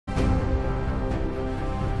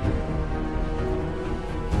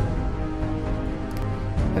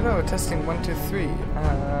Hello, testing 1, 2, 3.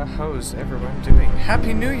 How's everyone doing?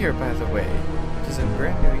 Happy New Year, by the way. Is it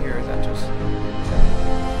brand new year? Or is that just...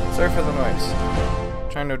 Sorry for the noise. I'm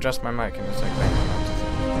trying to adjust my mic and it's like bang.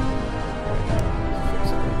 Fix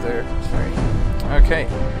it right there. Sorry. Okay.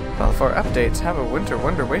 Well, for updates, have a Winter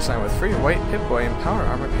Wonder Wasteland with free white Pip-Boy and power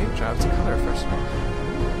armor paint jobs to color first. There,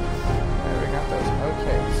 we got those.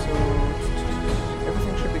 Okay, so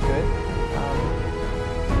everything should be good.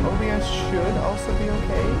 OBS should also be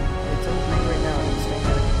okay. It's in green right now and it's staying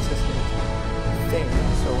at a consistent thing,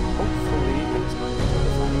 so hopefully it's going to do the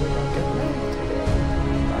fun we don't get ready today.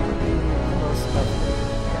 That would be the most lovely.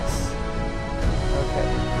 Yes. Okay.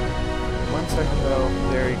 1 second though.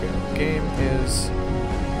 There you go. Game is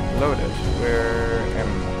loaded. Where am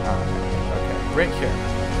I? Okay, right here.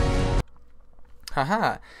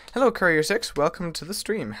 Haha. Hello, Courier6. Welcome to the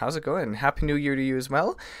stream. How's it going? Happy New Year to you as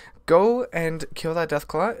well. Go and kill that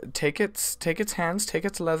Deathclaw. Take its hands, take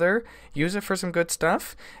its leather, use it for some good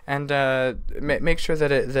stuff, and make sure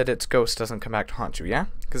that its ghost doesn't come back to haunt you. Yeah,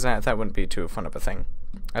 because that wouldn't be too fun of a thing,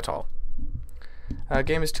 at all.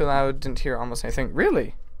 Game is too loud. Didn't hear almost anything.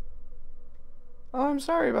 Really? Oh, I'm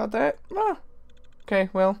sorry about that. Ah. Okay,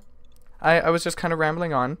 well, I was just kind of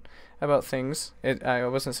rambling on about things. I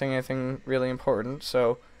wasn't saying anything really important,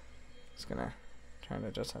 so just gonna try to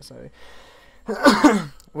adjust that slightly.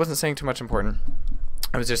 Wasn't saying too much important.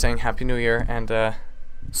 I was just saying Happy New Year and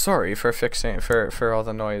sorry for fixing for all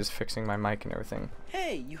the noise, fixing my mic and everything.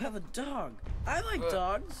 Hey, you have a dog. I like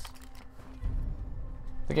dogs.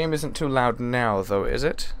 The game isn't too loud now, though, is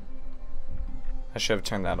it? I should have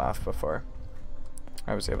turned that off before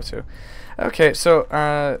I was able to. Okay,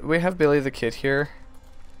 so we have Billy the Kid here,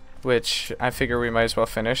 which I figure we might as well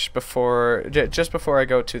finish before just before I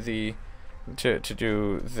go to the to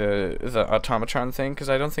do the Automatron thing, because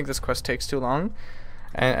I don't think this quest takes too long.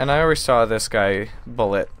 And I already saw this guy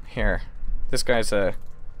Bullet here. This guy's a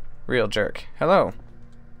real jerk. Hello.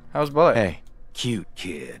 How's Bullet? Hey, cute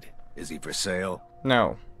kid. Is he for sale?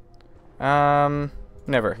 No.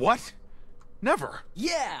 Never. What? Never?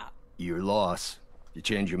 Yeah. Your loss. If you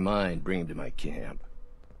change your mind, bring him to my camp.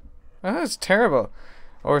 Oh, that's terrible.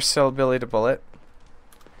 Or sell Billy to Bullet.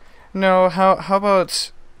 No, how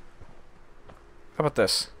about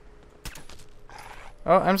this?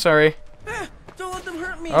 Oh, I'm sorry. Don't let them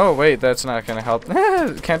hurt me. Oh, wait, that's not gonna help.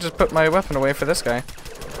 Can't just put my weapon away for this guy.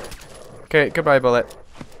 Okay, goodbye, Bullet.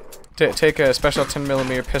 Take a special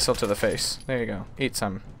 10mm pistol to the face. There you go. Eat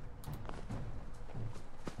some.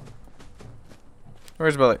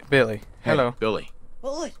 Where's Bullet? Billy. Hello. Hey, Billy.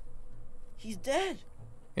 Bullet. He's dead.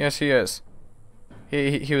 Yes, he is.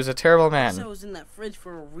 He was a terrible man. I was in that fridge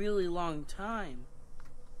for a really long time.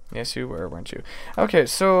 Yes, you were, weren't you? Okay,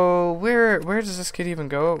 so where does this kid even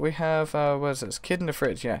go? We have what is this? Kid in the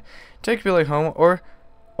fridge. Yeah, take Billy home,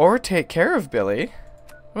 or take care of Billy.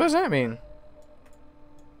 What does that mean?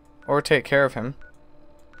 Or take care of him.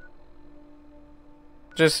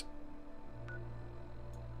 Just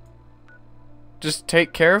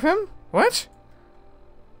take care of him? What?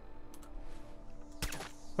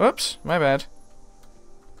 Whoops, my bad.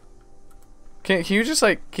 Can you just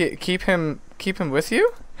like keep him with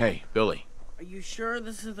you? Hey, Billy. Are you sure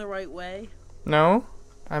this is the right way? No,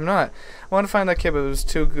 I'm not. I want to find that kid, but it was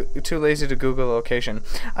too lazy to Google the location.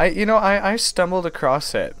 I stumbled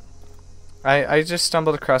across it. I just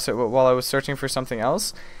stumbled across it while I was searching for something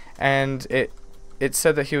else, and it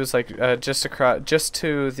said that he was like just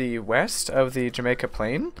to the west of the Jamaica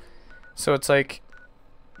Plain. So it's like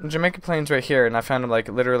Jamaica Plain's right here, and I found him like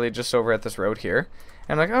literally just over at this road here.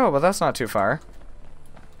 And I'm like, oh well, that's not too far.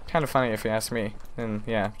 Kind of funny if you ask me. And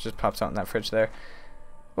yeah, just pops out in that fridge there.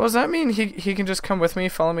 Well, does that mean he can just come with me,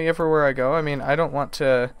 follow me everywhere I go? I mean, I don't want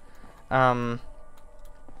to I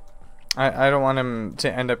don't want him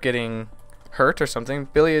to end up getting hurt or something.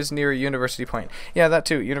 Billy is near University Point. Yeah, that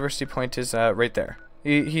too. University Point is right there.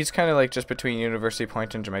 He's kind of like just between University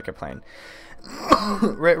Point and Jamaica Plain.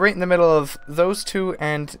 right in the middle of those two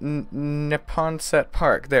and Neponset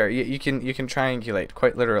Park. There, you can triangulate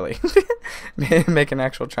quite literally, make an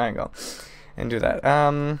actual triangle, and do that.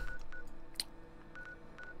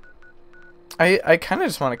 I kind of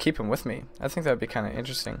just want to keep him with me. I think that would be kind of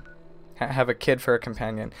interesting. Have a kid for a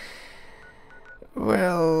companion.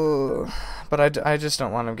 Well, but I just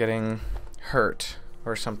don't want him getting hurt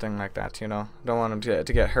or something like that. You know, don't want him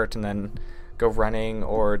to get hurt and then go running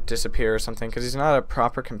or disappear or something, because he's not a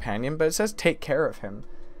proper companion. But it says take care of him,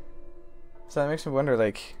 so that makes me wonder,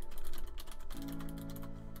 like,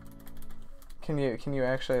 can you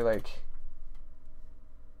actually like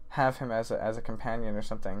have him as a companion or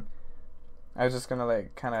something? I was just gonna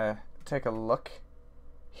like kind of take a look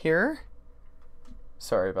here.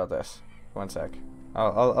 Sorry about this. One sec.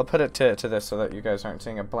 I'll put it to this so that you guys aren't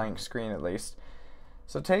seeing a blank screen at least.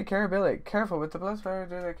 So take care, Billy. Careful with the blessed fire.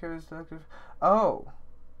 Do that cure is selective. Oh.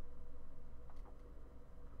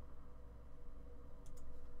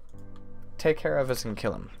 Take care of us and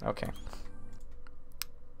kill him. Okay.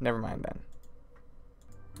 Never mind then.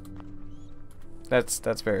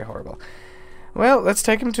 That's very horrible. Well, let's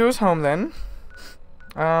take him to his home then.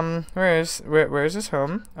 Where is his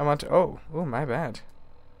home? I want to. Oh, my bad.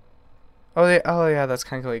 Oh yeah, that's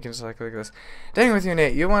kind of cool. You can just like look at this. Dang with you,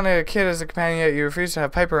 Nate. You want a kid as a companion, yet you refuse to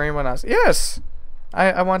have Piper or anyone else. Yes,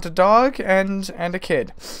 I want a dog and a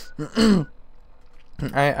kid.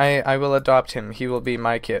 I will adopt him. He will be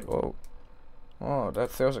my kid. Whoa. Oh,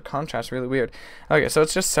 that throws a contrast really weird. Okay, so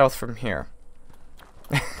it's just south from here.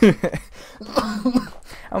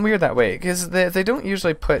 I'm weird that way because they don't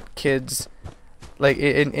usually put kids like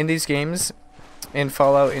in these games, in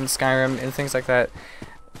Fallout, in Skyrim, and things like that.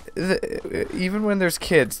 Even when there's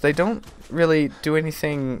kids, they don't really do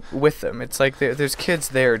anything with them. It's like there's kids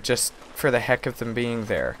there just for the heck of them being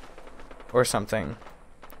there, or something.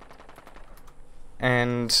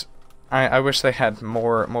 And I wish they had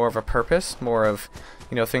more of a purpose, more of,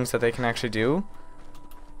 you know, things that they can actually do.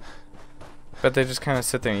 But they just kind of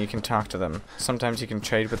sit there and you can talk to them. Sometimes you can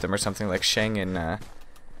trade with them or something, like Sheng in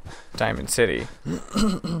Diamond City.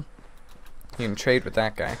 You can trade with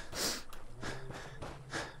that guy.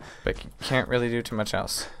 But you can't really do too much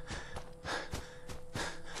else.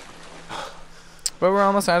 But we're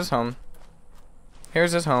almost at his home.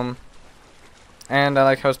 Here's his home. And I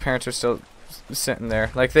like how his parents are still sitting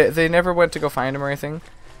there. Like, they never went to go find him or anything.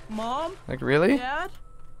 Mom? Like, really? Dad?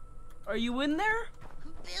 Are you in there?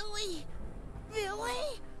 Billy?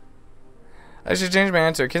 Billy? I should change my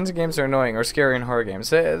answer. Kids and games are annoying or scary in horror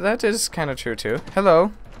games. That is kind of true, too.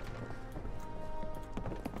 Hello.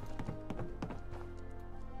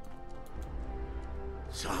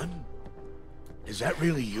 Son? Is that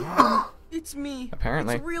really you? It's me.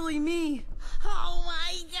 Apparently. It's really me. Oh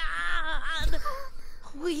my God!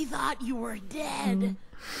 We thought you were dead.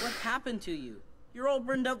 What happened to you? You're all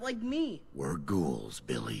burned up like me. We're ghouls,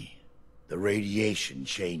 Billy. The radiation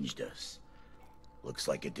changed us. Looks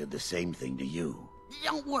like it did the same thing to you.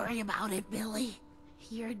 Don't worry about it, Billy.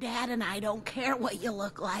 Your dad and I don't care what you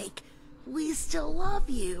look like. We still love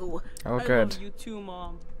you. Oh, I good. love you too,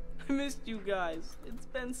 Mom. I missed you guys. It's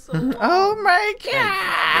been so long. Oh my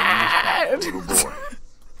And God! little boy.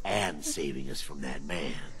 And saving us from that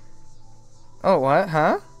man. Oh, what?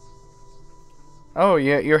 Huh? Oh,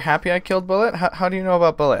 yeah, you're happy I killed Bullet? How do you know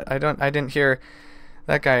about Bullet? I didn't hear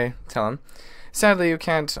that guy tell him. Sadly, you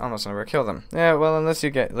can't almost never kill them. Yeah, well, unless you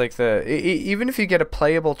get, like, even if you get a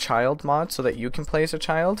playable child mod so that you can play as a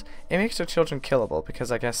child, it makes the children killable,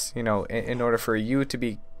 because I guess, you know, in order for you to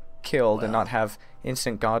be killed and not have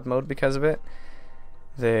instant god mode because of it,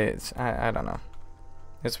 I don't know.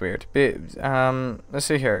 It's weird. Let's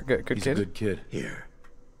see here. Good He's kid? a good kid. Here,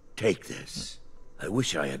 take this. I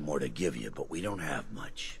wish I had more to give you, but we don't have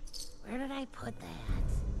much. Where did I put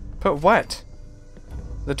that? Put what?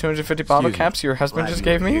 The 250 bottle Excuse me. caps your husband Glad just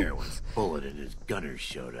you were gave me? here when Bullet and his gunners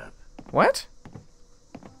showed up. What?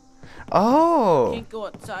 Oh! Can't go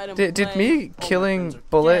outside and Did play. me All my killing friends are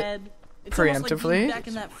Bullet dead. It's almost like being preemptively? back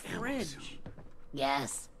in that fridge.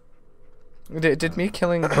 Yes. Did me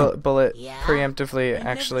killing Bullet Yeah? preemptively I never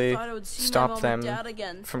actually thought I would see my stop mom and them dad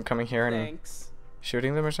again. from coming here and Thanks.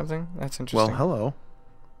 shooting them or something? That's interesting. Well, hello.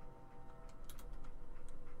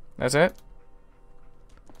 That's it?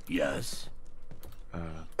 Yes.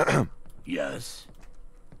 Yes.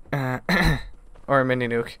 Or a mini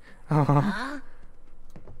nuke. Huh?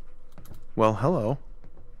 Well, hello.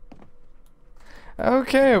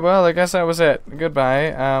 Okay, well, I guess that was it.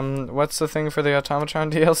 Goodbye. What's the thing for the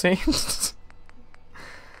Automatron DLC?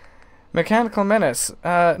 Mechanical Menace.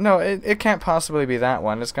 No, it can't possibly be that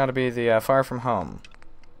one. It's gotta be the Far From Home.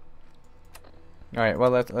 Alright, well,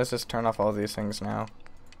 let's just turn off all these things now.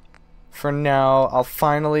 For now, I'll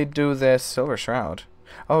finally do this. Silver Shroud.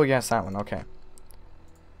 Oh, yes, that one. Okay.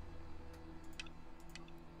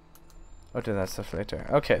 I'll do that stuff later.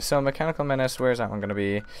 Okay, so Mechanical Menace, where's that one gonna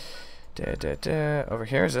be? Over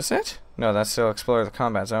here, is this it? No, that's still Explore the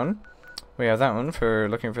Combat Zone. We have that one for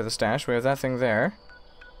looking for the stash. We have that thing there.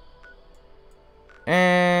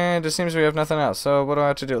 And it seems we have nothing else. So what do I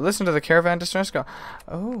have to do? Listen to the caravan distress call.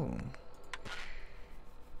 Oh.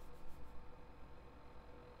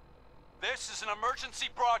 This is an emergency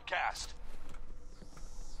broadcast.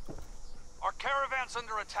 Our caravan's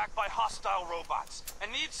under attack by hostile robots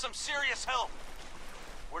and needs some serious help.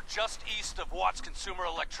 We're just east of Watts Consumer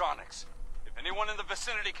Electronics. If anyone in the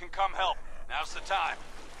vicinity can come help, now's the time.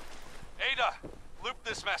 Ada, Loop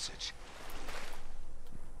this message.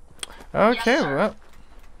 Okay, well.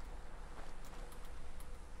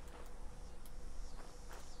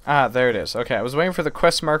 Ah, there it is. Okay, I was waiting for the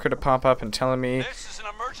quest marker to pop up and telling me This is an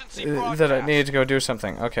emergency that I needed to go do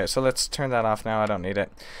something. Okay, so let's turn that off now. I don't need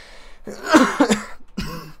it.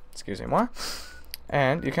 Excuse me, moi.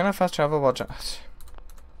 And you cannot fast travel while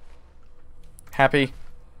happy.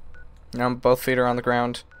 Now both feet are on the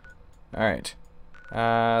ground. Alright.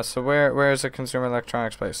 So where is the consumer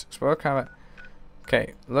electronics place? Explore combat.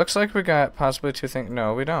 Okay, looks like we got possibly two things.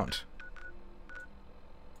 No, we don't.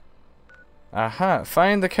 Aha,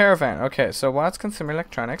 find the caravan. Okay, so Watts Consumer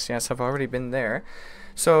Electronics. Yes, I've already been there.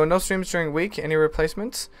 So no streams during week. Any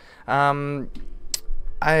replacements?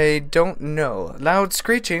 I don't know. Loud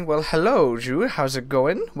screeching. Well, hello, Ju. How's it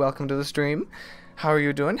going? Welcome to the stream. How are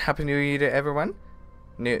you doing? Happy New Year to everyone.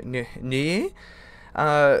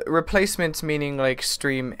 Replacements meaning like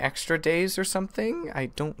stream extra days or something? I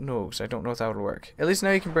don't know, because I don't know if that would work. At least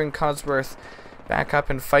now you can bring Codsworth back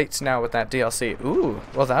up in fights now with that DLC. Ooh,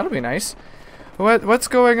 well that'll be nice. What's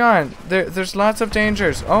going on? There's lots of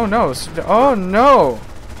dangers. Oh no! Oh no!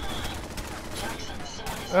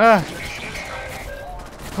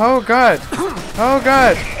 Oh god! Oh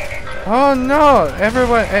god! Oh no!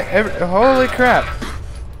 Everyone! Holy crap!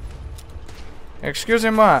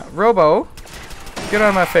 Excusez-moi, Robo. Get out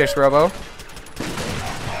of my face, Robo.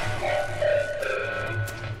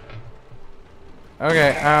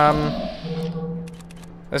 Okay,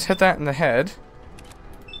 let's hit that in the head.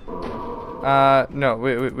 No,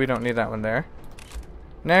 we don't need that one there.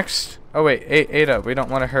 Next. Oh wait, Ada. We don't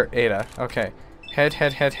want to hurt Ada. Okay. Head.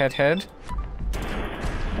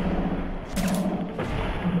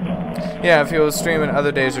 Yeah, if you'll stream in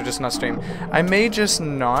other days or just not stream. I may just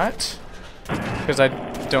not, because I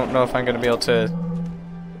don't know if I'm going to be able to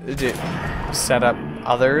set up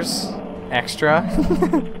others extra.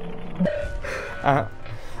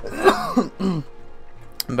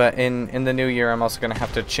 But in the new year, I'm also going to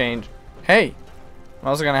have to change. Hey! I'm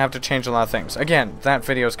also going to have to change a lot of things. Again, that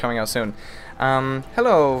video is coming out soon.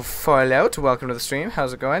 Hello, Fallout. Welcome to the stream.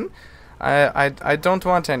 How's it going? I don't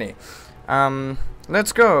want any.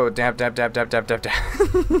 Let's go. Dab.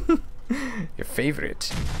 Your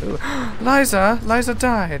favorite. Ooh. Liza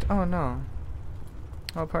died. Oh no.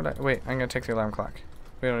 Oh, pardon. Wait, I'm gonna take the alarm clock.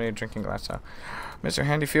 We don't need a drinking glass now. Mr.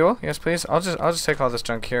 Handy Fuel, yes please. I'll just take all this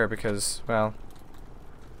junk here because, well,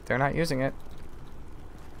 they're not using it.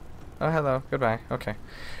 Oh hello. Goodbye. Okay.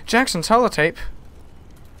 Jackson's holotape.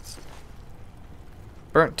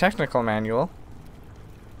 Burnt technical manual.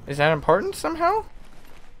 Is that important somehow?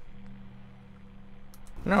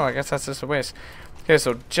 No, I guess that's just a waste. Okay,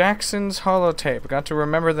 so Jackson's holotape. Got to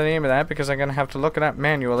remember the name of that because I'm gonna have to look it up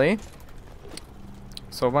manually.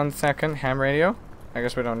 So 1 second. Ham radio. I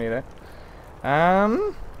guess we don't need it.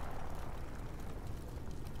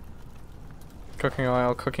 Cooking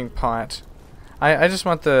oil, cooking pot. I just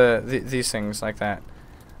want these things like that.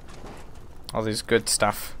 All these good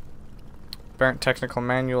stuff. Burnt technical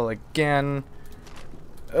manual again.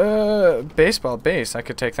 Baseball base. I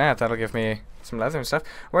could take that. That'll give me some leather and stuff.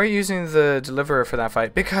 Why are you using the deliverer for that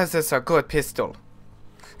fight? Because it's a good pistol.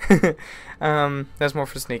 That's more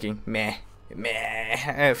for sneaking. Meh.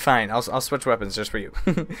 Fine. I'll switch weapons just for you.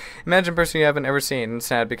 Imagine a person you haven't ever seen and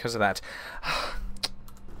sad because of that.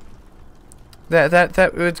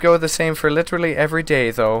 That would go the same for literally every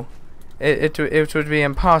day, though. It would be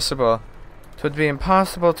impossible. It would be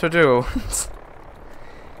impossible to do.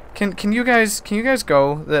 Can you guys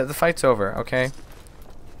go? The fight's over, okay?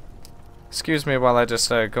 Excuse me while I just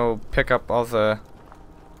go pick up all the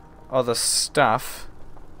stuff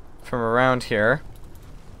from around here.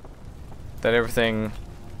 That everything.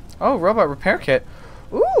 Oh, robot repair kit.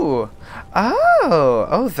 Ooh.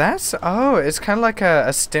 Oh, that's. Oh, it's kind of like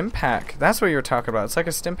a stim pack. That's what you were talking about. It's like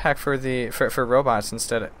a stim pack for robots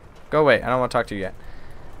instead of. Go away. I don't want to talk to you yet.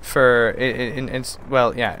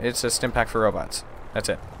 Well, yeah, it's a stim pack for robots. That's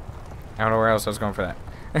it. I don't know where else I was going for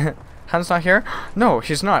that. Han's not here? No,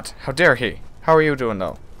 he's not. How dare he? How are you doing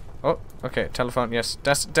though? Oh, okay. Telephone, yes.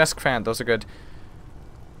 Desk fan, those are good.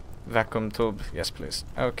 Vacuum tube, yes please.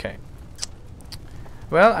 Okay.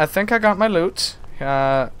 Well, I think I got my loot.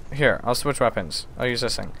 Here, I'll switch weapons. I'll use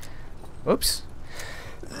this thing. Oops.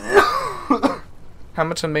 How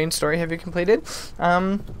much of the main story have you completed?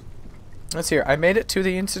 Let's see here. I made it to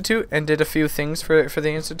the Institute and did a few things for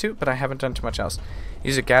the Institute, but I haven't done too much else.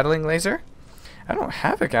 Use a Gatling laser? I don't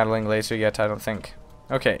have a Gatling laser yet, I don't think.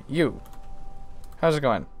 Okay, you. How's it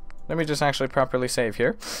going? Let me just actually properly save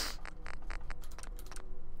here.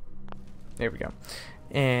 There we go.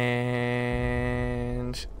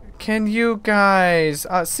 And Can you guys...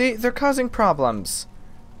 see, they're causing problems.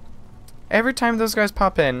 Every time those guys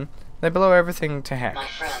pop in, they blow everything to heck. My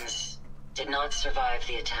friends did not survive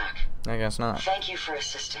the attack. I guess not. Thank you for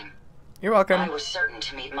assisting. You're welcome. I was certain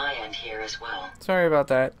to meet my end here as well. Sorry about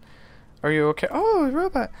that. Are you okay? Oh,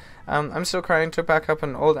 robot. I'm still crying. Took back up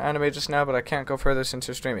an old anime just now, but I can't go further since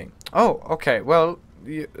you're streaming. Oh, okay. Well,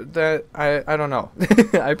 I don't know.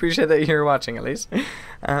 I appreciate that you're watching at least.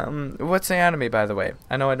 What's the anime, by the way?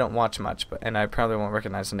 I know I don't watch much, and I probably won't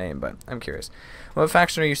recognize the name, but I'm curious. What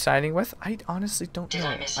faction are you siding with? I honestly don't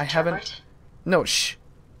know. I haven't. No, shh.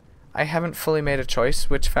 I haven't fully made a choice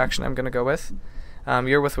which faction I'm gonna go with.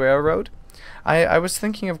 You're with Railroad. I was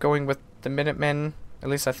thinking of going with the Minutemen. At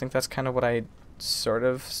least I think that's kind of what I sort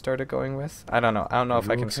of started going with. I don't know. I don't know if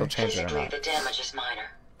I can still change it or not. The damage is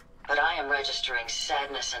minor, but I am registering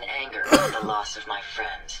sadness and anger at the loss of my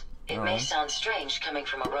friends. It may sound strange coming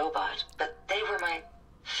from a robot, but they were my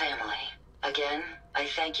family. Again, I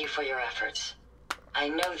thank you for your efforts. I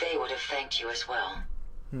know they would have thanked you as well.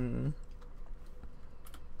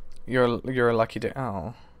 You're a lucky day.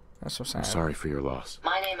 Oh, that's so sad. I'm sorry for your loss.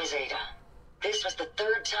 My name is Ada. This was the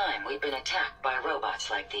 3rd time we've been attacked by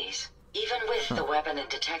robots like these. Even with the weapon and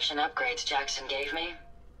detection upgrades Jackson gave me,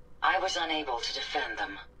 I was unable to defend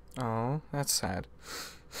them. Oh, that's sad.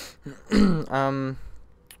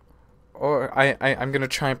 Or I'm gonna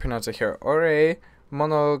try and pronounce it here. Ore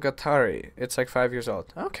Monogatari. It's like 5 years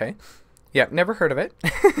old. Okay. Yeah, never heard of it.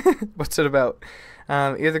 What's it about?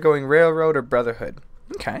 Either going Railroad or Brotherhood.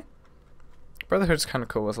 Okay. Brotherhood's kind of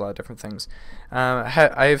cool with a lot of different things. I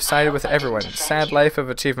have sided with everyone. Sad life of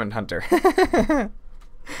achievement hunter.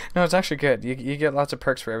 No, it's actually good. You get lots of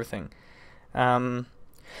perks for everything.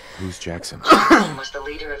 Who's Jackson? Jackson was the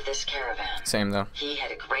leader of this caravan. Same though. He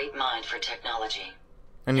had a great mind for technology.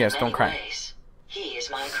 And yes, don't cry. Ways, he is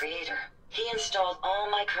my creator. He installed all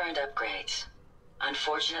my current upgrades.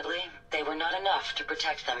 Unfortunately, they were not enough to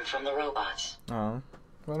protect them from the robots. Oh,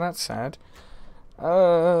 well that's sad.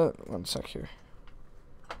 1 sec here.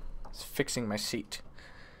 It's fixing my seat.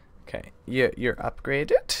 Okay, you're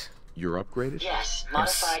upgraded? You're upgraded? Yes,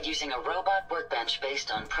 modified using a robot workbench based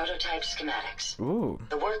on prototype schematics. Ooh.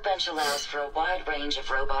 The workbench allows for a wide range of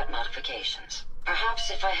robot modifications. Perhaps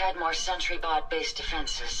if I had more sentry bot-based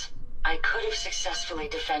defenses, I could have successfully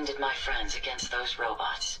defended my friends against those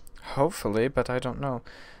robots. Hopefully, but I don't know.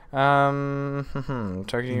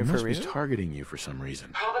 Targeting you for a reason? Targeting you for some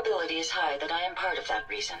reason. Probability is high that I am part of that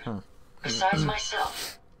reason. Besides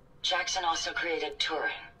myself, Jackson also created Turing,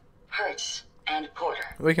 Hertz, and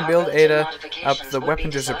Porter. We can build Ada up the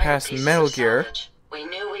weapon to surpass Metal Gear. We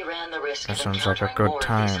knew we ran the risk That of sounds like a encountering good more of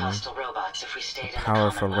time. these hostile robots if we stayed in the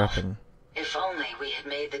Powerful Commonwealth. weapon. If only we had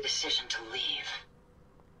made the decision to leave.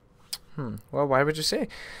 Well, why would you say?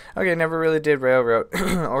 Okay, never really did Railroad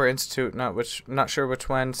or Institute. Not sure which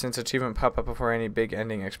one, since achievement pop up before any big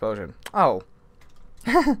ending explosion. Oh.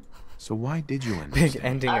 So why did you end Big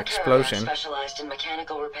ending Our explosion. caravan specialized in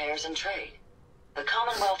mechanical repairs and trade. The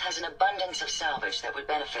Commonwealth has an abundance of salvage that would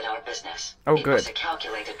benefit our business. Oh, It good. was a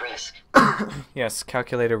calculated risk. Yes,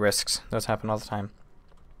 calculated risks. Those happen all the time.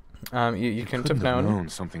 You couldn't have known.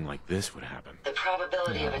 Something like this would happen. The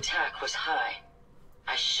probability of attack was high.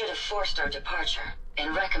 I should have forced our departure.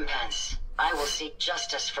 In recompense, I will seek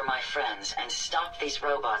justice for my friends and stop these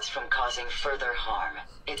robots from causing further harm.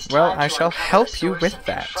 It's time Well, I to shall uncover help the you source with and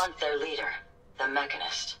that. confront their leader, the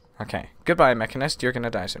Mechanist. Okay. Goodbye, Mechanist. You're gonna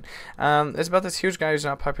die soon. It's about this huge guy who's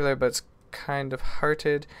not popular, but it's kind of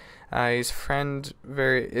hearted. His friend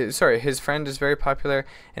his friend is very popular,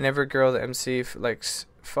 and every girl the MC likes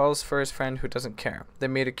falls for his friend who doesn't care. They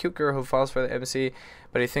meet a cute girl who falls for the MC,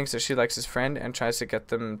 but he thinks that she likes his friend and tries to get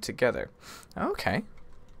them together. Okay.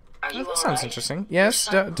 Are you That sounds alright? interesting. Yes,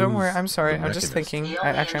 don't worry. I'm sorry. I'm just thinking. The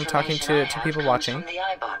only Actually, I'm talking information I to have people comes watching. From the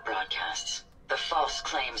iBot broadcasts, the false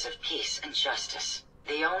claims of peace and justice.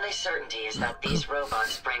 The only certainty is that these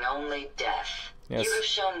robots bring only death. Yes. You have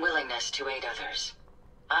shown willingness to aid others.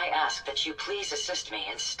 I ask that you please assist me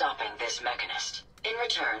in stopping this Mechanist. In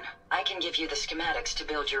return, I can give you the schematics to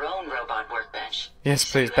build your own robot workbench. Yes,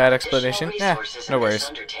 So please. you Bad have additional explanation. Yeah, resources no in this worries.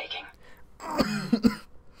 undertaking.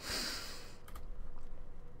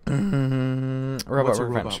 Robot What's a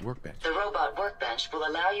workbench. robot workbench? The robot workbench will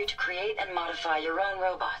allow you to create and modify your own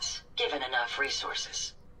robots, given enough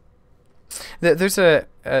resources. There's a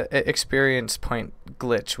experience point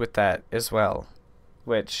glitch with that as well,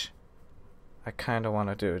 which I kind of want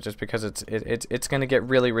to do just because it's going to get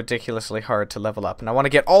really ridiculously hard to level up, and I want to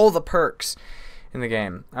get all the perks in the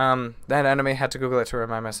game. That anime had to Google it to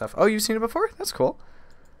remind myself. Oh, you've seen it before? That's cool.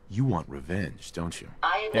 You want revenge, don't you?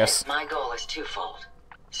 I admit Yes. my goal is twofold.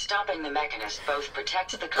 Stopping the Mechanist both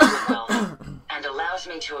protects the Commonwealth and allows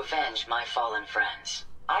me to avenge my fallen friends.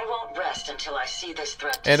 I won't rest until I see this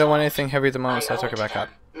threat. I don't want anything heavy at the moment, so I took it back up.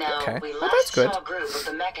 Now, Okay, we well, last that's good. saw a group of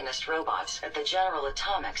the Mechanist robots at the General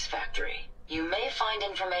Atomics factory. You may find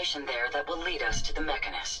information there that will lead us to the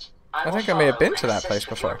Mechanist. I think I may have been to that place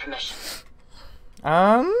before.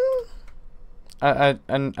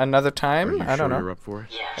 Another time? I don't know. You're up for it?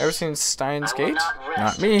 Yes. Ever seen Steins I will Gate? not rest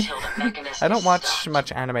Not me. until the Mechanist I don't is watch stopped.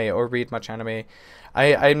 much anime or read much anime.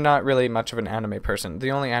 I'm not really much of an anime person.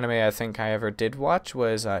 The only anime I think I ever did watch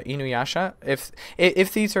was Inuyasha.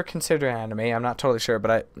 If these are considered anime, I'm not totally sure,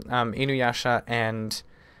 but Inuyasha and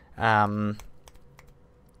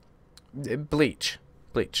Bleach.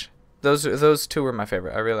 Those two were my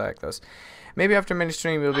favorite. I really like those. Maybe after mini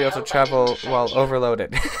stream we'll be able to travel while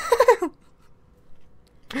overloaded.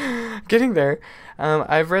 Getting there.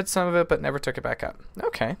 I've read some of it but never took it back up.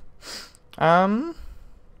 Okay.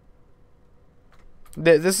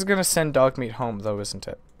 This is gonna send Dogmeat home though, isn't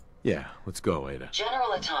it? Yeah, let's go, Ada.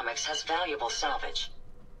 General Atomics has valuable salvage.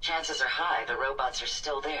 Chances are high the robots are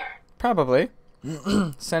still there. Probably.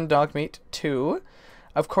 Send Dogmeat to,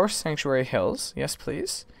 of course, Sanctuary Hills. Yes,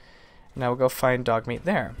 please. Now we'll go find Dogmeat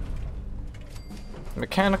there.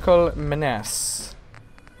 Mechanical Menace.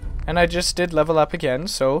 And I just did level up again,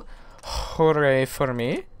 so hooray for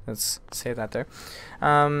me. Let's say that there.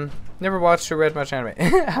 Never watched or read much anime.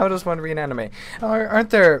 How does one read anime? Aren't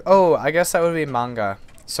there... Oh, I guess that would be manga.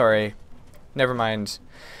 Sorry. Never mind.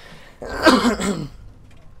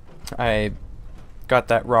 I got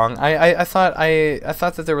that wrong. I thought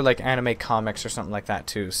that there were like anime comics or something like that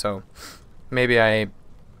too, so maybe I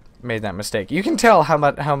made that mistake. You can tell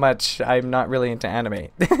how much I'm not really into anime.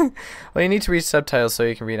 Well, you need to read subtitles so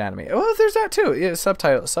you can read anime. Oh, there's that too. Yeah,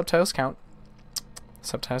 subtitles count.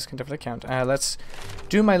 Subtitles can definitely count. Let's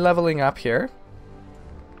do my leveling up here.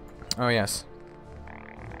 Oh yes.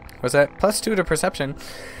 Was that +2 to perception?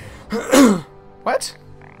 What?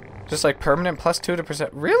 Just like permanent +2 to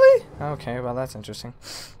perception? Really? Okay, well that's interesting.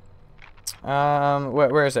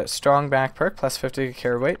 Where is it? Strong back perk +50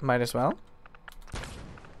 carry weight. Might as well.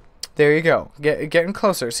 There you go. Getting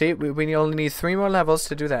closer. See, we only need 3 more levels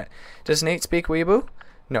to do that. Does Nate speak Weeaboo?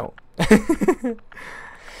 No.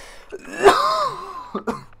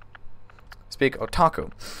 Speak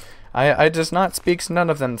otaku. I does not speaks none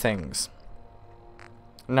of them things.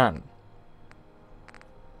 None.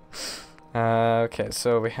 Okay,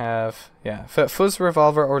 so we have fuzz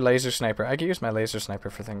revolver or laser sniper. I could use my laser sniper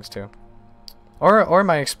for things too, or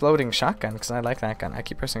my exploding shotgun because I like that gun. I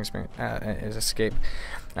keep pressing escape.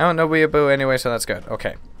 I don't know Weeaboo anyway, so that's good.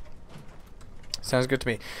 Okay, sounds good to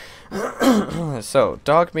me. So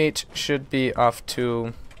Dogmeat should be off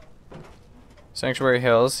to Sanctuary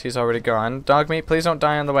Hills. He's already gone. Dogmeat, please don't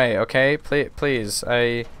die on the way, okay? Please.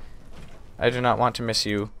 I do not want to miss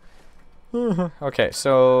you. Okay,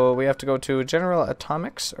 so we have to go to General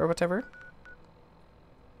Atomics or whatever.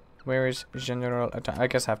 Where is General Atomics? I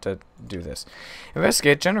guess I have to do this.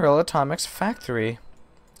 Investigate General Atomics factory.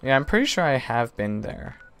 Yeah, I'm pretty sure I have been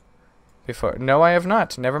there before. No, I have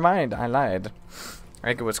not. Never mind. I lied. I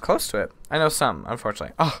think it was close to it. I know some,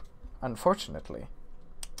 unfortunately. Oh, unfortunately.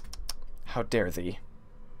 How dare thee.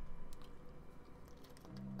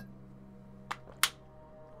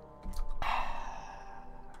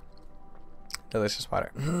 Delicious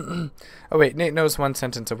water. Oh wait, Nate knows one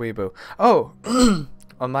sentence of Weeaboo. Oh!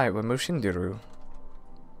 Oh my, Wamushindiru.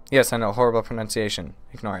 Yes, I know, horrible pronunciation.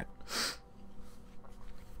 Ignore it.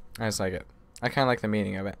 I just like it. I kind of like the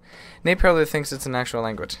meaning of it. Nate probably thinks it's an actual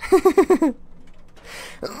language.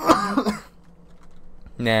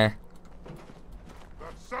 Nah.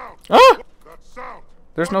 Ah!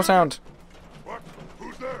 There's no sound. What?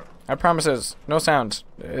 Who's there? I promises. No sound.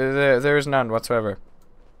 There is none whatsoever.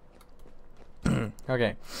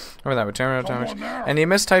 Okay. Over that with General Atomics. And he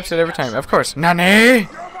mistypes it every time. Of course. Nani?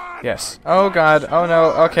 Yes. Oh god. Oh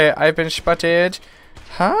no. Okay. I've been spotted.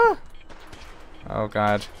 Huh? Oh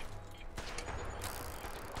god.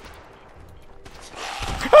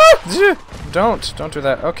 Ah! Don't do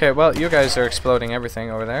that. Okay, well, you guys are exploding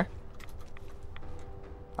everything over there.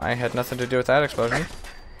 I had nothing to do with that explosion.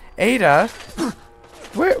 Ada?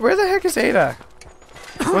 Where the heck is Ada?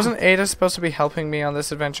 Wasn't Ada supposed to be helping me on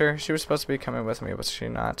this adventure? She was supposed to be coming with me, was she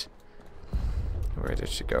not? Where did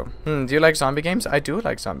she go? Do you like zombie games? I do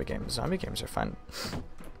like zombie games. Zombie games are fun.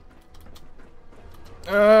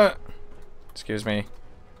 Excuse me.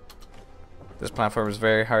 This platform is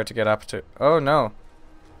very hard to get up to. Oh no.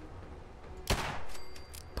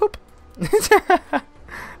 Poop.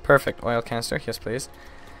 Perfect. Oil canister. Yes, please.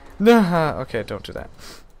 Okay, don't do that.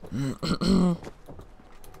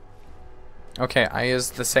 Okay, I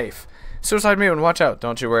is the safe. Suicide Mutant, watch out.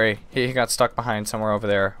 Don't you worry. He got stuck behind somewhere over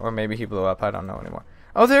there. Or maybe he blew up. I don't know anymore.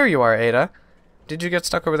 Oh, there you are, Ada. Did you get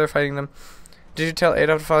stuck over there fighting them? Did you tell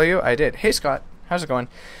Ada to follow you? I did. Hey, Scott. How's it going?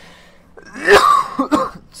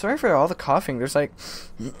 Sorry for all the coughing. There's like...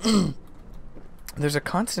 there's a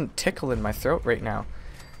constant tickle in my throat right now.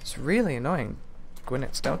 It's really annoying.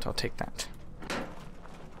 Gwyneth Stout, I'll take that.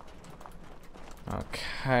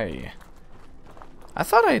 Okay. I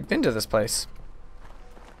thought I had been to this place.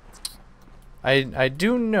 I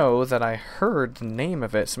do know that I heard the name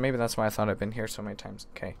of it, so maybe that's why I thought I'd been here so many times.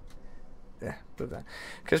 Okay. Yeah, move that.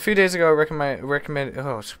 Because a few days ago I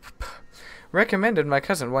recommended my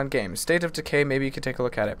cousin one game, State of Decay. Maybe you could take a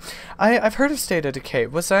look at it. I've heard of State of Decay.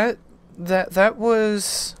 Was that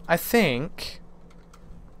was, I think,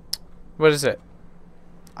 what is it?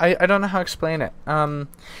 I don't know how to explain it.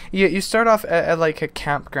 You start off at like a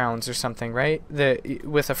campgrounds or something, right?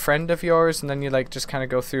 With a friend of yours, and then you like just kind of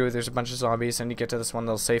go through. There's a bunch of zombies, and you get to this one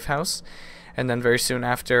little safe house, and then very soon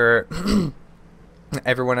after,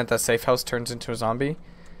 everyone at that safe house turns into a zombie.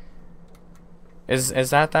 Is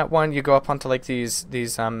that one? You go up onto like these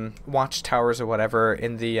watchtowers or whatever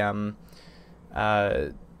in the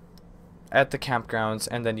at the campgrounds,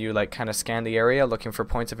 and then you like kind of scan the area looking for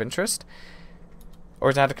points of interest. Or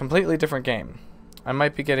is that a completely different game? I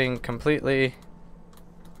might be getting completely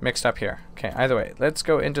mixed up here. Okay, either way, let's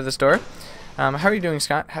go into the store. How are you doing,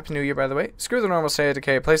 Scott? Happy New Year, by the way. Screw the normal State of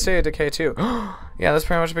Decay. Play State of Decay 2. Yeah, that's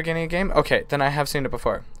pretty much the beginning of the game. Okay, then I have seen it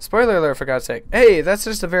before. Spoiler alert, for God's sake. Hey, that's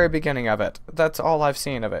just the very beginning of it. That's all I've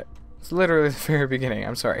seen of it. It's literally the very beginning.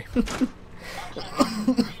 I'm sorry.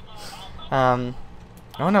 Oh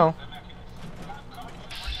no.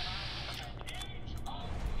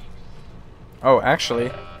 Oh,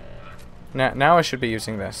 actually, now I should be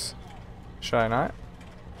using this. Should I not?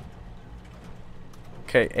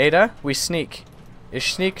 Okay, Ada, we sneak. It's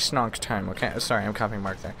sneak snonk time. Okay, sorry, I'm copying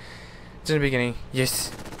Mark there. It's in the beginning.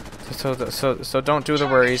 Yes. So don't do the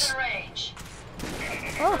worries.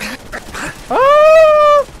 Oh.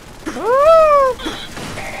 Oh! Oh!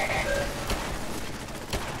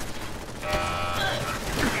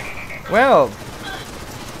 Well,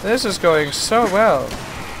 this is going so well.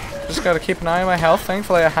 Just gotta keep an eye on my health.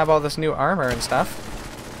 Thankfully, I have all this new armor and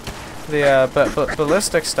stuff. The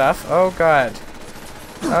ballistic stuff. Oh god.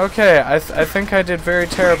 Okay, I think I did very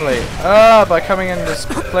terribly. By coming in this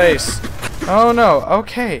place. Oh no.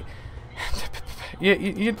 Okay.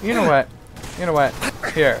 You know what? You know what?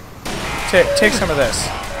 Here. Take some of this.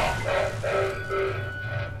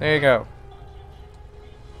 There you go.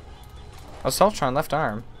 Assaultron left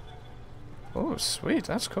arm. Oh, sweet.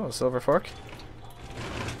 That's cool. Silver fork.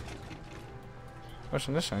 What's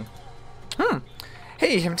in this one?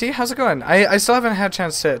 Hey, Himty, how's it going? I still haven't had a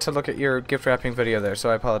chance to look at your gift wrapping video there, so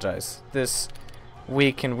I apologize. This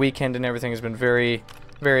week and weekend and everything has been very,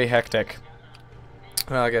 very hectic.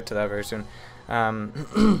 Well, I'll get to that very soon.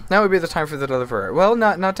 Now would be the time for the deliverer. Well,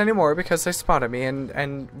 not anymore, because they spotted me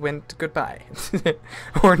and went goodbye.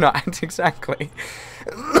 Or not, exactly.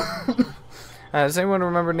 Does anyone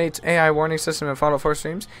remember Nate's AI warning system in Fallout 4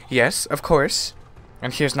 streams? Yes, of course.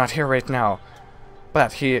 And he is not here right now.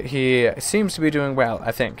 But he seems to be doing well,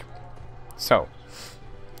 I think. So,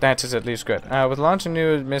 that is at least good. With launch a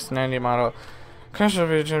new Miss 90 model... Oh,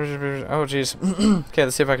 jeez. Okay,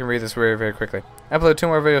 let's see if I can read this very, very quickly. Upload 2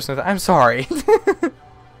 more videos. I'm sorry.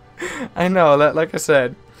 I know, like I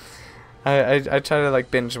said. I try to like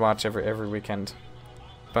binge watch every weekend.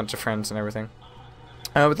 Bunch of friends and everything.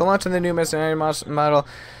 With the launch of the new Miss 90 model...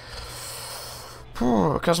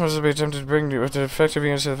 Customers will be tempted to bring defective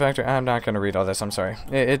units to the factory. I'm not going to read all this, I'm sorry.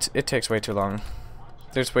 It takes way too long.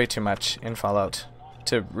 There's way too much in Fallout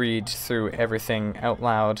to read through everything out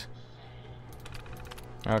loud.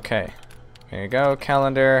 Okay. Here you go,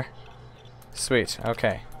 calendar. Sweet,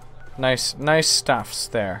 okay. Nice stuffs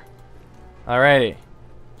there. Alrighty.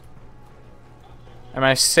 Am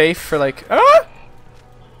I safe for like... Ah!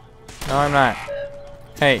 No, I'm not.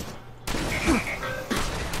 Hey.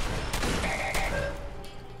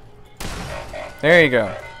 There you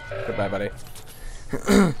go. Goodbye, buddy.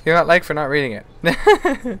 You're not liked for not reading it.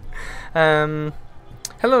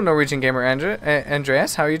 Hello, Norwegian gamer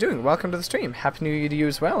Andreas. How are you doing? Welcome to the stream. Happy New Year to you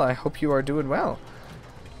as well. I hope you are doing well.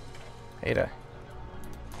 Ada's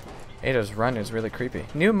run is really creepy.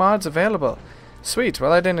 New mods available. Sweet.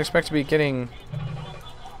 Well, I didn't expect to be getting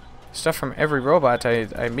stuff from every robot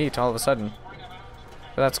I meet all of a sudden.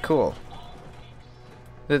 But that's cool.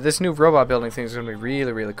 This new robot building thing is going to be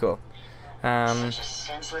really, really cool. Such a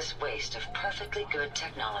senseless waste of perfectly good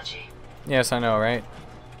technology. Yes, I know, right?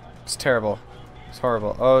 It's terrible. It's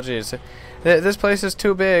horrible. Oh, jeez. This place is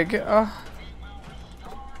too big. Oh,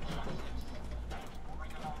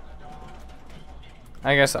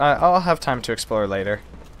 I guess I'll have time to explore later.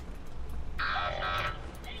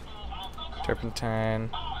 Turpentine.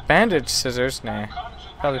 Bandage scissors? Nah.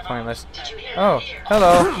 Probably pointless. Oh,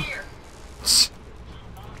 hello.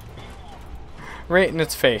 Right in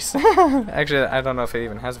its face. Actually, I don't know if it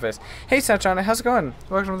even has a face. Hey, Satchana, how's it going?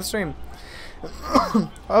 Welcome to the stream.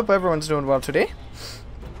 Hope everyone's doing well today.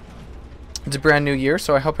 It's a brand new year,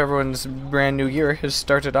 so I hope everyone's brand new year has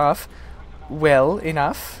started off well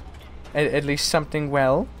enough. At least something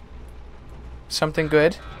well. Something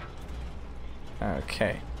good.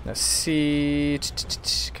 Okay. Let's see.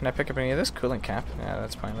 Can I pick up any of this? Cooling cap. Yeah,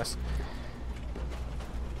 that's pointless.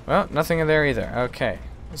 Well, nothing in there either. Okay.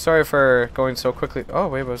 Sorry for going so quickly. Oh,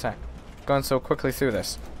 wait, what was that? Going so quickly through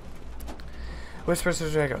this. Whispers to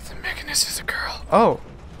Drago. The Mechanist is a girl. Oh.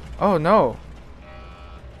 Oh, no.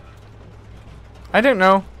 I don't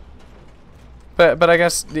know. But I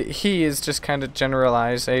guess he is just kind of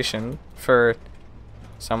generalization for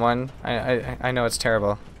someone. I know it's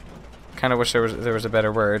terrible. Kind of wish there was a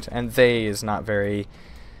better word. And they is not very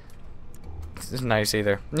nice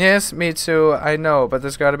either. Yes, me too. I know, but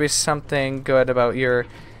there's got to be something good about your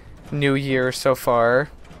new year so far.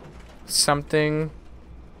 Something,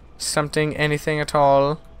 anything at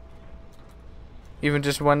all. Even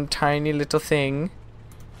just one tiny little thing.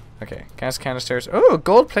 Okay, gas canisters. Oh,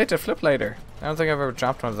 gold-plated flip lighter. I don't think I've ever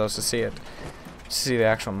dropped one of those to see it. To see the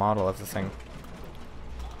actual model of the thing.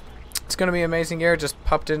 It's gonna be an amazing year. Just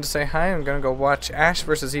popped in to say hi. I'm gonna go watch Ash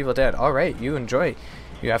vs. Evil Dead. Alright, you enjoy.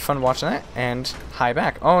 You have fun watching that. And hi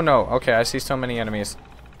back. Oh no, okay, I see so many enemies.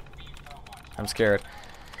 I'm scared.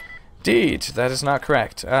 Deed, that is not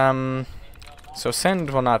correct. So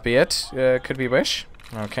send will not be it. Could be wish.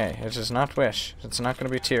 Okay, it is not wish. It's not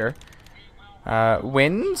gonna be tier.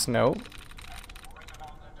 Wins? No.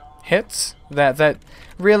 Hits? That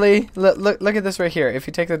really? Look at this right here. If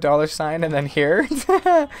you take the $sign and then here,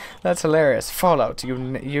 that's hilarious. Fallout.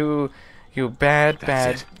 You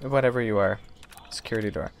bad whatever you are.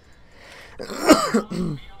 Security door.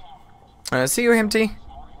 See you, Himpty.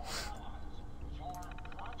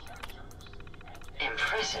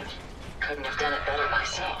 Impressive. Couldn't have done it better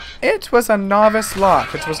myself. It was a novice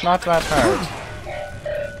lock. It was not that hard.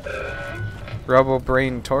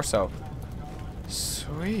 Robobrain torso.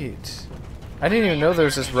 Sweet. I didn't even know there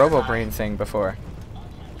was this Robobrain thing before.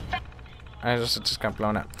 I just got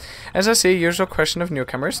blown up. As I see, usual question of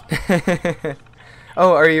newcomers.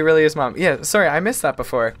 Oh, are you really his mom? Yeah, sorry, I missed that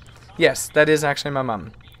before. Yes, that is actually my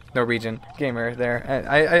mom. Norwegian gamer there.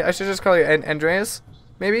 I should just call you Andreas,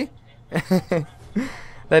 maybe?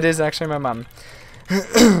 That is actually my mom.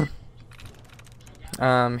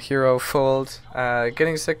 Hero fold.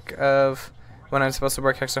 Getting sick of when I'm supposed to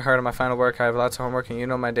work extra hard on my final work. I have lots of homework, and you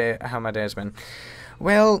know how my day has been.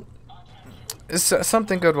 Well,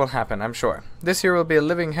 something good will happen, I'm sure. This year will be a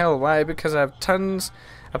living hell. Why? Because I have tons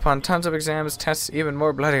upon tons of exams, tests, even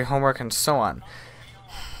more bloody homework, and so on.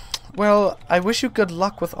 Well, I wish you good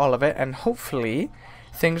luck with all of it, and hopefully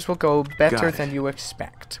things will go better than you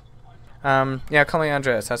expect. Yeah, call me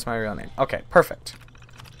Andreas. That's my real name. Okay, perfect.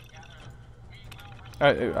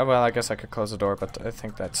 Well, I guess I could close the door, but I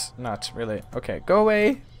think that's not really... Okay, go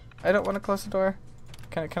away. I don't want to close the door.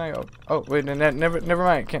 Can I... Oh, wait, never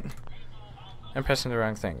mind. I'm pressing the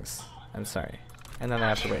wrong things. I'm sorry. And then I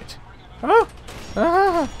have to wait. Oh!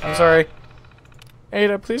 Ah! I'm sorry.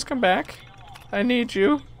 Ada, please come back. I need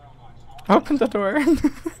you. Open the door.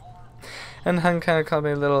 And Han kind of called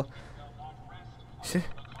me a little...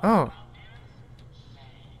 Oh.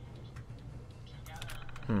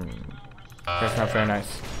 That's not very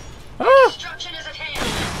nice. Oh!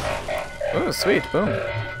 Oh, sweet. Boom.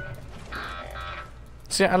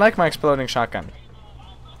 See, I like my exploding shotgun.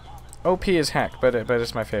 OP as heck, but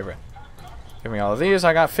it's my favorite. Give me all of these.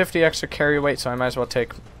 I got 50 extra carry weight, so I might as well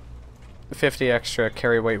take 50 extra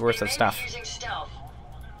carry weight worth of stuff.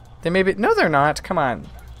 They may be... No, they're not. Come on.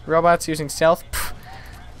 Robots using stealth? Pfft.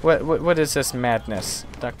 What is this madness?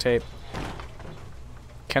 Duct tape.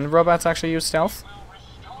 Can robots actually use stealth?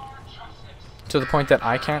 To the point that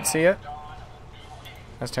I can't see it?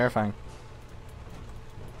 That's terrifying.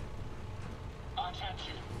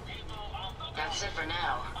 That's it for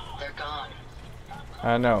now. They're gone.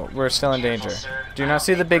 No, we're still in danger. Do you not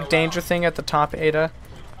see the big danger thing at the top, Ada?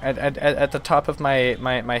 At the top of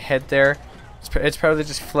my head there? It's probably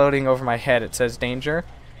just floating over my head. It says danger.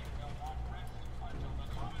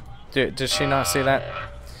 Does she not see that?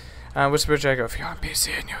 Whisper Drago, if you're on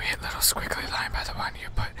PC and you hit little squiggly line by the one you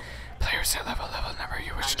put players at level number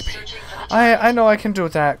you wish to be. I know I can do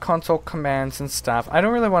that. Console commands and stuff. I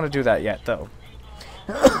don't really want to do that yet, though.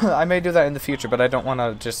 I may do that in the future, but I don't want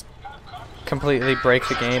to just completely break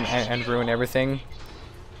the game and ruin everything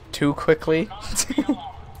too quickly.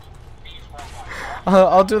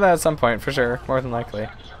 I'll do that at some point for sure, more than likely.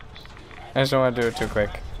 I just don't want to do it too quick.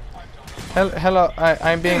 Hello,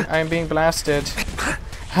 I'm being blasted.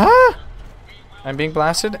 Huh? I'm being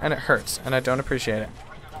blasted and it hurts and I don't appreciate it.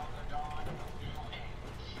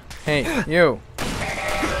 Hey, you.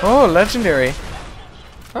 Oh, legendary.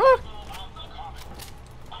 Huh?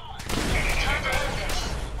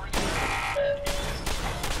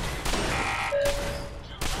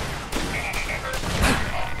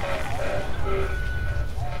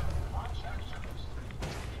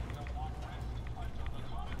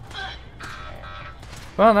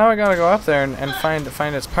 Well, now I gotta go up there and find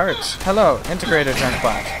its parts. Hello, integrated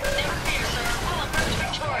junkyard.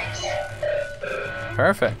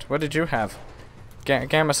 Perfect. What did you have?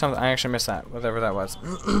 Gamma something. I actually missed that. Whatever that was.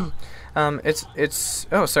 it's.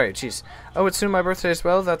 Oh, sorry. Jeez. Oh, it's soon my birthday as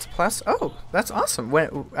well. That's a plus. Oh, that's awesome.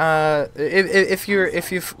 When if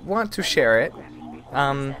you want to share it,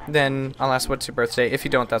 then I'll ask what's your birthday. If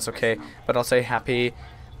you don't, that's okay. But I'll say happy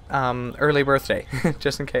early birthday,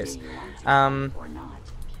 just in case.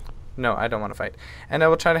 No, I don't want to fight. And I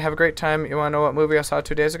will try to have a great time. You want to know what movie I saw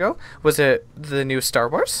 2 days ago? Was it the new Star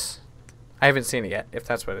Wars? I haven't seen it yet, if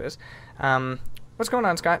that's what it is. What's going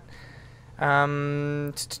on, Scott?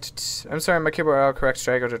 I'm sorry, my keyboard autocorrects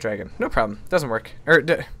Drago to Dragon. No problem. Doesn't work.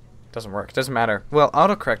 Doesn't work. Doesn't matter. Well,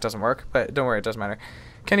 autocorrect doesn't work, but don't worry, it doesn't matter.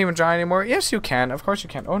 Can't even draw anymore? Yes, you can. Of course you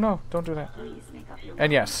can. Oh, no. Don't do that.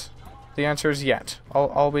 And yes. The answer is yet.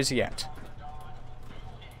 Always yet.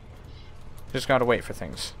 Just gotta wait for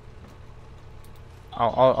things.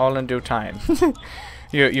 All in due time.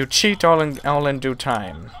 you cheat all in due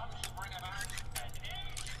time.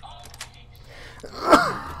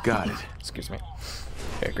 Got it. Excuse me.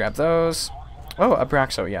 Okay, grab those. Oh,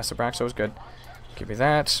 Abraxo. Yes, Abraxo is good. Give me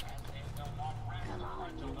that.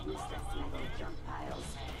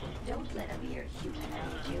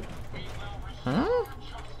 Huh?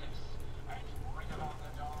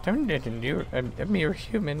 Don't let you a mere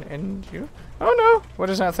human and you. Oh no! What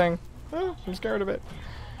is that thing? Oh, I'm scared of it.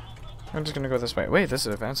 I'm just gonna go this way. Wait, this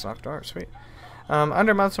is advanced locked door. Sweet.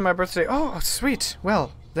 Under a month to my birthday. Oh, sweet.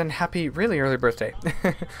 Well, then happy, really early birthday.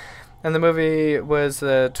 And the movie was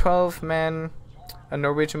the 12 Men, a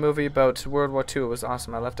Norwegian movie about World War II. It was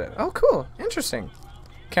awesome. I loved it. Oh, cool. Interesting.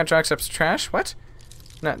 Can't draw except trash. What?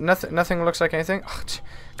 Nothing looks like anything. Oh,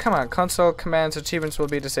 come on. Console commands achievements will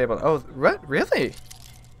be disabled. Oh, what? Really?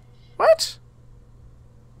 What?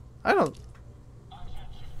 I don't.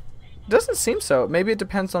 Doesn't seem so. Maybe it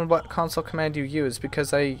depends on what console command you use,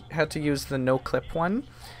 because I had to use the no clip one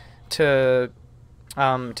to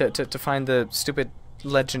find the stupid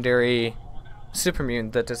legendary super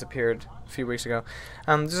mutant that disappeared a few weeks ago.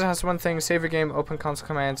 This has one thing: save your game, open console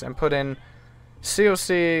commands, and put in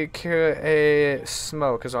COC a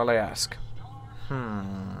smoke is all I ask.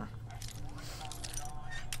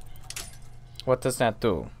 What does that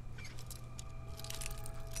do?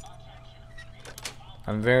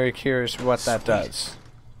 I'm very curious what that does.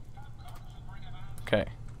 Okay.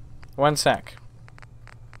 1 sec.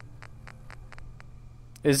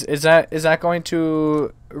 Is that going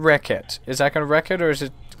to wreck it? Is that going to wreck it, or is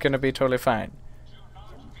it going to be totally fine?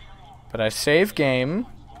 But I save game.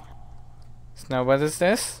 So now what is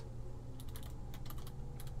this?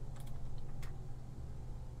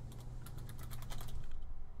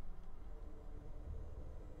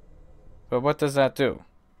 But what does that do?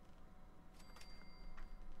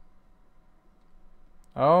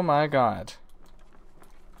 Oh my god.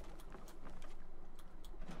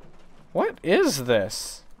 What is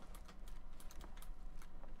this?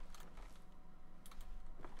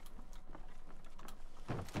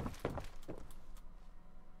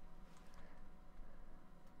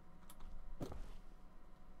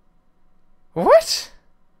 What?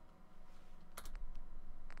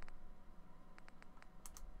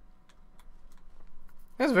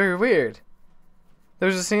 That's very weird. There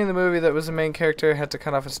was a scene in the movie that was the main character had to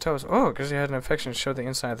cut off his toes. Oh, because he had an infection, showed the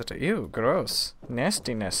inside of the toe. Ew, gross.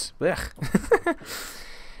 Nastiness. Blech.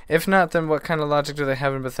 If not, then what kind of logic do they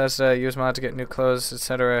have in Bethesda? Use mod to get new clothes,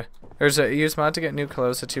 etc. There's a use mod to get new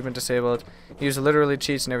clothes, achievement disabled. Use literally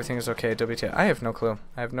cheats and everything is okay. WTF. I have no clue.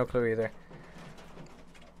 I have no clue either.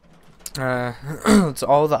 It's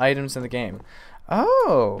all the items in the game.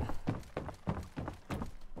 Oh.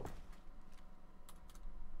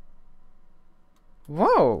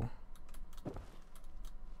 Whoa.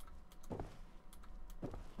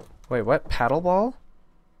 Wait, what? Paddle ball?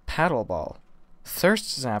 Paddle ball. Thirst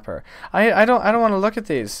zapper. I don't want to look at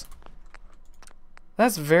these.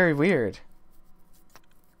 That's very weird.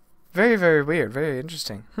 Very, very weird. Very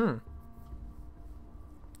interesting.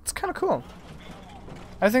 It's kind of cool.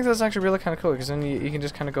 I think that's actually really kind of cool, because then you can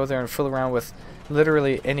just kind of go there and fool around with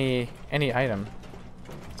literally any item.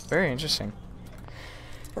 Very interesting.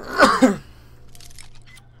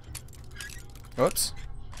 Whoops.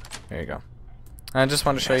 There you go. I just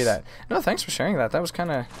wanted to show you that. No, thanks for sharing that. That was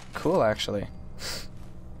kind of cool, actually.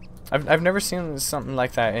 I've never seen something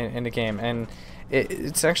like that in a game, and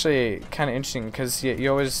it's actually kind of interesting, because you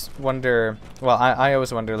always wonder, well, I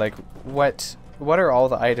always wonder, like, what are all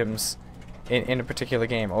the items in a particular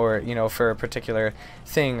game, or, you know, for a particular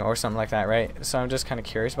thing or something like that, right? So I'm just kind of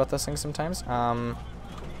curious about those things sometimes.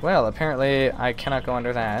 Well, apparently I cannot go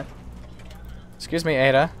under that. Excuse me,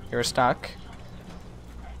 Ada, you're stuck.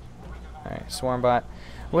 Alright, Swarmbot.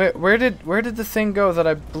 Where did the thing go that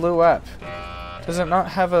I blew up? Does it not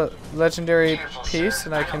have a legendary piece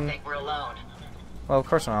that I can... think we're alone. Well, of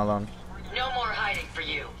course I'm not alone. No more hiding for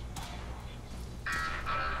you.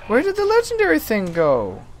 Where did the legendary thing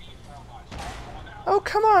go? Oh,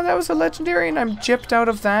 come on, that was a legendary and I'm gypped out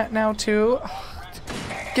of that now, too.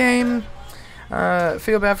 Game.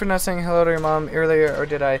 Feel bad for not saying hello to your mom earlier, or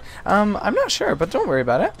did I? I'm not sure, but don't worry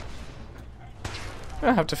about it. You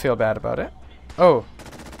don't have to feel bad about it. Oh,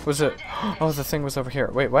 was it? Oh, the thing was over here.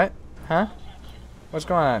 Wait, what? Huh? What's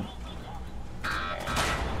going on?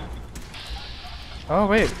 Oh,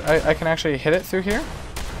 wait, I can actually hit it through here?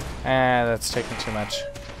 That's taking too much.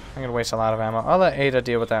 I'm gonna waste a lot of ammo. I'll let Ada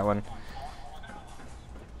deal with that one.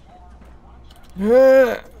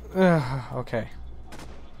 Okay.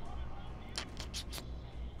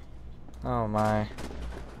 Oh my.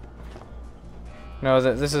 No,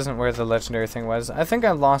 this isn't where the legendary thing was. I think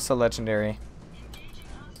I lost the legendary,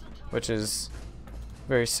 which is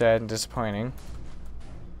very sad and disappointing.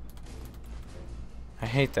 I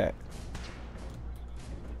hate that.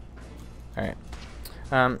 Alright.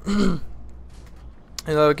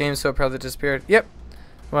 Hello, game so proud that disappeared. Yep.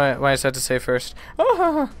 Why I just had to say first.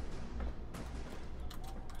 Oh,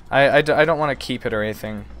 I don't want to keep it or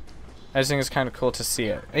anything. I just think it's kind of cool to see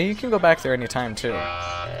it. And you can go back there anytime too.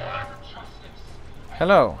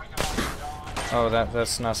 Hello. Oh,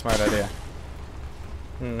 that's not a smart idea.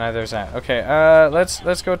 Neither is that. Okay,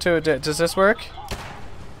 let's go to. Does this work?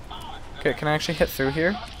 Okay, can I actually hit through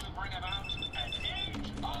here?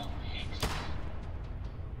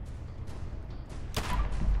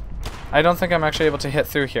 I don't think I'm actually able to hit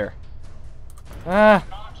through here. Ah.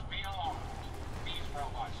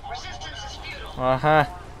 Uh-huh.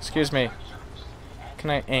 Excuse me. Can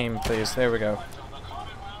I aim, please? There we go.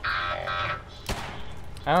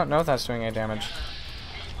 I don't know if that's doing any damage.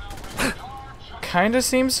 Kinda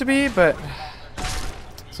seems to be, but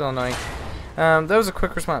still annoying. That was a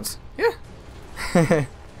quick response. Yeah.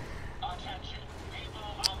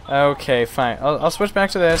 Okay, fine. I'll switch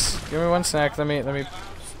back to this. Give me one sec. Let me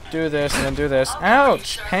do this and then do this.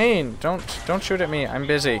 Ouch! Pain! Don't shoot at me. I'm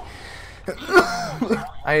busy.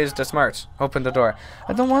 I used the smarts. Open the door.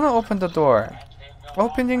 I don't want to open the door.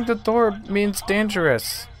 Opening the door means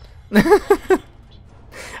dangerous. I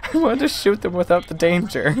want to shoot them without the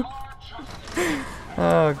danger.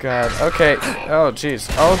 Oh god. Okay. Oh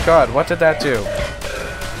jeez. Oh god. What did that do?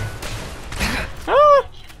 Ah!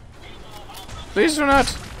 Please do not.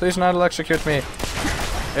 Please do not electrocute me.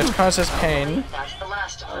 It causes pain. That's the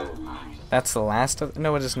last of them. That's the last of.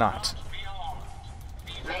 No, it is not.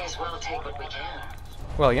 May as well take what we can.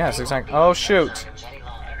 Well, yes, exactly. Oh shoot.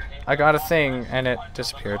 I got a thing and it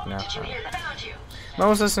disappeared now. Did you hear that? Found you. No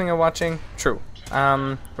one's listening or watching. True.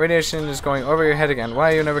 Radiation is going over your head again.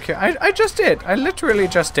 Why you never care? I just did. I literally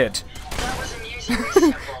just did. That was amusingly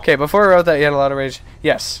simple. Okay, before I wrote that, you had a lot of rage.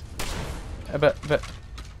 Yes. But.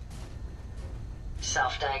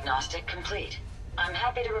 Self-diagnostic complete. I'm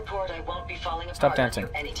happy to report I won't be falling Stop apart dancing. on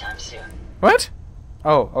you anytime soon. What?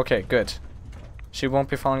 Oh, okay, good. She won't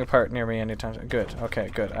be falling apart near me anytime soon. Good. Okay,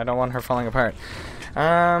 good. I don't want her falling apart.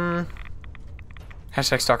 Hashtag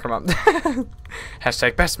stalker mom.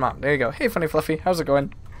 Hashtag best mom. There you go. Hey, Funny Fluffy. How's it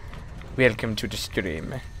going? Welcome to the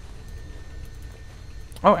stream.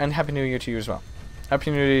 Oh, and Happy New Year to you as well.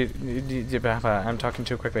 Happy New Year. I'm talking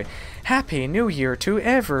too quickly. Happy New Year to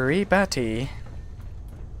everybody.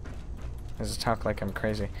 I just talk like I'm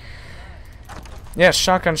crazy. Yes,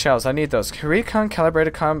 shotgun shells. I need those. Recon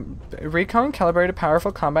calibrated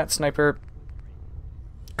powerful combat sniper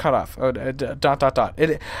cutoff. Oh, dot.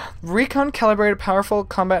 Recon calibrated powerful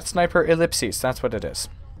combat sniper ellipses. That's what it is.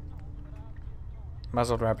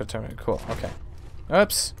 Muzzled rapid terminal. Cool. Okay.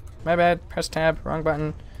 Oops. My bad. Press tab. Wrong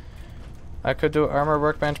button. I could do armor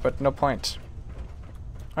workbench, but no point.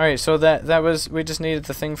 Alright, so that was, we just needed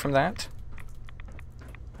the thing from that.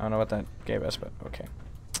 I don't know what that gave us, but okay.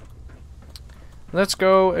 Let's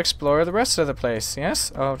go explore the rest of the place,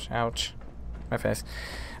 yes? Oh, ouch. my face.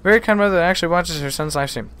 Very kind mother that actually watches her son's live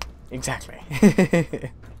stream. Exactly.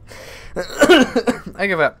 I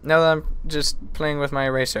give up. Now that I'm just playing with my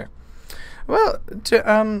eraser. Well,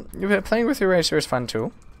 playing with your eraser is fun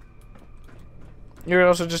too. You could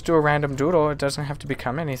also just do a random doodle. It doesn't have to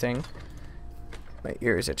become anything. My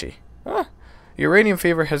ear is itchy. Ah, uranium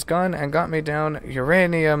fever has gone and got me down.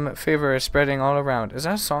 Uranium fever is spreading all around. Is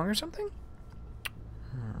that a song or something?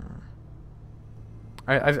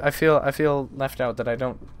 I feel left out that I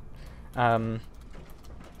don't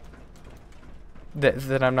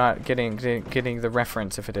that I'm not getting the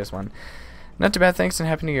reference if it is one. Not too bad, thanks, and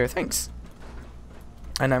Happy New Year. Thanks.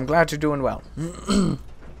 And I'm glad you're doing well.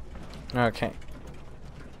 Okay.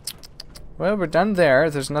 Well, we're done there.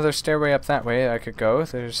 There's another stairway up that way I could go.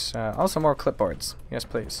 There's also more clipboards. Yes,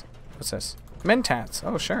 please. What's this? Mentats.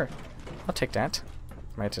 Oh, sure. I'll take that.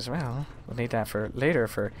 Might as well. We'll need that for later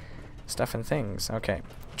for stuff and things. Okay.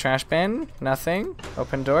 Trash bin. Nothing.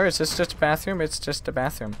 Open door. Is this just a bathroom? It's just a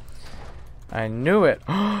bathroom. I knew it.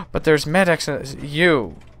 But there's Med-X.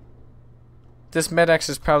 This Med-X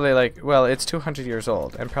is probably like, well, it's 200 years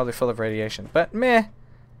old and probably full of radiation. But meh.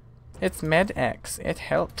 It's Med-X. It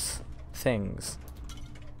helps things.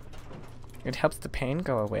 It helps the pain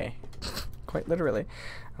go away. Quite literally.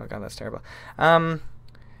 Oh god, that's terrible.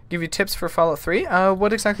 Give you tips for Fallout 3?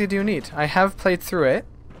 What exactly do you need? I have played through it.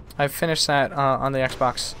 I've finished that on the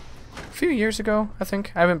Xbox a few years ago, I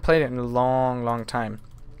think. I haven't played it in a long, long time.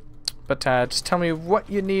 But just tell me what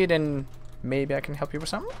you need and maybe I can help you with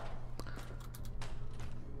something.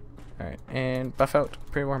 Alright, and buff out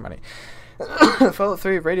pre-war money. Fallout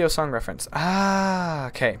 3 radio song reference. Ah,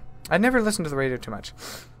 okay. I never listened to the radio too much.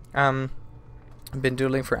 I've been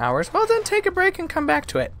doodling for hours. Well, then take a break and come back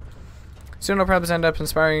to it. Soon I'll probably end up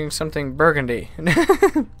inspiring something burgundy.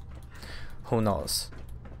 Who knows?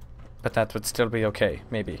 But that would still be okay,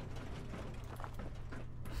 maybe.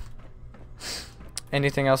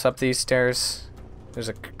 Anything else up these stairs? There's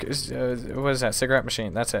a... what is that? Cigarette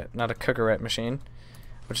machine. That's it. Not a cookerette machine.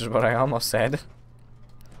 Which is what I almost said.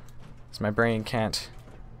 So my brain can't...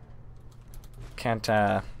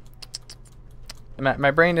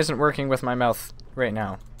 My brain isn't working with my mouth right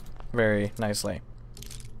now very nicely.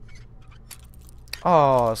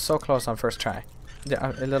 Oh, so close on first try.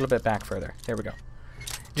 Yeah, a little bit back further. There we go.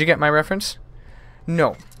 Did you get my reference?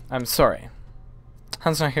 No. I'm sorry.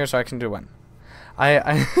 Han's not here so I can do one.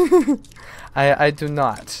 I do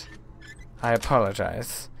not. I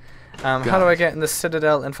apologize. How do I get in the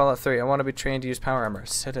Citadel in Fallout 3? I want to be trained to use power armor.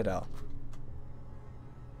 Citadel.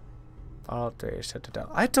 Fallout 3,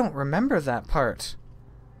 Citadel. I don't remember that part.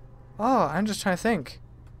 Oh, I'm just trying to think.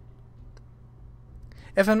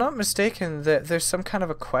 If I'm not mistaken, there's some kind of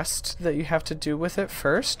a quest that you have to do with it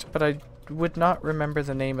first, but I would not remember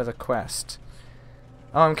the name of the quest.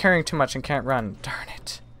 Oh, I'm carrying too much and can't run. Darn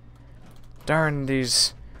it. Darn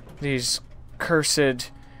these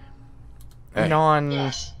cursed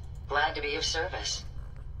Yes. Glad to be of service.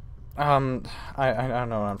 I don't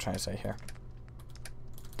know what I'm trying to say here.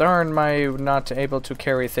 Darn my not able to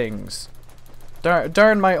carry things.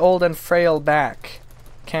 Darn my old and frail back.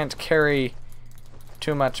 Can't carry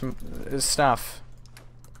too much stuff.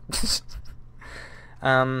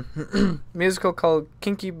 Musical called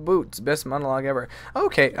Kinky Boots, best monologue ever.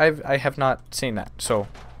 Okay, I have not seen that, so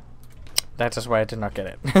that is why I did not get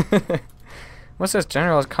it. What's this?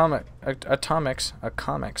 General Atomics.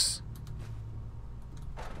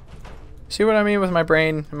 See what I mean with my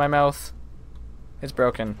brain and my mouth? It's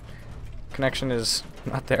broken. Connection is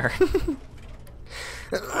not there.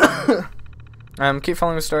 Keep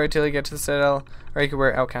following the story till you get to the Citadel, or you could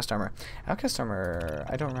wear Outcast armor. Outcast armor,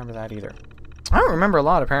 I don't remember that either. I don't remember a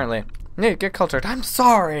lot, apparently. Nate, get cultured. I'm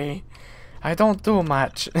sorry. I don't do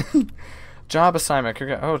much. Job assignment.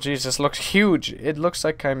 Oh, jeez, this looks huge. It looks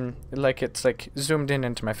like it's zoomed in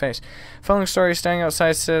into my face. Following story, staying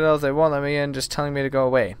outside Citadel. They won't let me in, just telling me to go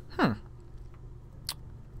away.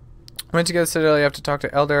 Once you get to the Citadel, you have to talk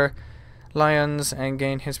to Elder Lyons and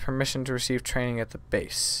gain his permission to receive training at the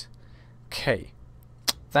base. Okay.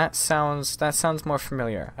 That sounds more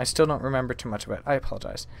familiar. I still don't remember too much of it. I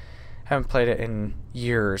apologize. Haven't played it in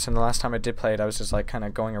years, and the last time I did play it, I was just like kind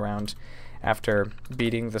of going around after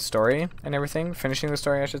beating the story and everything, finishing the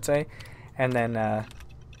story, I should say, and then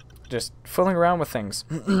just fooling around with things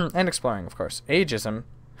and exploring, of course. Ageism.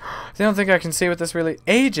 They don't think I can see what this really...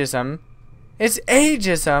 Ageism? It's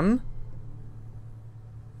ageism!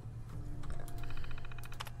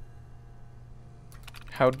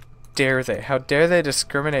 How dare they? How dare they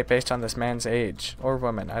discriminate based on this man's age? Or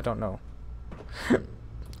woman, I don't know. I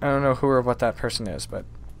don't know who or what that person is, but...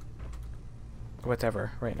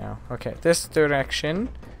 whatever, right now. Okay, this direction.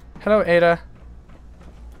 Hello, Ada.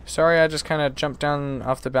 Sorry, I just kind of jumped down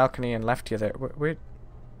off the balcony and left you there. Wait.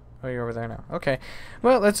 Oh, you're over there now. Okay.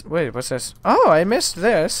 Well, let's... Wait, what's this? Oh, I missed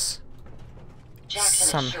this.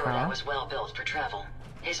 Jackson is sure that was well built for travel.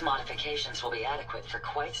 His modifications will be adequate for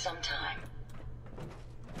quite some time.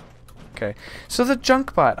 Okay. So the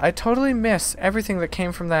junk bot. I totally miss everything that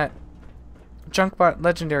came from that junk bot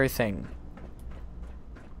legendary thing.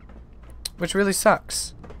 Which really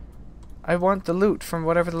sucks. I want the loot from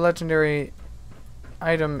whatever the legendary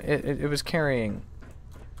item it was carrying.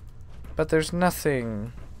 But there's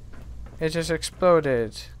nothing. It just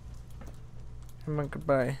exploded.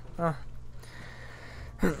 Goodbye. Oh.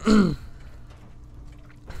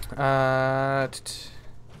 I'll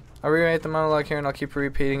rewrite the monologue here and I'll keep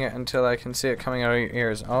repeating it until I can see it coming out of your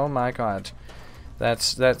ears. Oh my god. That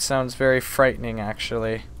sounds very frightening,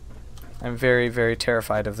 actually. I'm very, very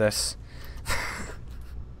terrified of this.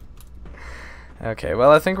 Okay,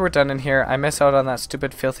 well, I think we're done in here. I miss out on that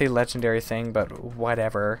stupid, filthy, legendary thing, but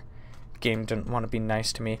whatever. Game didn't want to be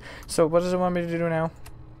nice to me. So, what does it want me to do now?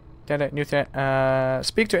 New threat.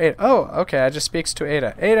 Speak to Ada. Oh, okay, I just speaks to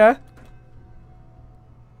Ada. Ada!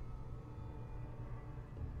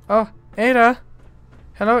 Oh, Ada!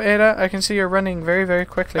 Hello, Ada. I can see you're running very, very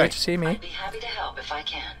quickly to see me. I'd be happy to help if I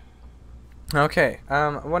can. Okay,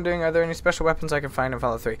 wondering, are there any special weapons I can find in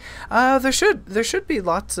Fallout 3? There should be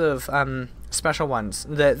lots of, special ones.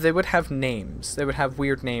 They would have names. They would have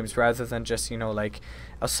weird names rather than just, you know, like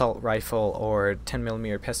assault rifle or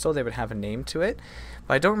 10mm pistol. They would have a name to it.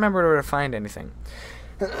 But I don't remember where to find anything.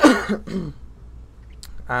 Because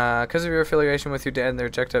of your affiliation with your dad and their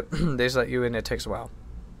objective, they just let you in. It takes a while.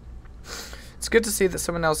 It's good to see that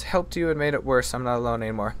someone else helped you and made it worse. I'm not alone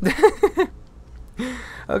anymore.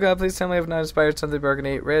 Oh god, please tell me I've not inspired something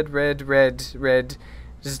burgundy. Red.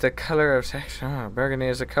 This is the color of sex. Oh, burgundy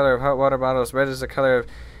is the color of hot water bottles. Red is the color of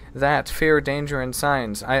that. Fear, danger, and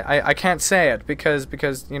signs. I can't say it because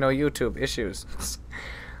you know, YouTube issues.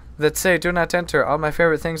 That say do not enter. All my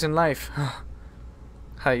favorite things in life.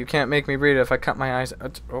 You can't make me read it if I cut my eyes.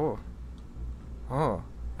 Oh.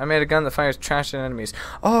 I made a gun that fires trash at enemies.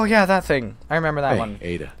 Oh yeah, that thing. I remember that one.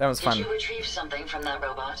 Ada. That was fun. Did you retrieve something from that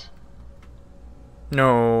robot?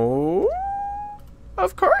 No.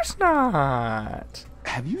 Of course not.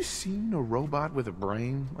 Have you seen a robot with a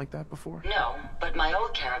brain like that before? No, but my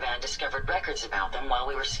old caravan discovered records about them while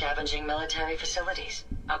we were scavenging military facilities.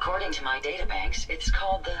 According to my databanks, it's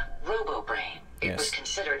called the Robobrain. It was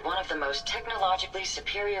considered one of the most technologically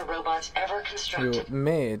superior robots ever constructed. You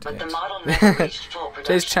made but it. the model never reached full production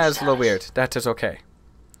Today's chat is a little weird. That is okay.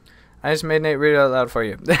 I just made Nate read it out loud for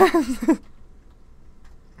you.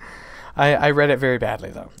 I read it very badly,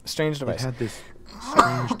 though. Strange device. It had this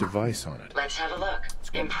strange device on it. Let's have a look.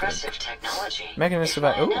 Impressive technology. Mechanist if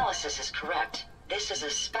my device. analysis is correct, this is a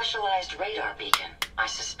specialized radar beacon. I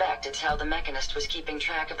suspect it's how the Mechanist was keeping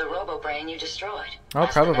track of the Robobrain you destroyed. Oh,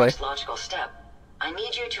 As probably. the next logical step, I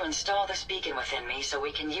need you to install this beacon within me so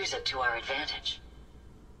we can use it to our advantage.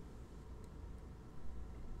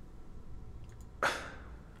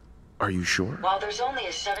 Are you sure? While there's only a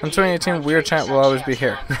 78.3% In 2018, Weird Chat will always be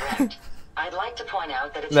here. I'd like to point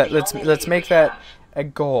out that it's let's make that a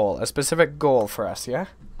goal, a specific goal for us, yeah?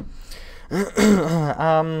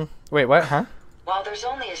 Wait, what, huh? While there's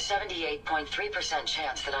only a 78.3%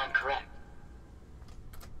 chance that I'm correct.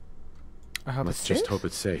 Let's just hope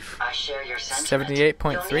it's safe. I share your sentiment.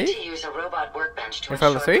 78.3? You'll need to use a robot workbench to In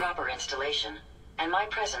Fallout ensure 3? proper installation, and my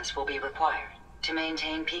presence will be required. To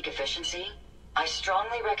maintain peak efficiency, I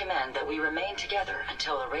strongly recommend that we remain together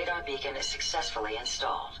until the radar beacon is successfully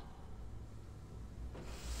installed.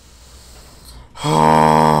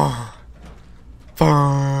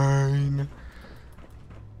 Fine.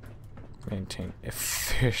 Maintain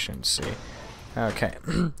efficiency. Okay.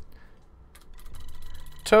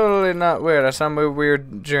 Totally not weird. I sound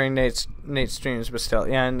weird during Nate's streams, but still.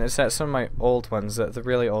 Yeah, and it's that some of my old ones, the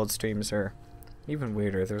really old streams are even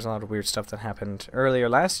weirder. There's a lot of weird stuff that happened earlier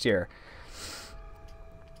last year.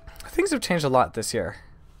 Things have changed a lot this year.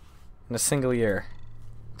 In a single year.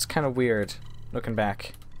 It's kind of weird, looking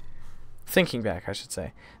back. Thinking back, I should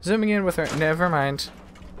say. Zooming in with her. Never mind.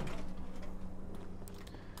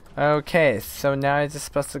 Okay, so now I'm just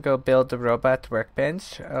supposed to go build the robot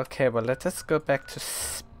workbench. Okay, well, let us go back to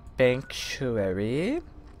Sanctuary.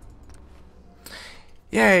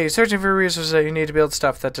 Yay, searching for resources that you need to build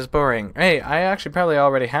stuff. That is boring. Hey, I actually probably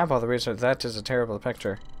already have all the resources. That is a terrible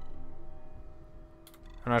picture.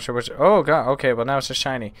 I'm not sure which. Oh, god. Okay, well, now it's just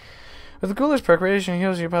shiny. With the ghoulish perk, radiation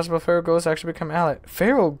heals you. Possible feral ghouls actually become allies.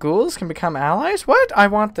 Feral ghouls can become allies? What? I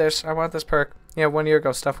want this. I want this perk. Yeah, 1 year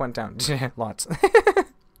ago, stuff went down. Lots.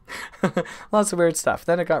 Lots of weird stuff.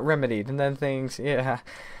 Then it got remedied, and then things, yeah,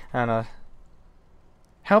 I don't know.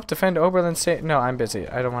 Help defend Oberlin State. No, I'm busy.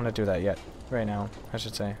 I don't want to do that yet. Right now, I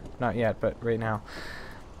should say. Not yet, but right now.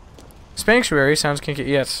 Sanctuary sounds kinky.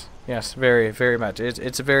 Yes, yes, very, very much.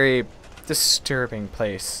 It's a very disturbing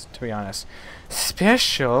place, to be honest.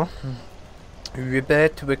 Special.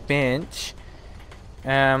 Robot workbench.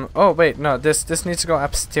 Oh wait, no. This needs to go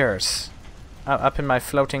upstairs. Up in my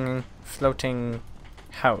floating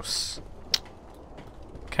house.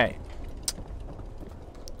 Okay.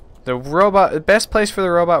 The best place for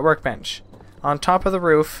the robot workbench. On top of the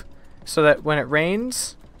roof, so that when it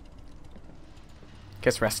rains, it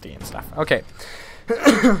gets rusty and stuff. Okay.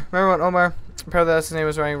 Remember when Omar, probably that's his name,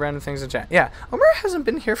 was writing random things in chat? Yeah, Omar hasn't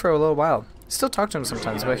been here for a little while. Still talk to him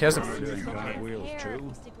sometimes, but he hasn't.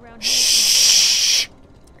 Shh!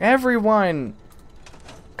 Everyone!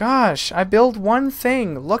 Gosh, I build one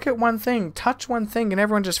thing, look at one thing, touch one thing, and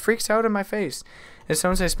everyone just freaks out in my face. Did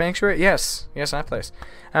someone say Sanctuary? Yes. Yes, that place.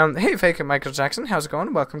 Hey, fake Michael Jackson. How's it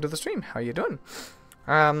going? Welcome to the stream. How you doing?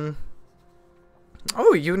 Oh,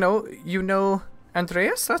 you know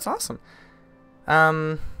Andreas? That's awesome.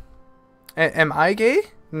 Am I gay?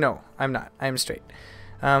 No, I'm not. I'm straight.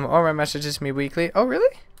 Omar messages me weekly. Oh,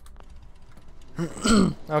 really?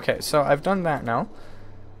 Okay, so I've done that now.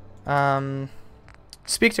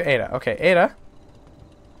 Speak to Ada. Okay, Ada.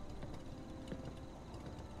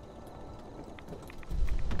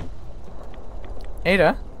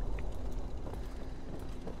 Ada?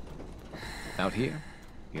 Out here,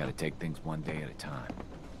 you gotta take things one day at a time.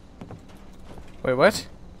 Wait, what?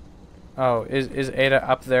 Oh, is Ada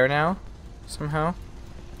up there now? Somehow?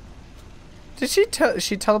 Did she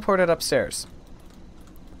teleported upstairs.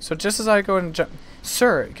 So just as I go and jump...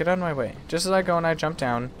 Sir, get out of my way. Just as I go and I jump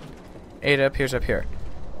down, Ada appears up here.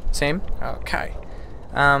 Same? Okay.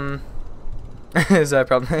 Is that a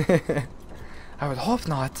problem? I would hope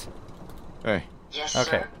not. Hey. Yes,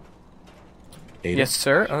 okay. sir. Ada? Yes,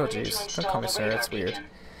 sir. Oh, jeez. Don't call me sir. That's weird.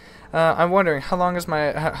 I'm wondering how long is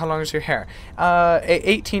how long is your hair?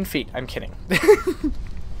 18 feet. I'm kidding.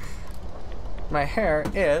 My hair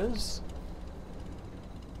is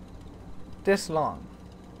this long.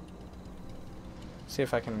 See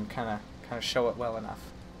if I can kind of show it well enough.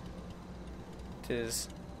 It is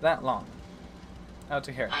that long. Out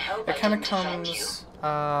to here. It kind of comes.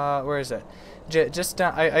 Where is it? Just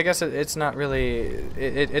down. I guess it's not really.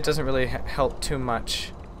 It doesn't really help too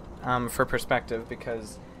much, for perspective,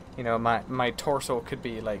 because you know my torso could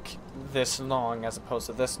be like this long as opposed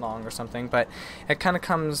to this long or something. But it kind of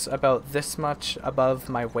comes about this much above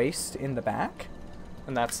my waist in the back,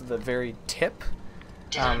 and that's the very tip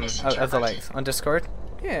of the length. On Discord.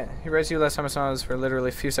 Yeah, he writes you last time I saw was for literally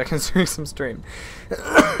a few seconds during some stream.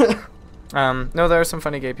 No, there are some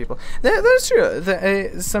funny gay people. That's true.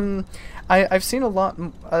 I've seen a lot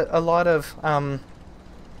of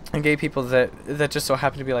gay people that just so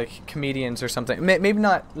happen to be like comedians or something. Maybe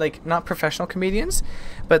not professional comedians,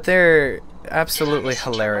 but they're absolutely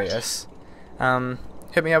hilarious.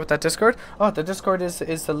 Hit me up with that Discord. Oh, the Discord is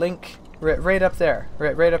the link right up there,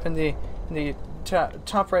 right up in the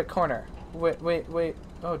top right corner. Wait.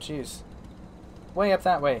 Oh, jeez. Way up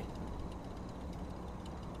that way.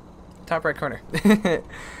 Top right corner. It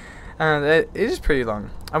is pretty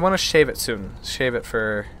long. I want to shave it soon. Shave it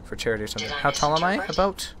for charity or something. How tall am I?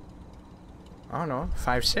 About, I don't know,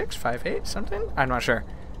 5'6", 5'8", something? I'm not sure.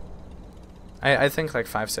 I think like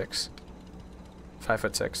 5'6".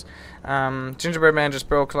 5'6". Gingerbread Man just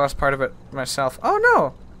broke, lost part of it myself. Oh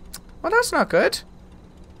no! Well, that's not good.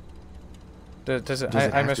 Does it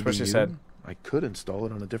I missed what she said. I could install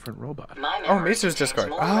it on a different robot. Oh, Mister's Discord.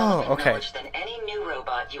 Oh, okay. Than any new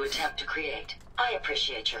robot you attempt to create. I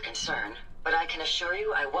appreciate your concern, but I can assure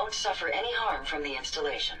you I won't suffer any harm from the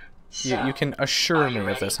installation. So, you can assure me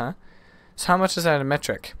of this, huh? So how much is that in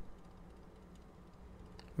metric?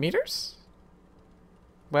 Meters?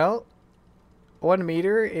 Well, 1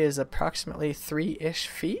 meter is approximately 3-ish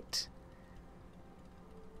feet.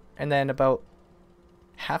 And then about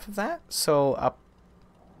half of that, so up.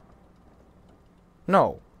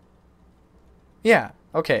 No. Yeah,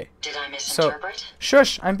 okay. Did I misinterpret? So,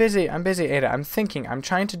 shush, I'm busy, Ada. I'm thinking. I'm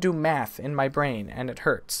trying to do math in my brain, and it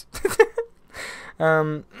hurts.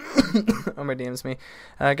 Omar DMs me.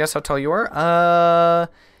 Guess how tall you are?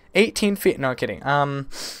 18 feet. No, kidding. I'm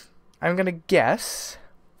gonna guess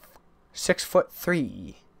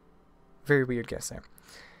 6'3". Very weird guess there.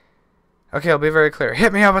 Okay, I'll be very clear.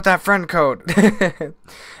 Hit me up with that friend code. I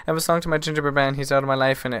have a song to my gingerbread man. He's out of my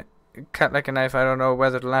life, and it cut like a knife. I don't know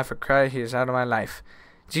whether to laugh or cry. He's out of my life.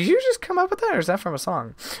 Did you just come up with that, or is that from a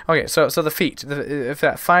song? Okay, so the feet, if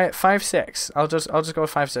that 5'6", I'll just go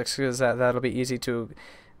with 5'6" because that'll be easy to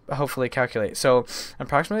hopefully calculate. So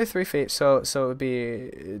approximately 3 feet. So it would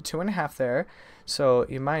be 2.5 there. So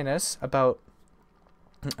you minus about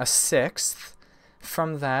a sixth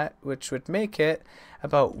from that, which would make it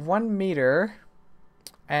about 1 meter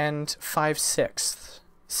and 5/6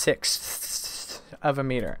 of a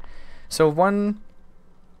meter. So 1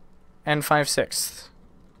 and 5/6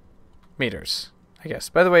 meters, I guess.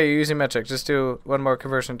 By the way, you're using metric. Just do one more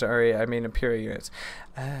conversion to imperial units.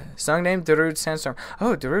 Song name, Darude Sandstorm.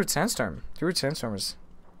 Oh, Darude Sandstorm. Darude Sandstorm is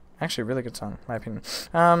actually a really good song, in my opinion.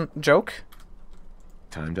 Joke.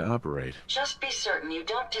 Time to operate. Just be certain you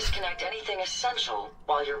don't disconnect anything essential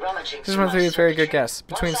while you're rummaging. 6.3 is a very good guess.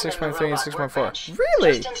 Between 6.3 and 6.4.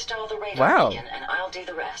 Really? Just install the radar Wow. beacon and I'll do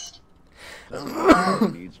the rest.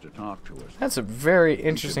 Needs to talk to us. That's a very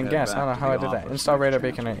interesting guess. I don't know how I did that. Install radar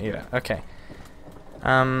beacon and eat it. Okay.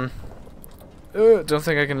 Don't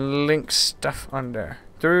think I can link stuff under.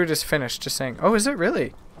 Darude is finished. Just saying. Oh, is it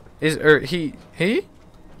really? He?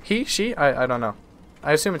 She? I don't know.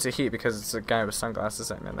 I assume it's a he because it's a guy with sunglasses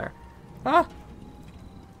sitting in there. Ah!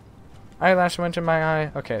 Eyelash went in my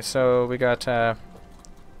eye. Okay, so we got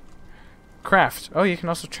craft. Oh, you can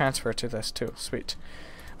also transfer to this too. Sweet.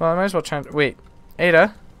 Well, I might as well wait.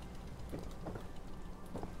 Ada?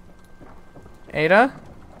 Ada?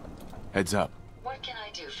 Heads up. What can I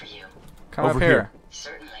do for you? Come Over up here. here.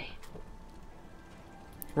 Certainly.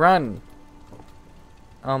 Run!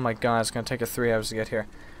 Oh my god, it's gonna take us 3 hours to get here.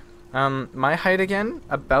 My height again,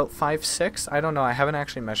 about 5'6". I don't know, I haven't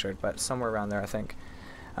actually measured, but somewhere around there, I think.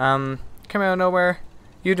 Come out of nowhere.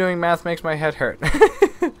 You doing math makes my head hurt.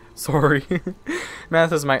 Sorry.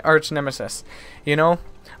 Math is my arch nemesis. You know,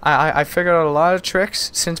 I figured out a lot of tricks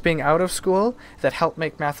since being out of school that help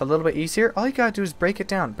make math a little bit easier. All you gotta do is break it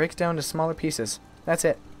down into smaller pieces. That's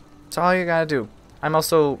it. That's all you gotta do. I'm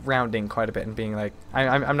also rounding quite a bit and being like,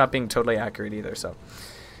 I'm not being totally accurate either, so.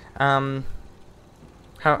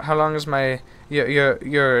 How long is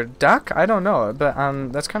your duck? I don't know, but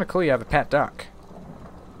that's kind of cool. You have a pet duck.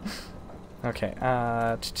 Okay.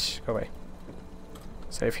 Go away.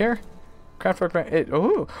 Save here. Craft work.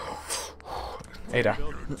 Oh. Ada.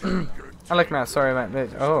 I like math. Sorry,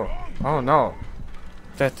 man. Oh no.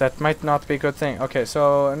 That might not be a good thing. Okay,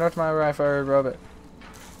 so North my rifle robot.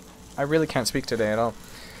 I really can't speak today at all.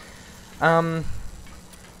 I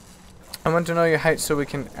want to know your height so we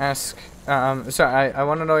can ask. Sorry, I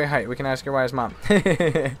want to know your height. We can ask your wise mom.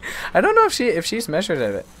 I don't know if she's measured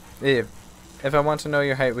it. If I want to know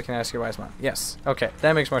your height, we can ask your wise mom. Yes. Okay,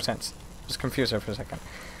 that makes more sense. Just confused her for a second.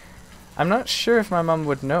 I'm not sure if my mom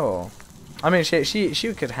would know. I mean,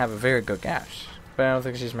 she could have a very good guess, but I don't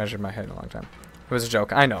think she's measured my height in a long time. It was a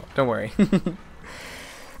joke. I know. Don't worry.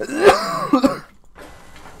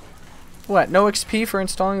 What? No XP for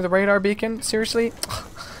installing the radar beacon? Seriously?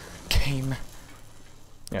 Game.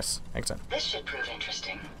 Yes, excellent. This should prove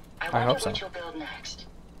interesting. I hope wonder so. what you'll build next.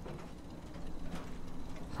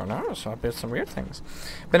 Oh no, so I built some weird things.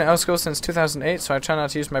 Been at school since 2008, so I try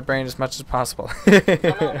not to use my brain as much as possible.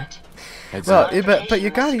 A moment. Well, but you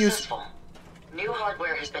gotta use. Successful. New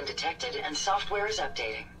hardware has been detected and software is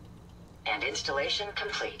updating. And installation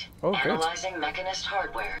complete. Oh, good. Analyzing Mechanist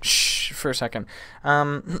hardware. Shh, for a second.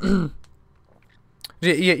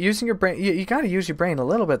 Using your brain, you gotta use your brain a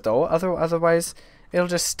little bit though. Otherwise, it'll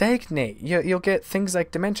just stagnate. You'll get things like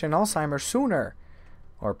dementia and Alzheimer's sooner,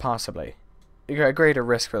 or possibly. You got a greater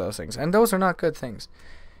risk for those things, and those are not good things.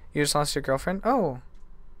 You just lost your girlfriend. Oh,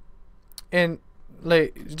 and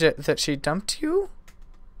like that she dumped you.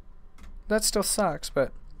 That still sucks,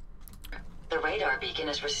 but. The radar beacon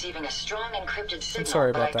is receiving a strong encrypted signal,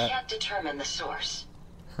 sorry about but I that. can't determine the source.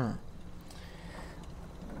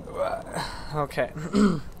 Okay.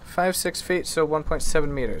 5'6" feet, so 1.7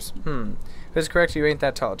 meters. If it's correct, you ain't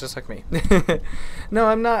that tall, just like me. No,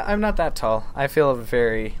 I'm not that tall. I feel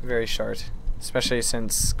very, very short, especially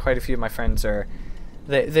since quite a few of my friends are.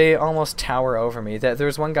 They almost tower over me. There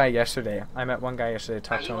was one guy yesterday. I met one guy yesterday.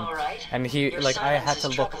 Talked to him, right? and he Your like I had silence to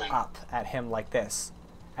is look troubling. up at him like this,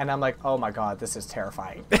 and I'm like, oh my god, this is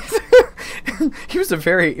terrifying. He was a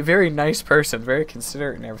very, very nice person, very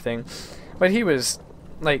considerate and everything, but he was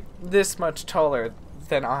like this much taller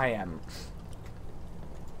than I am.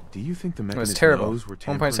 Do you think the It was Mechanist terrible. knows we're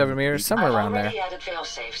 1.7 meters, somewhere I've around there. already added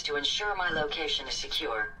fail-safes to ensure my location is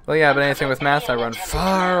secure. Well, yeah, but And anything with prevent math, I any run unintended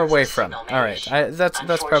far commands away the from. signal may All right, issue. that's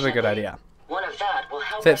probably a good Unfortunately, idea. One of that will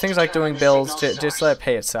help us Things like determine doing the bills, signal's just source. let it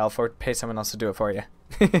pay itself, or pay someone else to do it for you.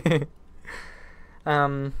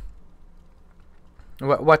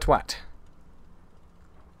 What?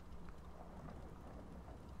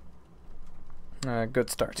 Good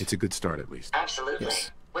start. It's a good start, at least. Absolutely.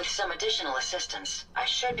 Yes. With some additional assistance, I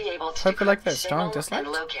should be able to Hope you like decrypt that. the Strong signal dislike?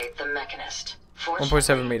 and locate the Mechanist.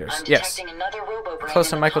 1.7 meters. I'm Yes. detecting another Robobrain Close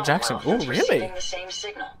to in the Michael Jackson. Commonwealth Ooh, that's really? receiving the same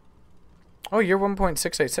signal. Oh, you're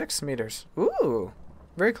 1.686 meters. Ooh.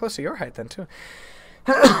 Very close to your height then, too.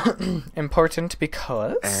 Important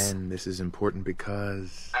because... And this is important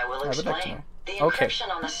because... I will I would explain. like to know. The Okay. encryption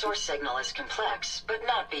on the source signal is complex, but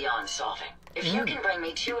not beyond solving. If you can bring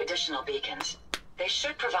me 2 additional beacons, they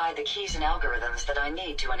should provide the keys and algorithms that I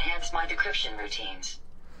need to enhance my decryption routines.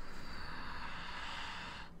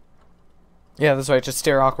 Yeah, that's right. Just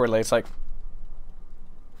stare awkwardly. It's like...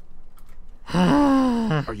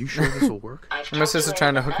 Are you sure this will work? My sister's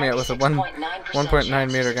trying to hook me up with a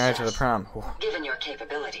 1.9 meter guy to the prom. Ooh. Given your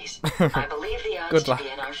capabilities, I believe the odds Good to luck. be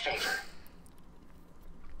in our favor.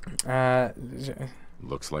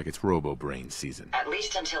 Looks like it's Robobrain season. At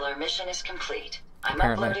least until our mission is complete. I'm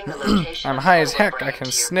Apparently. uploading the location I'm of high as heck. Robobrain I can to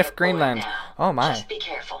your sniff Pip-Boy Greenland. now. Oh my. Just be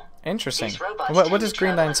careful. Interesting. These robots What tend does to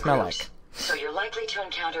travel Greenland in smell groups, like? so you're likely to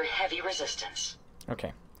encounter heavy resistance.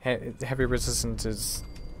 Okay. Heavy resistance is...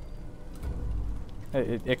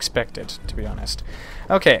 expected, to be honest.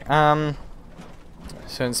 Okay,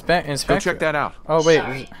 so inspect. Go check that out. Oh, wait.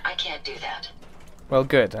 Sorry, I can't do that. Well,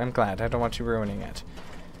 good. I'm glad. I don't want you ruining it.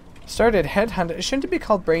 Started headhunt. Shouldn't it be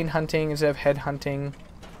called brain hunting instead of head hunting?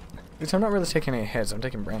 Because I'm not really taking any heads. I'm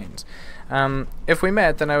taking brains. If we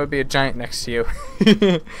met, then I would be a giant next to you.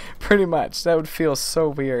 Pretty much. That would feel so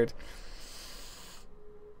weird.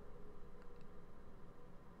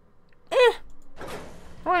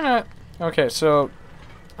 Why not? Okay, so...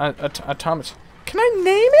 Automatron. Can I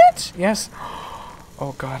name it? Yes.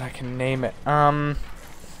 Oh god, I can name it.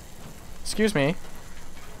 Excuse me.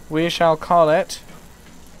 We shall call it...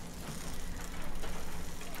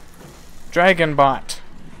 DragonBot.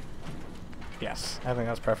 Yes, I think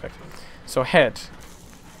that's perfect. So head.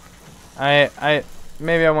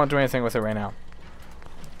 Maybe I won't do anything with it right now.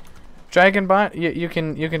 DragonBot, you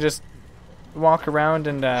can just walk around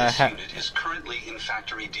and this unit is currently in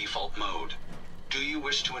factory default mode. Do you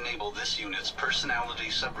wish to enable this unit's personality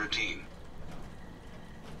subroutine?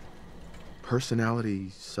 Personality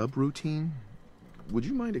subroutine? Would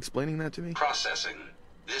you mind explaining that to me? Processing.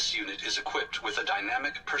 This unit is equipped with a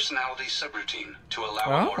dynamic personality subroutine to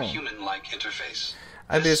allow a more human-like interface.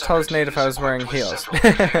 I'd be as tall as Nate if I was wearing heels.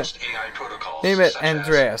 Name it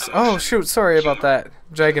Andreas. Oh shoot, sorry about that.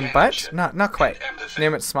 Dragon Butt? Not quite.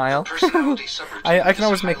 Name it Smile. I can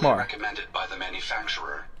always make more. Recommended by the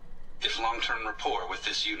manufacturer. If long-term rapport with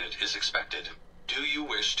this unit is expected, do you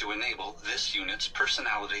wish to enable this unit's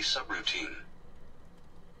personality subroutine?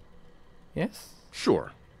 Yes?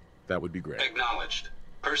 Sure. That would be great. Acknowledged.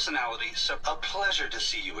 Personality sub... A pleasure to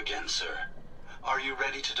see you again, sir. Are you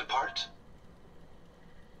ready to depart?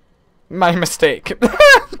 My mistake.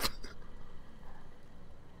 That's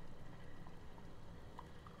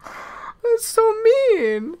so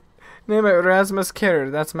mean. Name it Rasmus Kerr.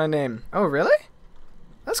 That's my name. Oh, really?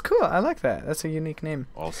 That's cool. I like that. That's a unique name.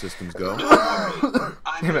 All systems go.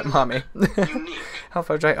 Name it Mommy.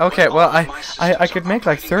 Hellfire Drag. Okay, well, I could make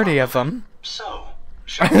like 30 of them. So,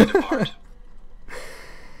 shall we depart?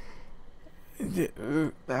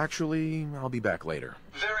 Actually, I'll be back later.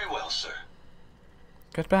 Very well, sir.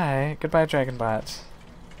 Goodbye. Goodbye, DragonBot.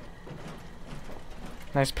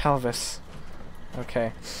 Nice pelvis.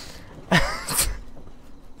 Okay.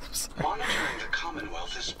 Monitoring the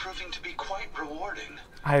Commonwealth is proving to be quite rewarding.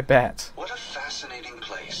 I bet. What a fascinating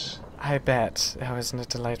place. I bet. Oh, isn't it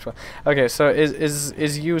delightful? Okay, so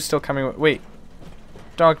is you still coming with... Wait.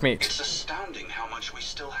 Dog meat. It's astounding how much we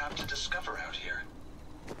still have to discover out here.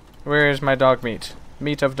 Where is my dog meat?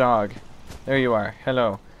 Meat of dog. There you are.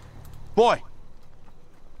 Hello. Boy!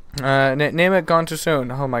 Name it Gone Too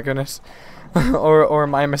Soon. Oh my goodness. or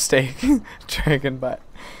my mistake. DragonBot.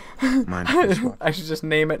 I should just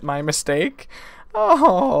name it My Mistake.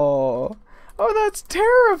 Oh, that's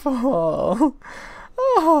terrible.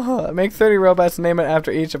 Oh, make 30 robots and name it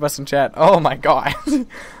after each of us in chat. Oh my god.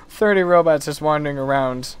 30 robots just wandering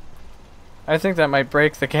around. I think that might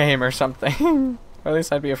break the game or something. Or at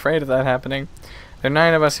least I'd be afraid of that happening. There are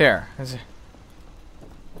 9 of us here.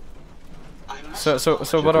 So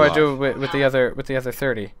what do I do with the other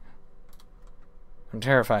 30? I'm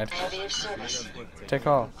terrified. Take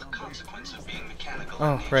all.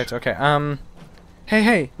 Oh, right, okay.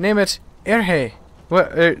 Hey, name it Erhe.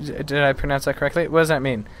 What, did I pronounce that correctly? What does that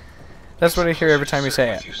mean? That's what I hear every time you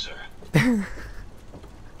say it.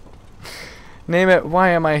 Name it Why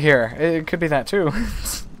Am I Here? It could be that too.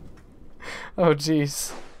 Oh,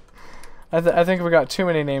 jeez. I think we got too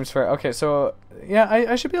many names for it. Okay, so yeah,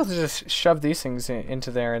 I should be able to just shove these things into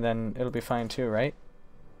there and then it'll be fine too, right?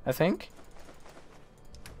 I think.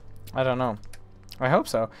 I don't know. I hope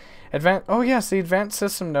so. Oh yes, the advanced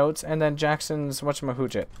system notes and then Jackson's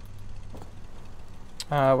whatchamahoojit.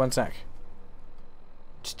 1 sec.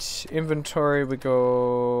 Inventory, we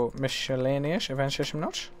go miscellaneous advanced system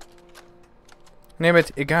notes. Name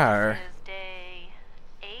it Igar.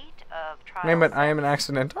 Name it I am an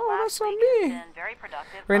accident. Oh, that's not me.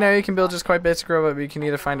 Right now you can build just quite basic robot, but you can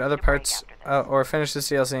either find other parts or finish this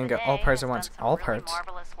DLC and get all parts at once. All parts?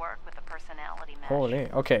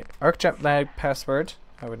 Holy. Okay. ArcJet lag password.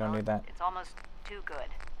 Oh, we don't need that. It's almost too good.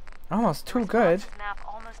 Almost too good? Map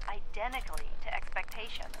almost identically to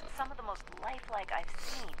expectations. Some of the most lifelike I've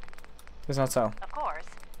seen. It's not so. Of course,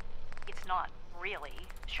 it's not really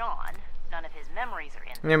Sean. None of his memories are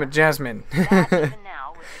in there. Name it Jasmine. That, even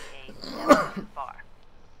now, would be a step too far.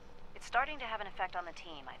 It's starting to have an effect on the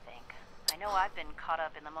team, I think. I know I've been caught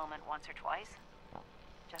up in the moment once or twice.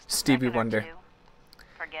 Just Stevie Wonder.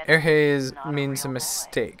 Airhaze means a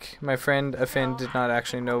mistake. My friend Afin did not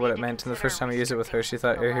actually know what it meant, and the first time I used it with her, she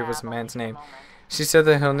thought Airhaze was a man's name. She said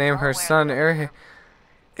that he'll name her son Airhaze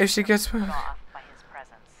if she gets...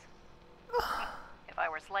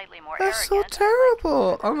 That's so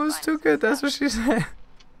terrible. Almost too good. That's what she said.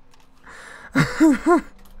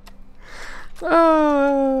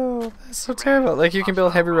 Oh, that's so terrible. Like, you can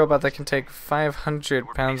build a heavy robot that can take 500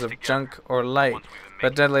 pounds of junk or light,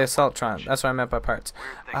 but deadly assaultron. That's what I meant by parts.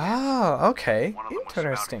 Oh, okay.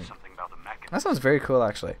 Interesting. That sounds very cool,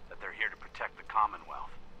 actually. That they're here to protect the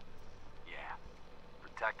Commonwealth. Yeah,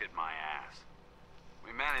 protected my ass.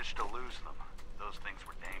 We managed to lose them. Those things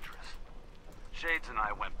were dangerous. Shades and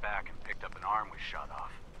I went back and picked up an arm we shot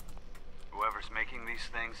off. Whoever's making these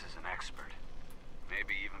things is an expert.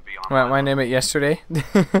 Maybe even beyond. Why name it yesterday?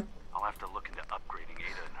 I'll have to look into upgrading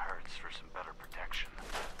Ada and Hertz for some better protection.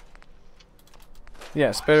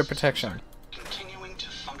 Yes, better protection. Continuing to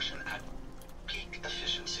function at peak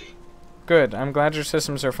efficiency. Good. I'm glad your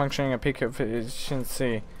systems are functioning at peak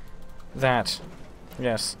efficiency. That.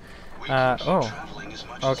 Yes. Oh.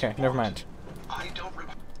 Okay, never mind.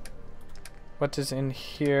 What is in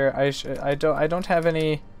here? I don't have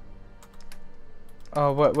any.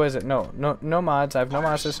 Oh, what was it? No mods. I have no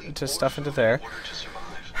mods to stuff into there.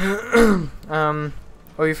 Oh,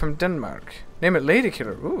 you're from Denmark. Name it Lady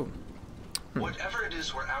Killer. Ooh. Whatever it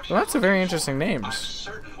is we're out Well, that's a very interesting name. I'm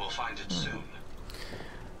certain we'll find it soon.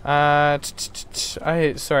 I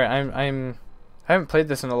haven't played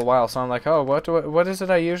this in a while, so I'm like, oh, what is it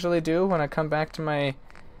I usually do when I come back to my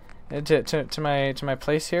to my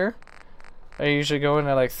place here? I usually go and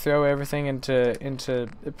I like throw everything into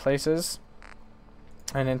places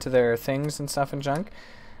and into their things and stuff and junk.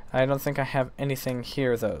 I don't think I have anything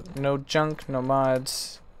here though. No junk, no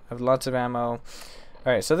mods. I have lots of ammo.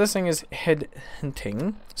 Alright, so this thing is head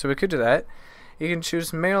hunting. So we could do that. You can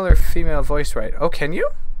choose male or female voice right. Oh, can you?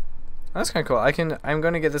 That's kind of cool. I'm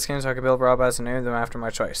going to get this game so I can build robots and name them after my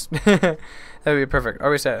choice. That would be perfect.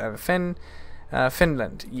 Always said I have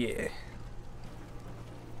Finland. Yeah.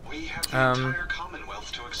 We have the entire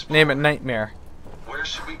Commonwealth to explore. Name it Nightmare. Where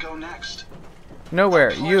should we go next? Nowhere.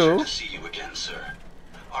 A pleasure to see you again, sir.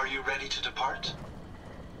 Are you ready to depart?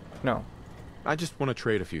 No. I just want to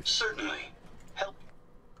trade a few. Certainly. Help.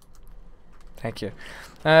 Thank you.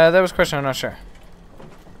 That was a question. I'm not sure.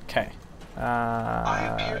 Okay.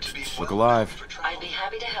 Look alive. I'd be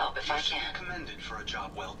happy to help if I can. Commended for a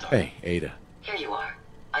job well done. Hey, Ada. Here you are.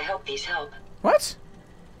 I hope these help. What?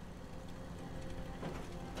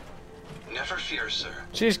 Never fear, sir.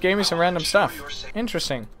 She just gave me some random stuff.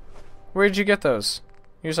 Interesting. Where did you get those?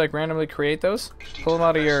 You just like randomly create those? Pull them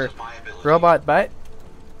out of your robot butt?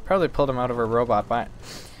 Probably pulled them out of her robot butt.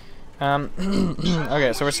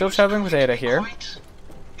 Okay, so we're still traveling with Ada here.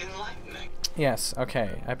 Yes,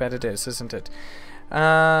 okay. I bet it is, isn't it?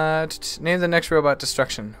 Name the next robot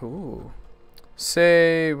destruction. Ooh.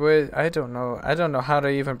 Say, wait, I don't know. I don't know how to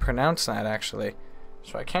even pronounce that, actually.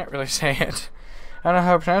 So I can't really say it. I don't know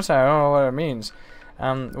how to pronounce that. I don't know what it means.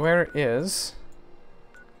 Where is...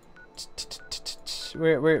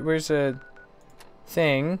 Where's the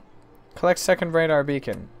thing? Collect second radar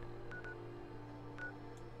beacon.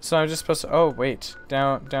 So I'm just supposed to... Oh, wait.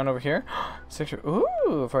 Down over here?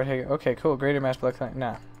 Ooh! Okay, cool. Greater mass blood...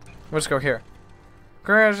 Nah. Let's go here.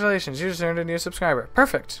 Congratulations. You just earned a new subscriber.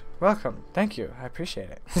 Perfect. Welcome. Thank you. I appreciate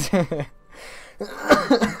it.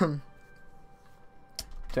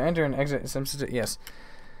 To enter and exit... Yes.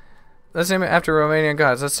 Let's name it after Romanian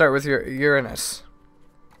gods. Let's start with Uranus.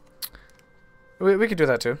 We could do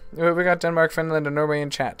that too. We got Denmark, Finland, and Norway in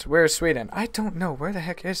chat. Where is Sweden? I don't know. Where the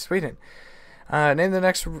heck is Sweden? Name the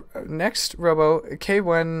next robo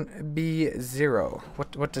K1B0.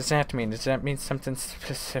 What does that mean? Does that mean something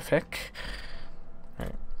specific?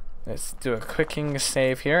 Alright. Let's do a quicking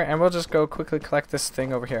save here, and we'll just go quickly collect this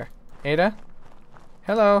thing over here. Ada?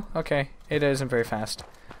 Hello? Okay. Ada isn't very fast.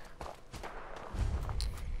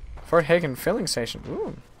 Fort Hagen filling station.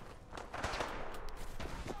 Ooh.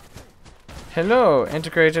 Hello,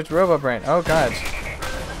 integrated Robobrain. Oh god.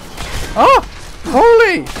 Oh!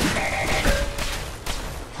 Holy!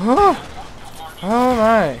 Oh! Oh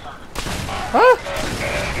my. Oh!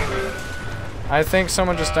 I think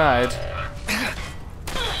someone just died.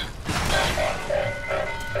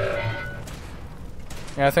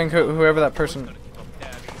 Yeah, I think whoever that person...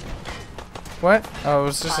 What? Oh, it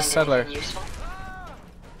was just a settler.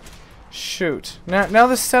 Shoot. Now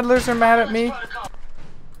the settlers are mad at me?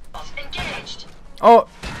 Oh!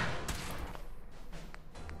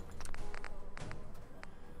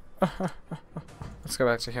 Let's go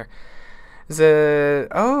back to here.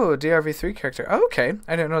 Oh, DRV3 character. Oh, okay.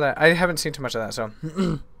 I didn't know that. I haven't seen too much of that, so...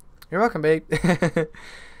 You're welcome, babe.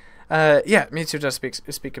 Yeah, me too does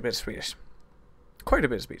speak a bit of Swedish. Quite a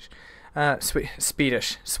bit of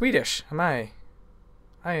speech. Swedish. Am I?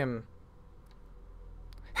 I am...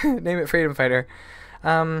 Name it Freedom Fighter.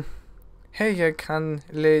 Hey, jag kan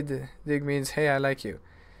led dig means hey, I like you.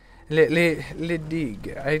 Ledig.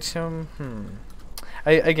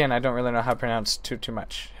 Again, I don't really know how to pronounce too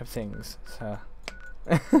much of things, so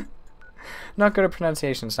not good at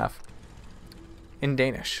pronunciation stuff. In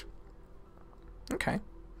Danish. Okay.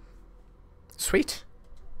 Sweet.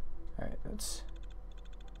 Alright, let's...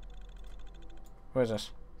 What is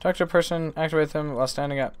this? Talk to a person, activate them while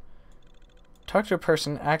standing up. Talk to a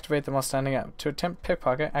person, activate them while standing up. To attempt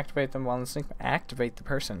pickpocket, activate them while in sync. Activate the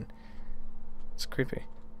person. It's creepy.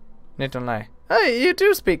 Nate, don't lie. Hey, you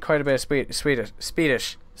do speak quite a bit of Swedish.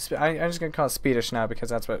 I'm just gonna call it Swedish now because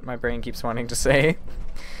that's what my brain keeps wanting to say.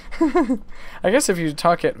 I guess if you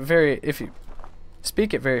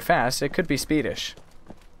speak it very fast, it could be Swedish.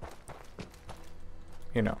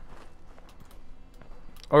 You know.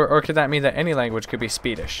 Or could that mean that any language could be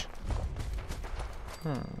Swedish?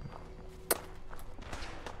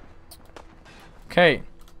 Okay.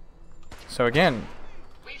 So again.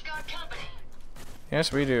 We've got company.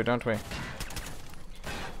 Yes, we do, don't we?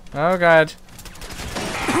 Oh god.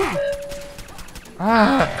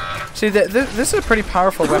 See, this is a pretty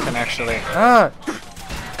powerful weapon, actually.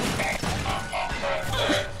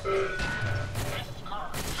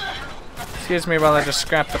 Excuse me while I just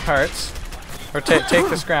scrap the parts. Or take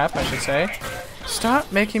the scrap, I should say. Stop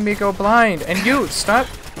making me go blind! And you, stop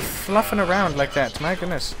fluffing around like that. My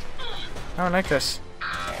goodness. I don't like this.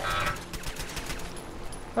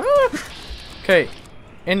 Okay.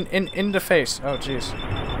 In the face. Oh, jeez.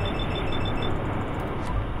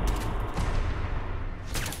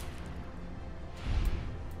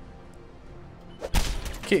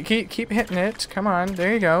 Keep hitting it. Come on.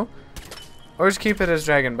 There you go. Or just keep it as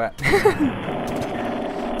dragon butt.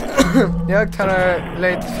 Jag talar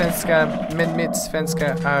lite svenska, men mitt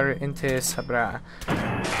svenska är inte så bra.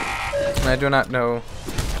 I do not know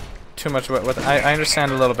too much about what I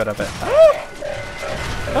understand a little bit of it.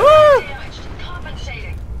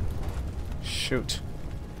 Shoot.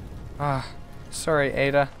 Sorry,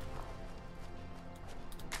 Ada.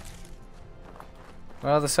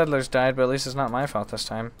 Well, the settlers died, but at least it's not my fault this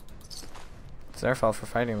time. It's their fault for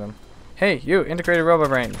fighting them. Hey, you, integrated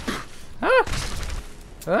Robobrain. You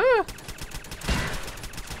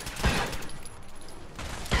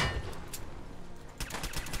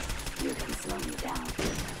can slow me down.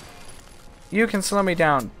 You can slow me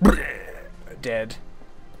down. Dead.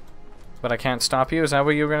 But I can't stop you? Is that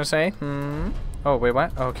what you were going to say? Oh, wait,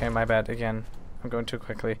 what? Okay, my bad. Again. I'm going too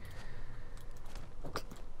quickly.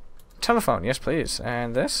 Telephone. Yes, please.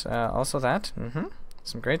 And this. Also that.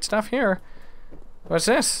 Some great stuff here. What's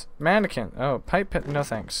this? Mannequin. Oh, pipe pit. No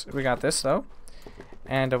thanks. We got this, though.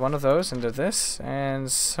 And one of those. And this.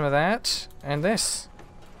 And some of that. And this.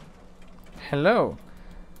 Hello.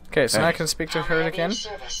 Okay, so now I can speak to her again.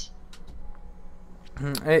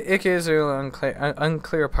 Ik is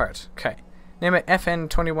unclear part. Okay. Name it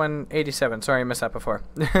FN2187. Sorry, I missed that before.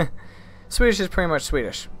 Swedish is pretty much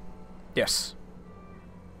Swedish. Yes.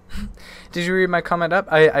 Did you read my comment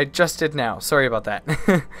up? I just did now. Sorry about that.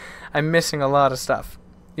 I'm missing a lot of stuff.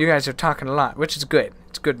 You guys are talking a lot, which is good.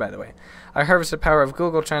 It's good, by the way. I harvest the power of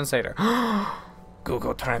Google Translator.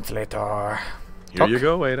 Google Translator. Here you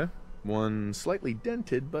go, Ada. One slightly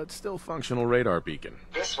dented but still functional radar beacon.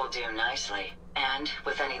 This will do nicely. And,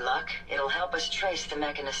 with any luck, it'll help us trace the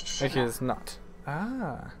Mechanist signal. It is not.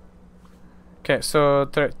 Ah. Okay, so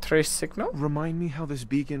trace signal? Remind me how this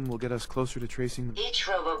beacon will get us closer to tracing the... Each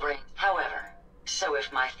Robobrain, however, so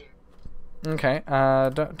if my theory... Okay,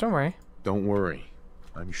 don't worry. Don't worry.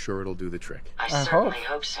 I'm sure it'll do the trick. I certainly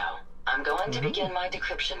hope so. I'm going to begin my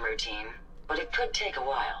decryption routine, but it could take a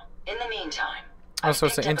while. In the meantime, I so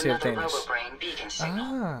it's picked the up another things. Robobrain beacon signal.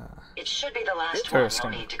 Ah. It should be the last one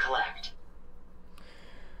you'll need to collect.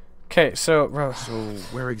 Okay, so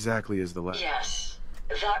where exactly is the lab? Yes,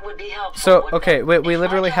 that would be helpful. So okay, we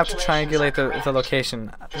literally have to triangulate the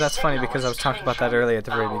location. That's funny because I was talking about that earlier at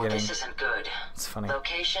the very beginning. This isn't good. It's funny.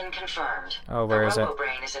 Location confirmed. Oh, where is it?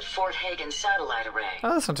 Robobrain is at Fort Hagen Satellite Array.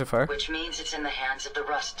 Oh, that's not too far. Which means it's in the hands of the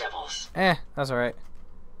Rust Devils. That's alright.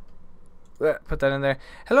 Put that in there.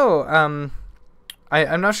 Hello,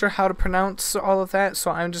 I'm not sure how to pronounce all of that,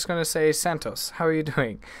 so I'm just gonna say Santos. How are you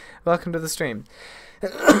doing? Welcome to the stream.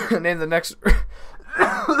 Name the next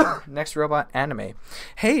next robot anime.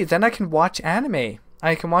 Hey, then I can watch anime.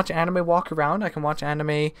 I can watch anime walk around. I can watch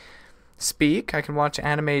anime speak. I can watch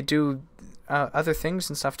anime do other things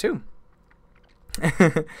and stuff too.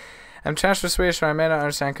 I'm trash for Swedish, so I may not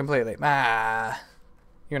understand completely.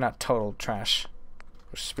 You're not total trash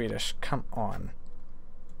for Swedish. Come on.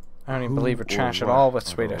 I don't even believe you're trash at all with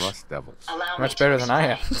Swedish. Much better than I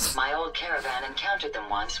am. My old caravan encountered them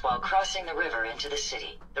once while crossing the river into the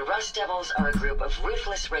city. The Rust Devils are a group of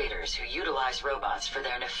ruthless raiders who utilize robots for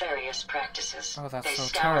their nefarious practices. Oh, that's they so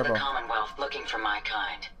scour terrible. the Commonwealth looking for my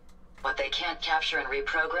kind. What they can't capture and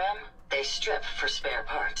reprogram, they strip for spare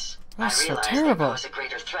parts. That's I realize so terrible. they pose a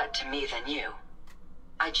greater threat to me than you.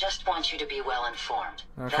 I just want you to be well informed.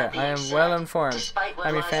 Okay, I am well informed.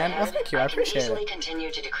 I'm a fan. Well, thank you. I appreciate it. I can easily it.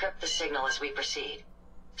 continue to decrypt the signal as we proceed.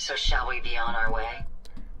 So shall we be on our way?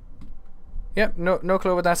 Yep, no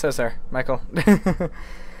clue what that says there, Michael.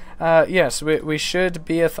 Yes, we should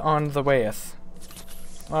beeth on the wayeth.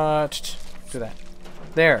 Do that.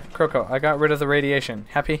 There, Croco, I got rid of the radiation.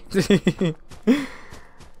 Happy?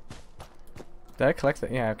 Did I collect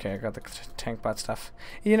that? Yeah, okay, I got the tank bot stuff.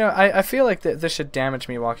 You know, I feel like this should damage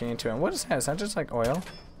me walking into it. What is that? Is that just like oil?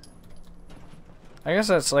 I guess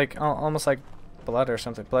that's like almost like blood or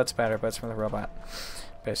something. Blood spatter, but it's from the robot,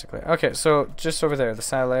 basically. Okay, so just over there, the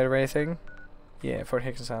satellite array thing. Yeah, Fort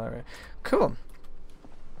Hagen satellite array. Cool.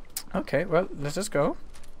 Okay, well, let's just go.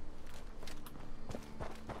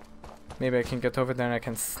 Maybe I can get over there and I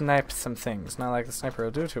can snipe some things. Not like the sniper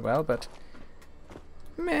will do too well, but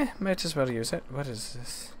meh, might as well use it. What is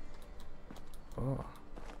this? Oh.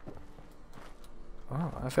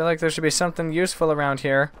 Oh, I feel like there should be something useful around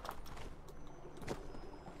here.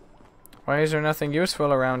 Why is there nothing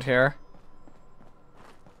useful around here?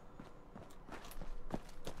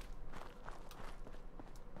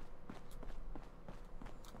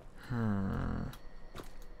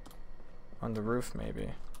 On the roof, maybe.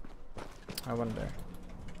 I wonder.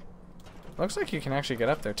 Looks like you can actually get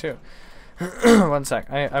up there too. One sec.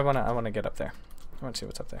 I wanna get up there. I wanna see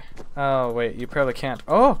what's up there. Oh wait, you probably can't.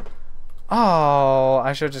 Oh! Oh,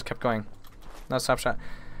 I should have just kept going. No, stop shot.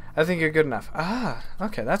 I think you're good enough. Ah,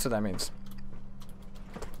 okay, that's what that means.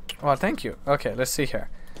 Well, thank you. Okay, let's see here.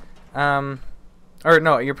 Or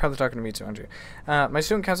no, you're probably talking to me too, aren't you? My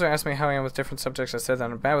student counselor asked me how I am with different subjects. I said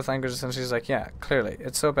that I'm bad with languages, and she's like, yeah, clearly.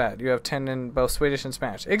 It's so bad. You have 10 in both Swedish and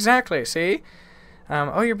Spanish. Exactly, see?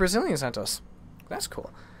 Oh, you're Brazilian, Santos. That's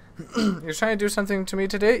cool. You're trying to do something to me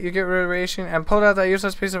today? You get rid of radiation and pulled out that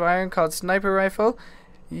useless piece of iron called sniper rifle?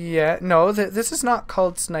 Yeah, no, this is not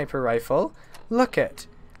called sniper rifle. Look it.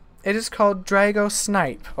 It is called Drago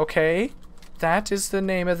Snipe, okay? That is the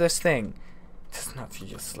name of this thing. It's not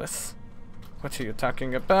useless. What are you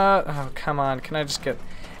talking about? Oh, come on. Can I just get...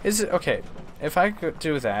 Is it... Okay. If I could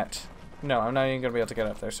do that... No, I'm not even going to be able to get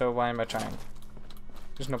up there. So why am I trying?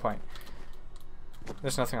 There's no point.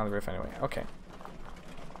 There's nothing on the roof anyway. Okay.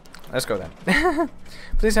 Let's go then.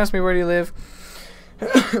 Please ask me where do you live?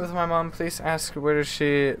 With my mom. Please ask where does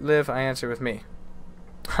she live? I answer with me.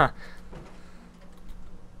 Huh.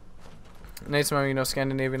 Nate's mom, you know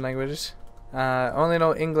Scandinavian languages? Only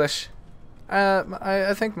know English.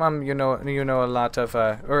 I think, Mom, you know a lot of,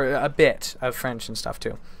 or a bit of French and stuff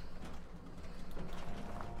too.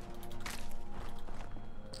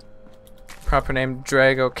 Proper name,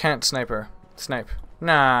 Drago, can't sniper. Snipe.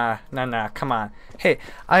 Nah, come on. Hey,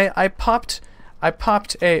 I popped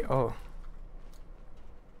a, oh.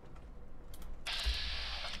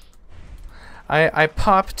 I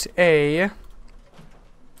popped a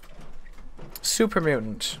super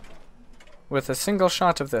mutant with a single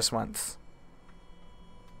shot of this once.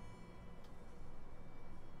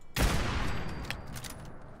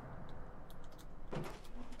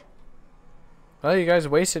 Well, you guys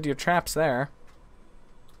wasted your traps there.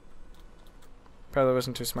 Probably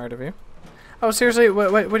wasn't too smart of you. Oh, seriously?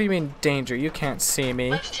 What do you mean, danger? You can't see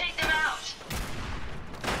me. Let's take them out.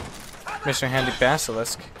 Mr. Handy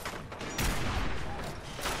Basilisk.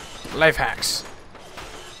 Life hacks.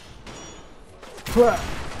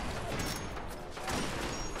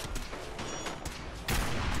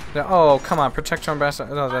 Oh, come on. Protect your own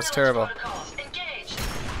basilisk. Oh, that's terrible.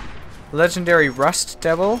 Legendary Rust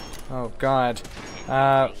Devil? Oh, God.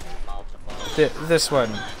 This one.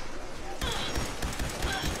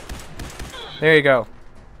 There you go.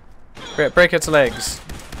 Break its legs.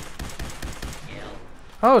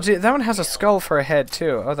 Oh, gee, that one has a skull for a head,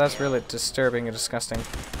 too. Oh, that's really disturbing and disgusting.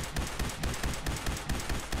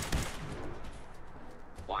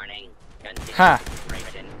 Ha!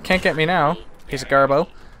 Can't get me now. Piece of garbo.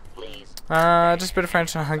 Just a bit of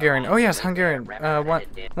French and Hungarian. Oh, yes, Hungarian.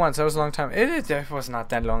 Once. That was a long time. It was not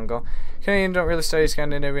that long ago. Canadian don't really study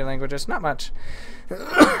Scandinavian languages. Not much.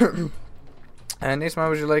 And Nisma,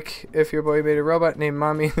 would you like if your boy made a robot named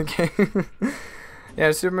Mommy in the game? Yeah,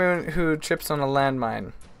 Supermoon who trips on a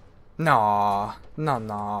landmine. No.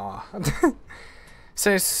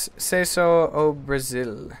 Say so, oh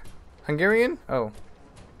Brazil. Hungarian? Oh.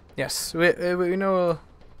 Yes, we know a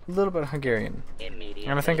little bit of Hungarian.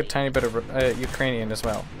 And I think a tiny bit of Ukrainian as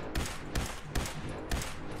well.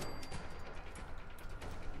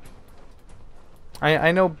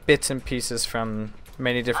 I know bits and pieces from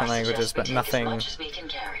many different languages, but nothing...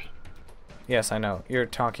 Yes, I know. You're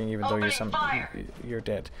talking even though you're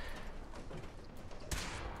dead.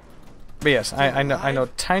 But yes, I know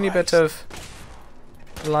tiny bits of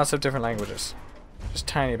lots of different languages. Just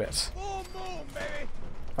tiny bits.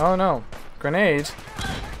 Oh no. Grenade?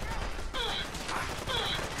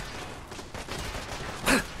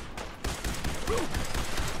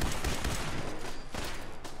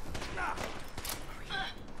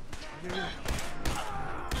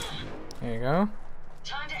 There you go.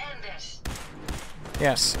 Time to end this.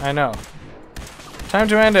 Yes, I know. Time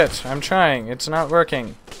to end it. I'm trying. It's not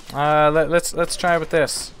working. Let's try with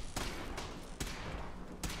this.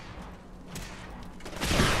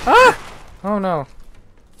 Ah! Oh no.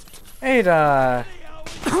 Ada!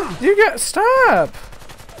 You got stop!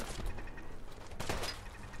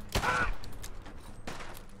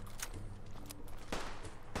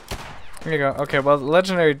 There you go. Okay, well, the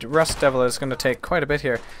legendary Rust Devil is going to take quite a bit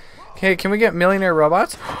here. Okay, can we get millionaire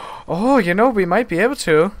robots? Oh, you know, we might be able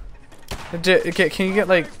to. Can you get,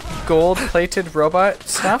 like, gold-plated robot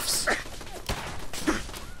stuffs?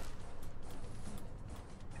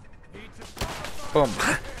 Boom.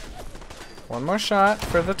 One more shot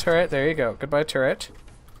for the turret. There you go. Goodbye, turret.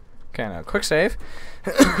 Okay, now, quick save.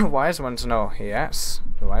 Wise ones know. Yes.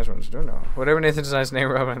 The wise ones do know. Whatever Nathan decides to name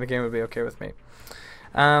a robot in the game would be okay with me.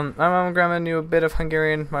 My mom and grandma knew a bit of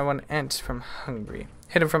Hungarian. My one aunt from Hungary.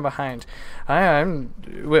 Hit him from behind.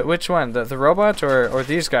 Which one? The robot or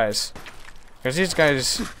these guys? Because these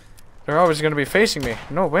guys, they're always going to be facing me.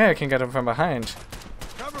 No way I can get them from behind.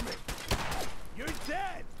 Cover me. You're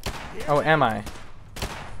dead. Oh, am I?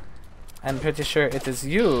 I'm pretty sure it is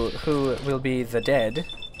you who will be the dead.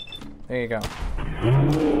 There you go.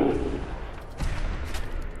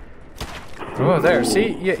 Oh, there.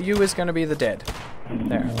 See? You is going to be the dead.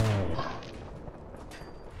 There.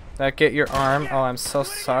 That get your arm? Oh, I'm so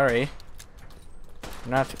sorry.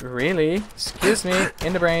 Not really. Excuse me.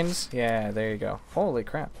 In the brains. Yeah, there you go. Holy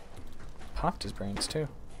crap. Popped his brains too.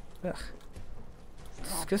 Ugh.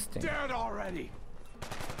 Disgusting. Dead already.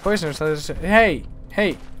 Poisoners. Hey!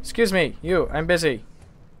 Hey! Excuse me. You. I'm busy.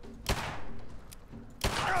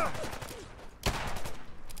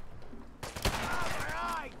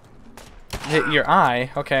 Hit your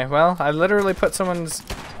eye? Okay, well, I literally put someone's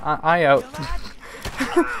eye out.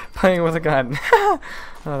 Playing with a gun. Oh,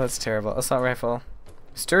 that's terrible. Assault rifle.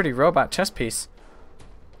 Sturdy robot chest piece.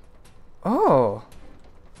 Oh.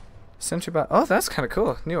 Sentry bot. Oh, that's kind of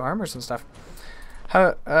cool. New armors and stuff.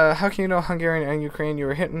 How can you know Hungarian and Ukraine? You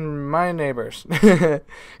were hitting my neighbors.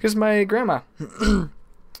 Because my grandma.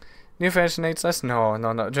 New fashion nates less? No.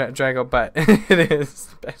 Drago butt. It is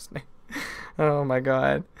the best name. Oh my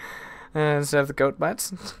god. Instead of the goat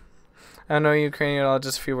butts. I don't know Ukrainian at all,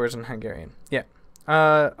 just a few words in Hungarian. Yeah.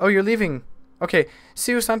 Oh, you're leaving. Okay.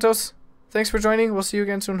 See you, Santos. Thanks for joining. We'll see you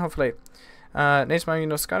again soon, hopefully. Nate's mom, you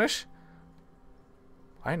know Scottish?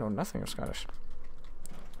 I know nothing of Scottish.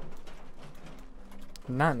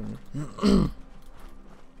 None.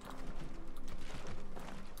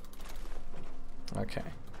 Okay.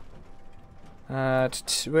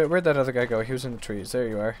 Where'd that other guy go? He was in the trees. There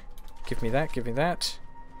you are. Give me that. Give me that.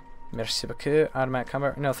 Merci beaucoup. Automatic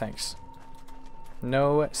combat. No thanks.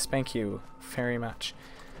 No spank you very much.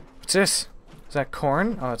 What's this? Is that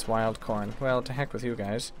corn? Oh, it's wild corn. Well, to heck with you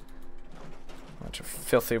guys. Bunch of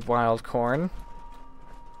filthy wild corn.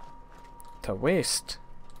 To waste.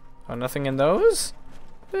 Oh, nothing in those?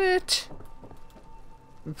 Bitch.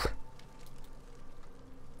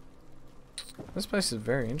 This place is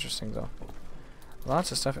very interesting, though.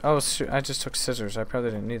 Lots of stuff. Oh, shoot, I just took scissors. I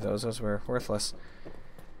probably didn't need those. Those were worthless.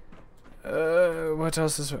 What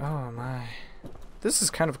else is... Oh, my. This is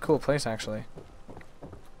kind of a cool place, actually.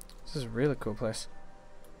 This is a really cool place.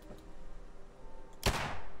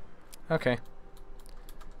 Okay.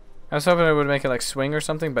 I was hoping it would make it, like, swing or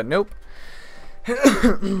something, but nope.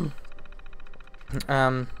 So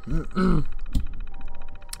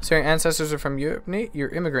your ancestors are from Europe, Nate? You're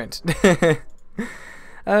immigrant.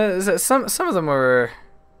 Some of them were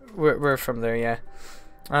from there, yeah.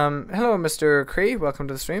 Hello, Mr. Cree. Welcome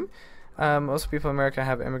to the stream. Most people in America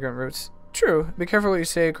have immigrant roots. True. Be careful what you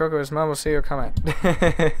say. Croco's mom will see your comment.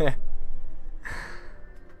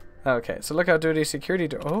 Okay, so lookout duty, security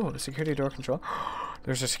door. Oh, the security door control.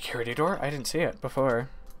 There's a security door? I didn't see it before.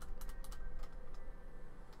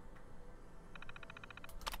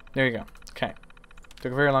 There you go. Okay.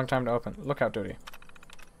 Took a very long time to open. Lookout duty.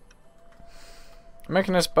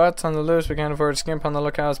 Mechanist butts on the loose. We can't afford skimp on the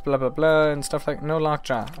lookouts. Blah blah blah and stuff like. No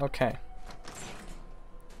lockjaw. Okay.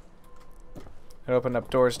 It opened up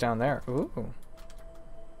doors down there. Ooh.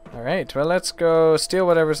 Alright, well let's go steal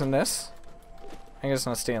whatever's in this. I guess it's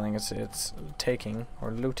not stealing, it's taking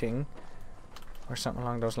or looting or something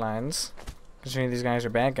along those lines. Considering these guys are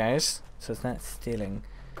bad guys, so it's not stealing.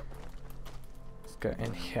 Let's go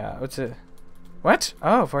in here. What's it? What?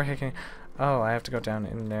 Oh, for hacking. Oh, I have to go down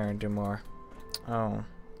in there and do more. Oh.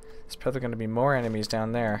 There's probably going to be more enemies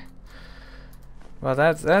down there. Well,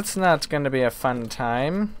 that's not going to be a fun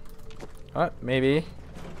time. What? Maybe.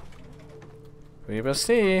 We will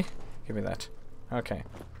see. Give me that. Okay.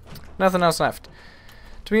 Nothing else left.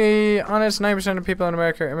 To be honest, 90% of people in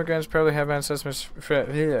America are immigrants. Probably have ancestors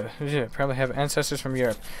from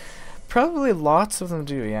Europe. Probably lots of them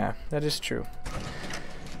do. Yeah, that is true.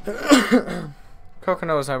 Coco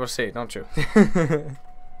knows I will see, don't you?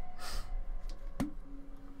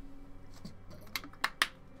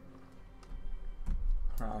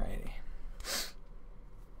 Alrighty.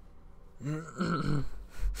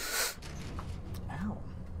 Ow.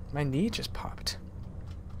 My knee just popped.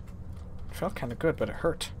 It felt kind of good, but it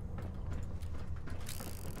hurt.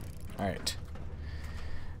 Alright.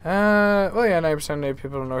 Well, yeah, 90% of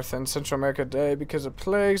people in North and Central America die because of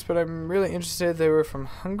plagues, but I'm really interested they were from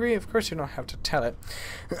Hungary. Of course, you don't have to tell it.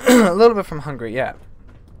 A little bit from Hungary, yeah.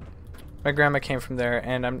 My grandma came from there,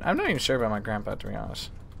 and I'm not even sure about my grandpa, to be honest.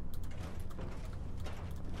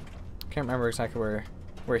 Can't remember exactly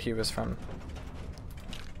where he was from.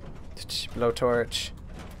 Blowtorch.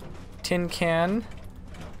 Tin can.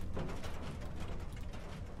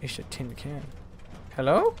 You should tin can.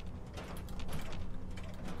 Hello?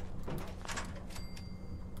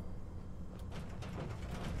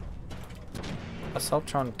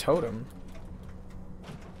 Assaultron totem.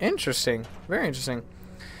 Interesting. Very interesting.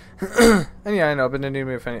 And yeah, I know, but didn't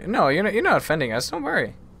me offending. No, you're not offending us. Don't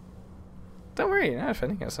worry. Don't worry, you're not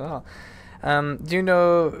offending us at all. Do you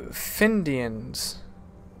know Findians?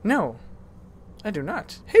 No, I do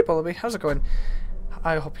not. Hey, Bullaby, how's it going?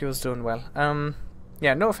 I hope you was doing well.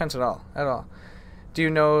 Yeah, no offense at all. Do you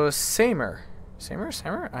know Samer?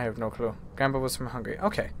 Samer? I have no clue. Grandpa was from Hungary.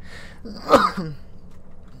 Okay.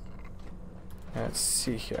 Let's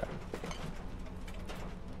see here.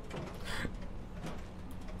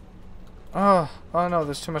 Oh no,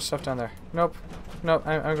 there's too much stuff down there. Nope,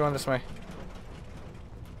 I'm going this way.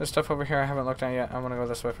 There's stuff over here I haven't looked at yet. I'm gonna go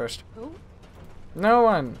this way first. Who? No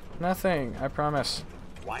one, nothing, I promise.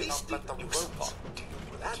 Why not let the robot deal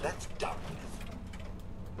with that? That's darkness.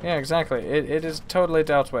 Yeah, exactly. It is totally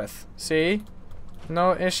dealt with. See?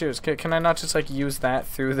 No issues. Can I not just like use that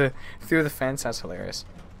through the fence? That's hilarious.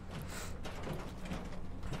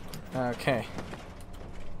 Okay.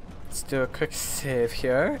 Let's do a quick save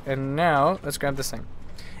here. And now, let's grab this thing.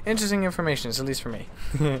 Interesting information, at least for me.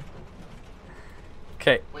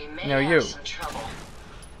 Okay, now you.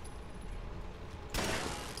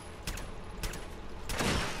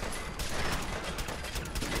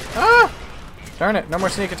 Ah! Darn it, no more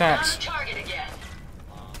sneak attacks.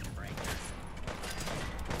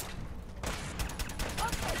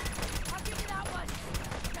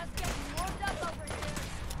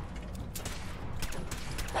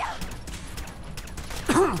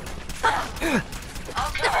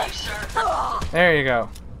 There you go.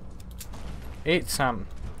 Eat some.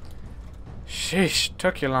 Sheesh,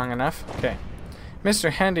 took you long enough. Okay.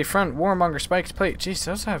 Mr. Handy Front Warmonger Spiked Plate. Jeez,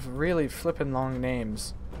 those have really flippin' long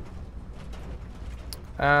names.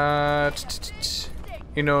 You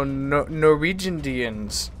know,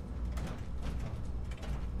 Norwegians.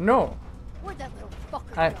 No. Where'd that little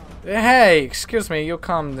fucker go? Hey, excuse me. You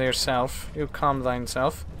calm yourself. You calm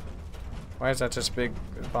thine-self. Why is that just a big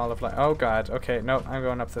ball of light? Oh God. Okay, no, I'm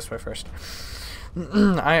going up this way first.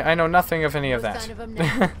 I know nothing of any of that.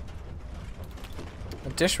 A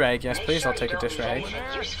dish rag, yes, please. I'll take a dish rag.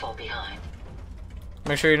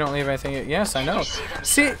 Make sure you don't leave anything. Yes, I know.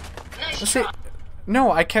 See.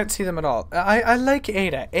 No, I can't see them at all. I like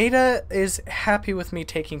Ada. Ada is happy with me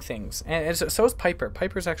taking things, and so is Piper.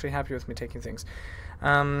 Piper's actually happy with me taking things.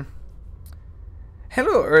 Hello,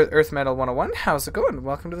 Earth Metal 101. How's it going?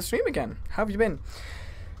 Welcome to the stream again. How have you been?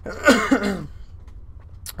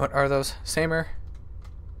 What are those? Samer?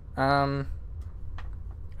 I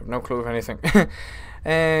have no clue of anything.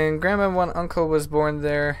 And Grandma and one uncle was born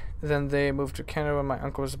there. Then they moved to Canada when my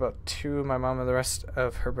uncle was about 2. My mom and the rest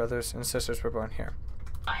of her brothers and sisters were born here.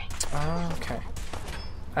 Oh, okay.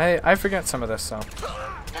 I forget some of this, so.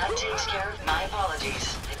 That takes care of my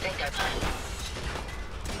apologies. I think I'm fine.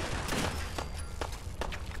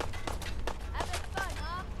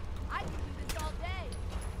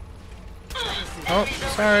 Oh,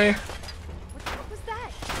 sorry. What was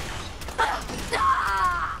that?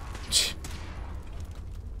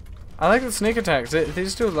 I like the sneak attacks.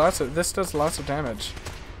 These do lots of. This does lots of damage.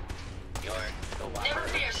 Never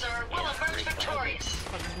fear, sir. We'll emerge victorious.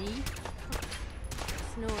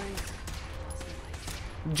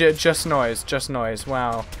 Just noise. Just noise.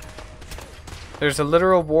 Wow. There's a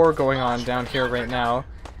literal war going on down here right now,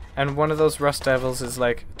 and one of those rust devils is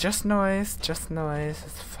like, just noise. Just noise.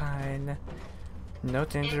 It's fine. No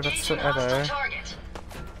danger whatsoever.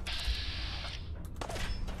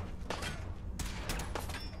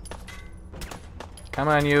 Come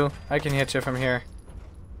on, you. I can hit you from here.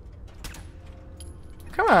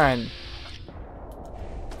 Come on.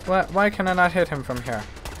 Why can I not hit him from here?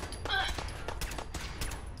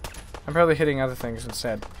 I'm probably hitting other things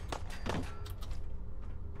instead.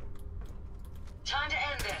 Time to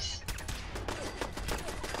end this.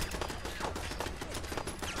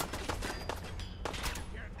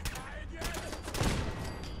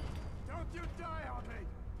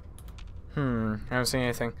 I haven't seen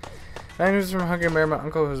anything. That news from Hungry Bear, my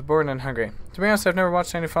uncle who was born in Hungary. To be honest, I've never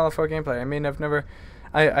watched any Fallout 4 gameplay. I mean, I've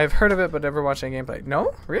heard of it, but never watched any gameplay.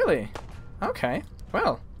 No? Really? Okay.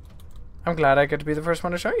 Well, I'm glad I get to be the first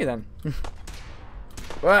one to show you then.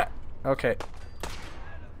 What? Okay.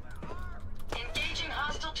 Engaging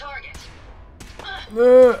hostile target.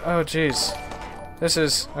 Oh, jeez. This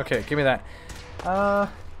is... Okay, give me that.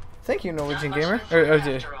 Thank you, Norwegian Gamer.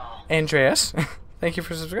 Andreas. Thank you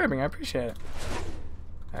for subscribing. I appreciate it.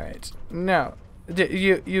 Alright. Now,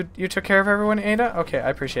 you took care of everyone, Ada? Okay, I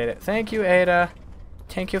appreciate it. Thank you, Ada.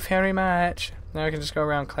 Thank you very much. Now I can just go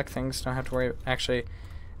around and collect things. Don't have to worry. Actually,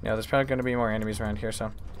 no, there's probably going to be more enemies around here,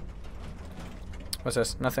 so. What's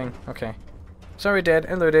this? Nothing? Okay. Sorry, dead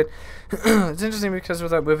and looted. It's interesting because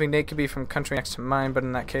without moving, Nate could be from country next to mine, but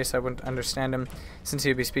in that case, I wouldn't understand him since he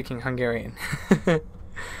would be speaking Hungarian.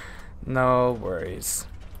 No worries.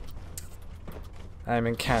 I'm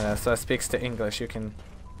in Canada, so that speaks to English. You can...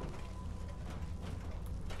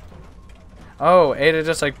 Oh, Ada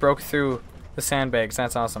just like broke through the sandbags.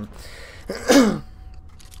 That's awesome.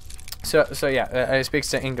 So yeah, it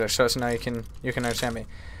speaks to English, so now you can understand me.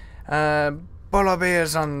 Bolabe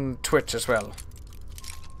is on Twitch as well.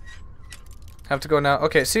 Have to go now.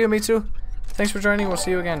 Okay, see you, Mitsu. Thanks for joining. We'll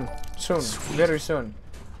see you again soon, very soon.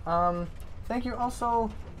 Thank you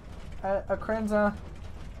also, Akranza.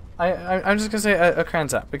 I'm just gonna say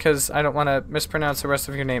Akranza because I don't want to mispronounce the rest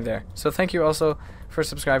of your name there. So thank you also for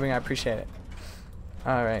subscribing. I appreciate it.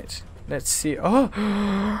 All right, let's see. Oh,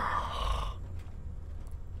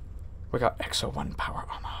 we got Exo 1 power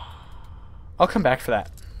armor. I'll come back for that.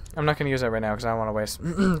 I'm not gonna use that right now because I don't want to waste.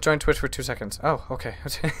 Join Twitch for 2 seconds. Oh, okay.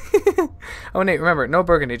 Oh, Nate, remember, no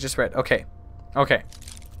burgundy, just red. Okay, okay.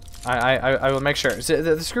 I will make sure.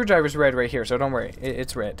 The screwdriver's red right here, so don't worry.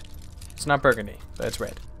 It's red. It's not burgundy, but it's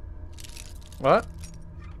red. What?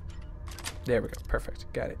 There we go.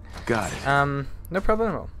 Perfect. Got it. Got it. No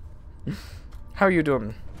problem. How are you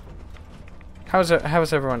doing? How's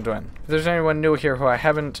everyone doing? If there's anyone new here who I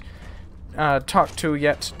haven't talked to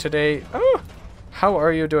yet today, oh, how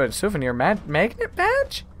are you doing? Souvenir magnet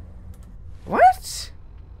badge? What?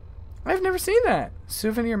 I've never seen that.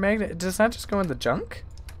 Souvenir magnet. Does that just go in the junk?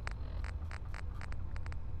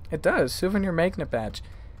 It does. Souvenir magnet badge.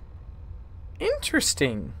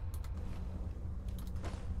 Interesting.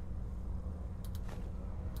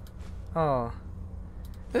 Oh.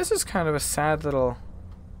 This is kind of a sad little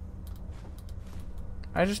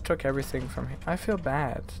I just took everything from him. I feel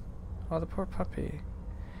bad. Oh, the poor puppy.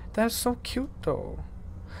 That's so cute, though.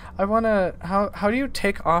 I wanna... How do you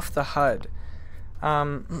take off the HUD?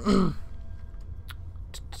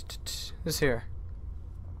 This here.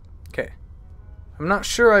 Okay. I'm not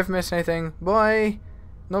sure I've missed anything. Boy,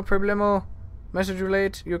 no problemo. Message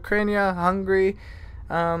relate. Ukraine, Hungary.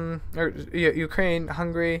 Ukraine,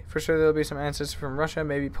 Hungary. For sure there'll be some ancestors from Russia,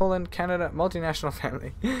 maybe Poland, Canada. Multinational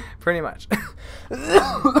family. Pretty much.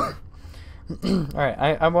 Alright,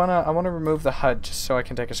 I wanna remove the HUD just so I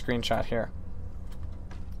can take a screenshot here.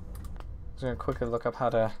 I'm gonna quickly look up how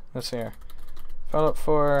to... Let's see here. Fallout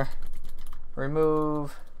 4.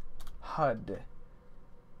 Remove HUD.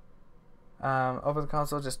 Open the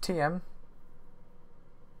console, just TM.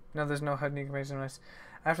 No, there's no HUD. You can make some nice.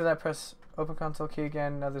 After that, press open console key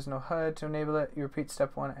again. Now there's no HUD. To enable it, you repeat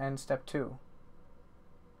step 1 and step 2.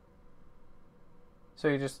 So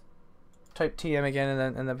you just type TM again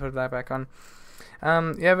and then put that back on.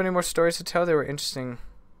 You have any more stories to tell? They were interesting.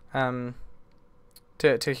 To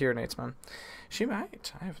hear Nate's mom. She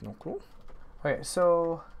might. I have no clue. Okay,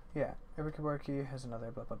 so yeah, every keyboard key has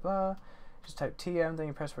another blah blah blah. Just type TM, then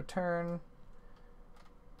you press return.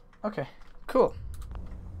 Okay, cool.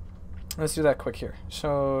 Let's do that quick here.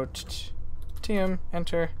 So TM,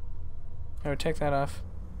 enter. I would take that off.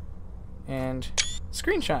 And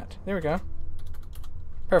screenshot. There we go.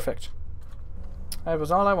 Perfect. That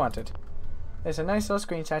was all I wanted. There's a nice little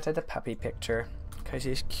screenshot of the puppy picture. Because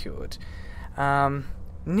he's cute. Yeah.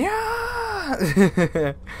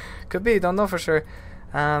 Could be, don't know for sure.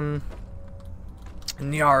 Nyarg.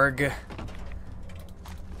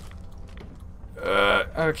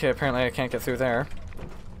 Okay, apparently I can't get through there.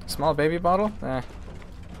 Small baby bottle?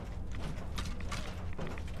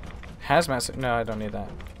 Hazmat. No, I don't need that.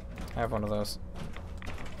 I have one of those.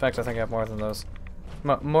 In fact, I think I have more than those.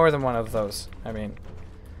 More than one of those, I mean.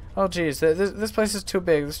 Oh, geez. This place is too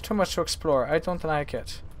big. There's too much to explore. I don't like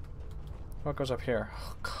it. What goes up here?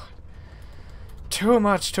 Oh, God. Too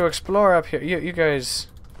much to explore up here. You guys...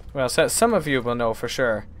 Well, some of you will know for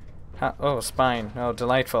sure. Oh, spine. Oh,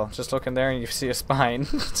 delightful. Just look in there and you see a spine.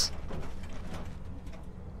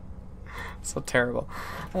 So terrible.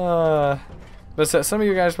 But some of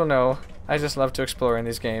you guys will know. I just love to explore in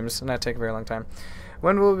these games, and that take a very long time.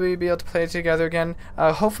 When will we be able to play together again?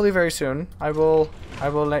 Hopefully very soon. I will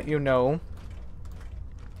let you know.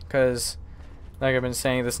 Because, like I've been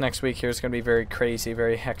saying, this next week here is going to be very crazy,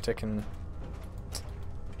 very hectic, and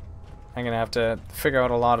I'm going to have to figure out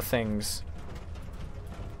a lot of things.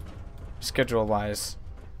 Schedule-wise.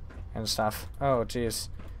 And stuff. Oh, jeez.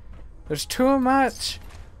 There's too much!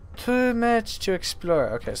 Too much to explore.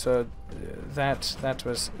 Okay, so that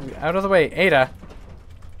was... Out of the way, Ada!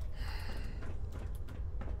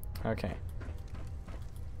 Okay.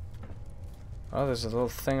 Oh, there's a little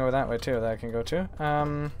thing over that way, too, that I can go to.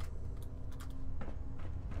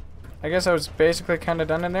 I guess I was basically kind of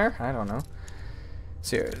done in there? I don't know.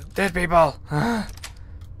 See, dead people!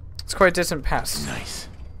 It's quite distant past. Nice.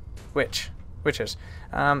 Witches.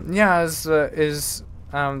 Yeah, is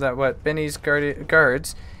that what Benny's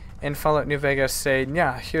guards in Fallout New Vegas say,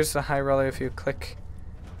 yeah, here's the high roller if you click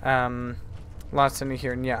lots in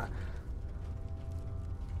here, yeah.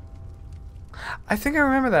 I think I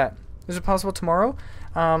remember that. Is it possible tomorrow?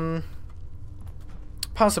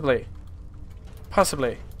 Possibly.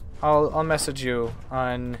 I'll message you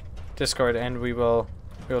on Discord and we will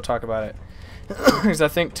talk about it. Because I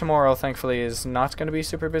think tomorrow, thankfully, is not going to be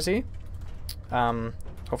super busy.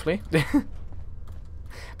 Hopefully. But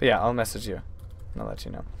yeah, I'll message you. I'll let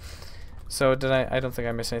you know. So did I don't think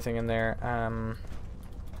I missed anything in there.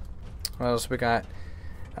 What else we got?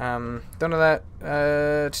 Don't know that.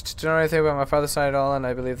 Don't know anything about my father's side at all, and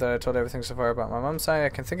I believe that I told everything so far about my mom's side I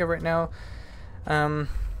can think of right now.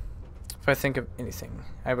 If I think of anything,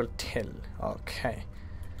 I will tell. Okay.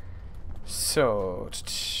 So,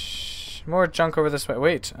 more junk over this way.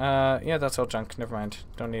 Wait, yeah, that's all junk. Never mind.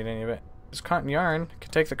 Don't need any of it. There's cotton yarn. I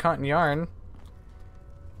can take the cotton yarn.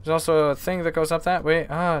 There's also a thing that goes up that way.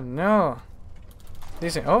 Oh, no.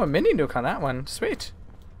 These things. Oh, a mini nuke on that one. Sweet.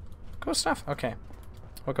 Cool stuff. Okay.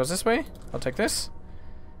 What goes this way? I'll take this.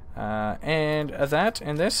 And that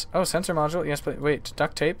and this. Oh, sensor module. Yes, but wait.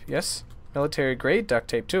 Duct tape. Yes. Military grade duct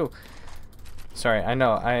tape, too. Sorry, I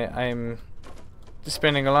know. I'm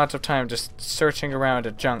spending a lot of time just searching around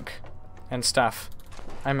at junk and stuff.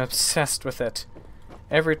 I'm obsessed with it.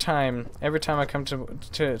 Every time I come to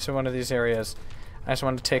one of these areas, I just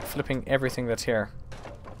want to take flipping everything that's here.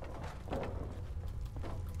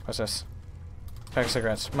 What's this? Pack of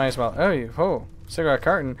cigarettes. Might as well. Oh, cigarette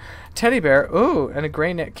carton. Teddy bear. Ooh, and a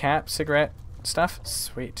gray knit cap. Cigarette stuff.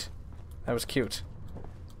 Sweet. That was cute.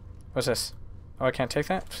 What's this? Oh, I can't take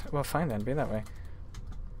that? Well, fine then. Be that way.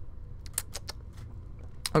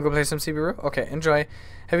 I'll go play some CB. Okay, enjoy.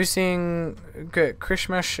 Have you seen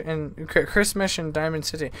Christmas in Diamond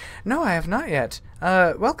City? No, I have not yet.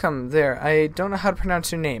 Welcome there. I don't know how to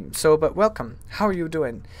pronounce your name, but welcome. How are you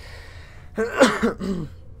doing?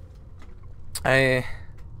 I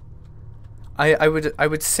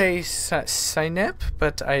would say Sinep,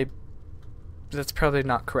 but that's probably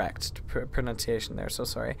not correct pronunciation there. So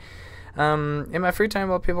sorry. In my free time,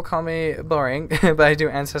 well, people call me boring, but I do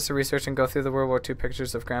ancestor research and go through the World War II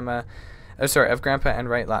pictures of Grandpa and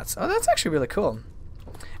write lots. Oh, that's actually really cool.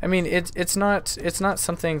 I mean, it's not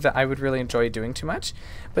something that I would really enjoy doing too much,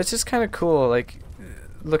 but it's just kind of cool, like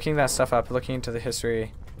looking that stuff up, looking into the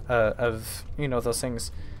history of those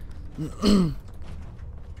things. Do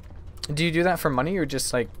you do that for money or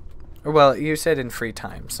just like, well, you said in free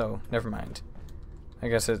time, so never mind. I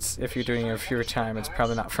guess it's if you're doing it in free time, it's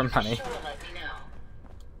probably not for money.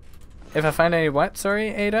 If I find any what? Sorry,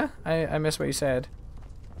 Ada? I missed what you said.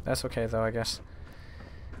 That's okay though, I guess.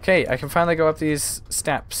 Okay, I can finally go up these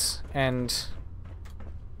steps and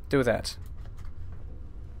do that.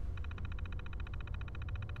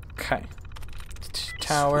 Okay.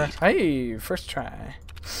 Tower. Hey, first try.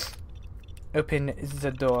 Open the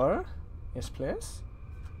door. Yes, please.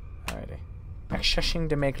 Alrighty. Accessing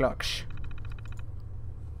the make locks.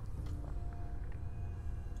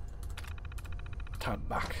 Turn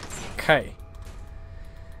back. Okay.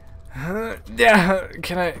 Yeah.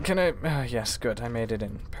 Can I? Yes. Good. I made it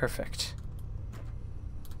in. Perfect.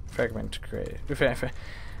 Fragment grenade.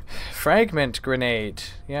 Fragment grenade.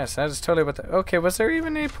 Yes, that is totally what the. Okay. Was there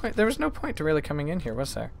even a point? There was no point to really coming in here,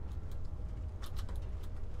 was there?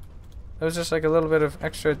 It was just like a little bit of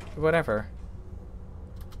extra whatever.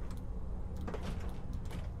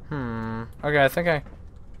 Okay, I think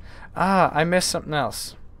I missed something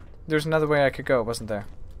else. There's another way I could go, wasn't there?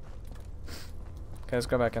 Okay, let's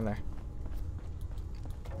go back in there.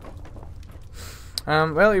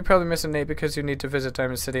 Well, you're probably missing Nate because you need to visit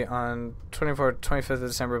Diamond City on 25th of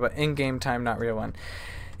December, but in-game time, not real one.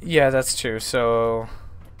 Yeah, that's true, so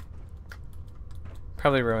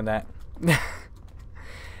probably ruined that.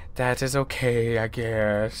 That is okay, I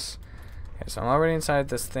guess. Okay, so I'm already inside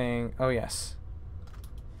this thing. Oh, yes.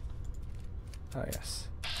 Oh, yes.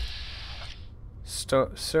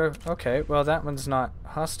 Serve. Okay, well, that one's not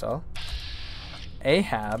hostile.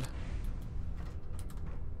 Ahab.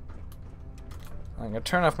 I'm gonna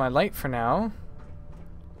turn off my light for now.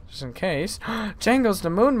 Just in case. Jangles the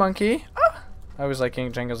moon monkey! Ah! I was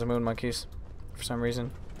liking Jangles the moon monkeys. For some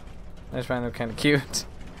reason. I just find them kind of cute.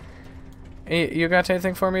 Hey, you got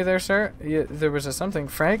anything for me there, sir? There was a something.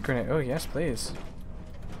 Frag grenade. Oh, yes, please.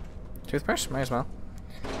 Toothbrush? Might as well.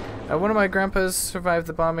 One of my grandpas survived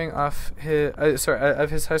the bombing off his, of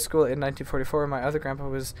his high school in 1944. My other grandpa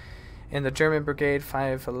was in the German Brigade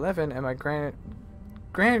 511, and my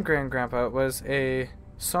grand-grandpa was a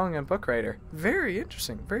song and book writer. Very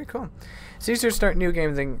interesting. Very cool. It's easier to start a new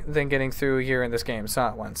game than getting through a year in this game.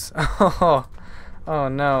 Saw it once. Oh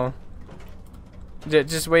no.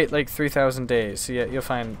 Just wait like 3,000 days. So yeah, you'll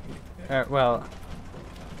find. Well,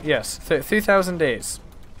 yes, 3,000 days.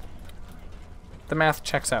 The math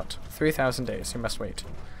checks out. 3,000 days. You must wait.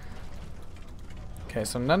 Okay,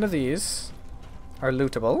 so none of these are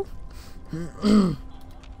lootable.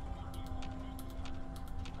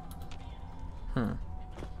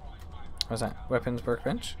 What's that? Weapons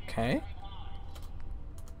workbench. Okay.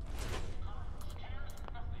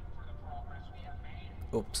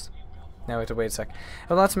 Oops. Now we have to wait a sec. I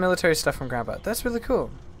have lots of military stuff from Grandpa. That's really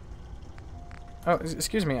cool. Oh,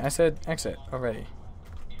 excuse me. I said exit already.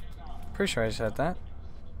 Pretty sure I said that.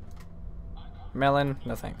 Melon.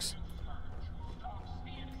 No thanks.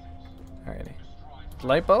 Alrighty.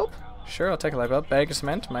 Light bulb? Sure, I'll take a light bulb. Bag of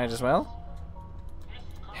cement. Might as well.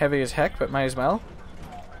 Heavy as heck, but might as well.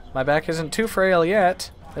 My back isn't too frail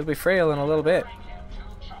yet. It'll be frail in a little bit.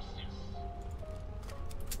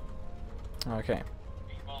 Okay.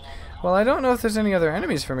 Well, I don't know if there's any other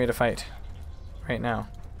enemies for me to fight right now.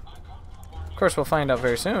 Of course, we'll find out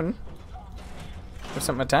very soon if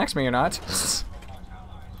something attacks me or not.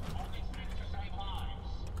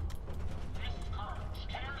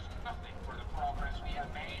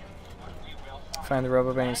 Find the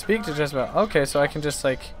Robobrain. Speak to Jezebel. Okay, so I can just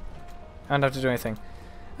like... I don't have to do anything.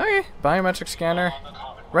 Okay, biometric scanner.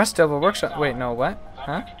 Rust Devil Workshop. Wait, no, what?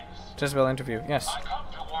 Huh? Jezebel interview. Yes.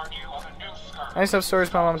 I used to have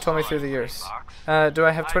stories my mom told me through the years. Do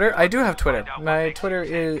I have Twitter? I do have Twitter. My Twitter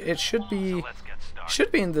is... It should be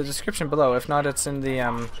in the description below. If not, it's in the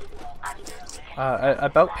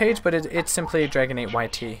about page, but it's simply DragoNate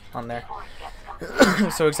YT on there.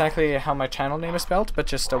 So exactly how my channel name is spelled, but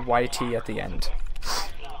just a YT at the end.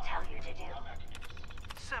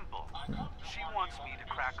 Simple. She wants me to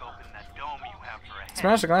crack open that dome you have for a head.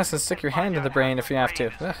 Smash the glass and stick your hand in the brain if you have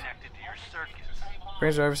to. Ugh.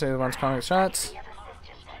 Brains are obviously the ones calling the shots.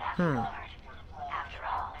 Hmm. After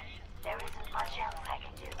all, there isn't much else I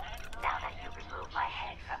can do now that you remove my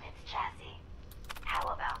head from its chassis. How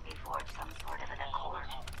about we forge some sort of an accord,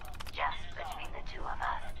 just between the two of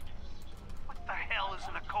us? What the hell is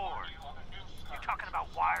an accord? You talking about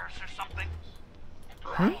wires or something?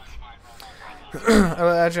 Hmm? I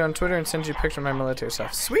will add you on Twitter and send you a picture of my military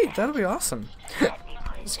stuff. Sweet, that'll be awesome.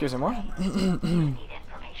 Excuse me, more.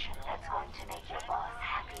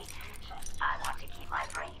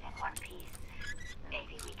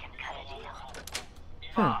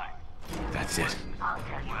 That's it.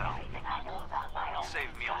 Well, it'll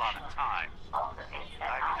save me a lot of time.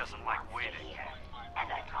 Ivy doesn't like waiting.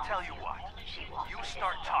 Tell you what, you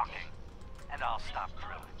start talking, and I'll stop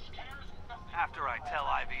drilling. After I tell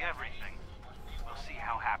Ivy everything, we'll see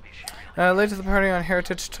how happy she really is. Late to the party on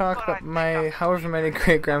Heritage Talk, but my however many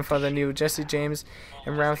great-grandfather knew Jesse James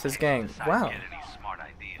and ran with his gang. Wow.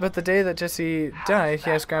 But the day that Jesse died,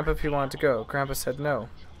 he asked Grandpa if he wanted to go. Grandpa said no.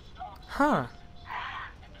 Huh.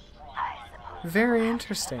 Very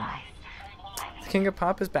interesting. The King of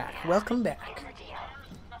Pop is back. Welcome back.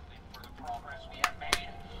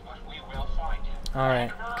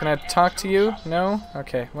 Alright. Can I talk to you? No?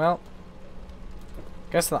 Okay, well.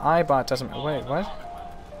 Guess the iBot doesn't... Wait, what?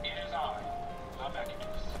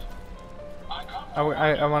 I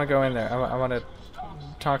want to go in there. I want to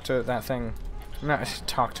talk to that thing. Not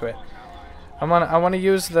talk to it. I want to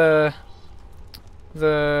use the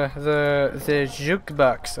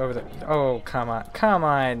jukebox over there. Oh, come on. Come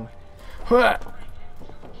on.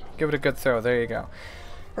 Give it a good throw. There you go.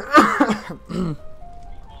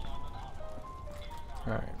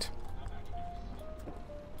 Alright.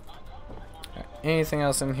 Anything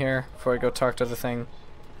else in here before I go talk to the thing?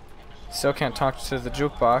 Still can't talk to the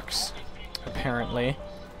jukebox, apparently.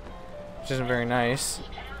 Which isn't very nice.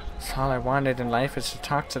 That's all I wanted in life is to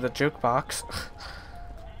talk to the jukebox.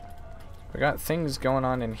 We got things going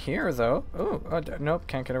on in here, though. Ooh, oh, nope,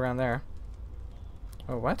 can't get around there.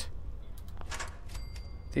 Oh, what?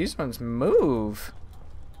 These ones move.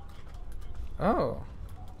 Oh.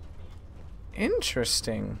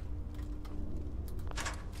 Interesting.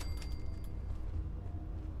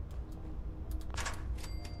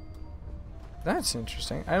 That's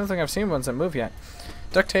interesting. I don't think I've seen ones that move yet.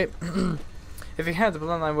 Duct tape. If he had, the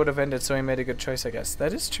bloodline would have ended, so he made a good choice, I guess.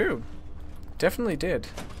 That is true. Definitely did.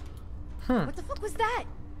 What the fuck was that?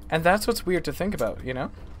 And that's what's weird to think about, you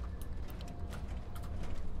know?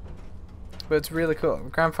 But it's really cool. My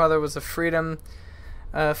grandfather was a freedom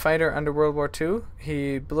fighter under World War II.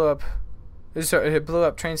 He blew up... Sorry, he blew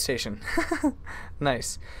up train station.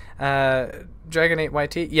 Nice. DragoNate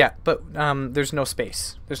YT? Yeah, but there's no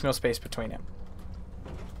space. There's no space between him.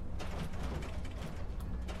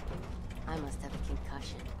 I must have a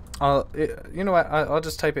concussion. You know what? I'll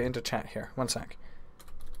just type it into chat here. One sec.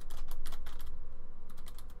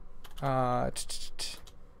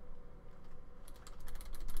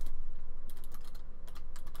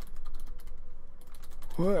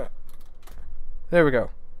 What? There we go.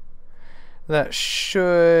 That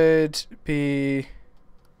should be...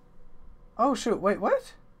 Oh shoot, wait,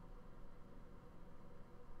 what?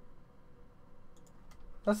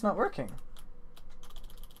 That's not working.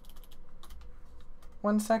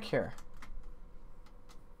 One sec here.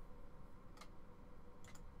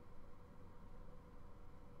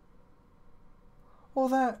 Well,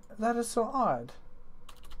 that is so odd.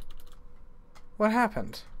 What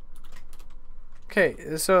happened?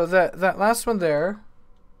 Okay, so that last one there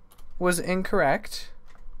was incorrect.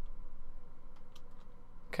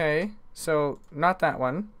 Okay, so not that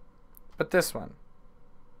one, but this one.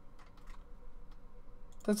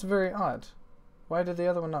 That's very odd. Why did the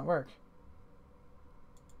other one not work?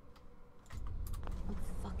 I'm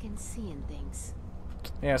fucking seeing things.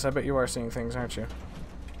 Yes, I bet you are seeing things, aren't you?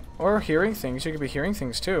 Or hearing things. You could be hearing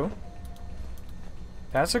things too.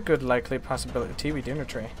 That's a good likely possibility. TV dinner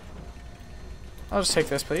tray. I'll just take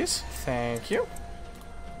this, please. Thank you.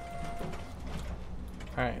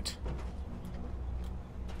 Alright.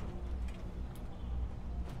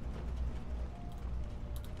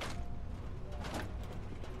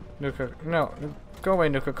 No, go away,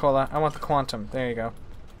 Nuka-Cola. I want the quantum. There you go.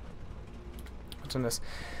 What's in this?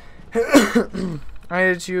 I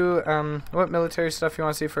added you, what military stuff you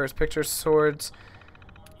want to see first? Pictures, swords,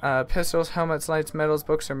 pistols, helmets, lights, medals,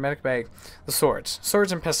 books, or medic bag? The swords.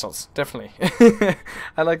 Swords and pistols, definitely.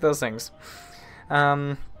 I like those things.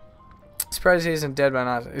 Surprised he isn't dead by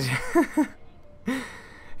now. You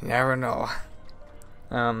never know.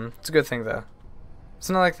 It's a good thing though. It's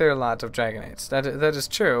not like there are a lot of DragoNates. That is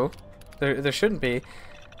true. There shouldn't be.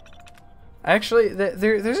 Actually,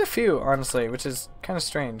 there's a few, honestly, which is kind of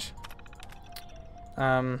strange.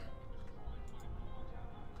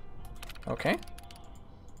 Okay.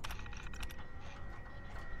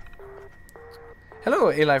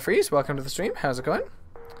 Hello, Eli Freeze. Welcome to the stream. How's it going?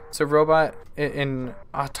 It's a robot in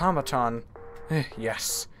Automatron.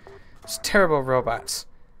 Yes. It's terrible robots.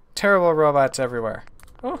 Terrible robots everywhere.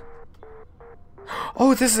 Oh.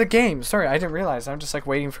 Oh, this is a game. Sorry, I didn't realize. I'm just like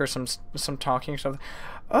waiting for some talking stuff.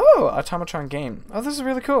 Oh, Automatron game. Oh, this is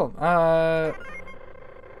really cool. Oh.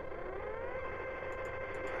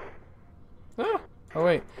 Oh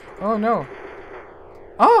wait. Oh no.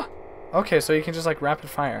 Oh. Okay, so you can just like rapid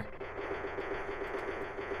fire.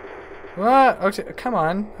 What? Okay, come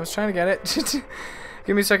on. I was trying to get it.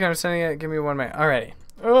 Give me a second. I'm sending it. Give me 1 minute. Alrighty.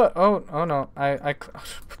 Oh no. I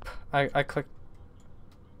clicked.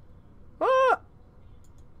 Ah!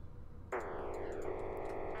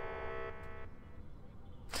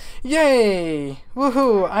 Yay!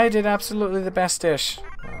 Woohoo! I did absolutely the best dish.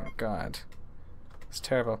 Oh god. It's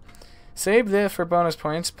terrible. Save this for bonus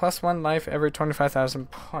points. Plus 1 life every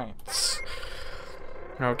 25,000 points.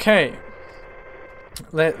 Okay.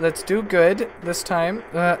 Let's do good this time.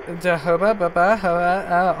 Oh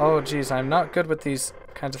jeez, I'm not good with these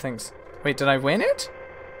kinds of things. Wait, did I win it?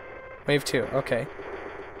 Wave 2, okay.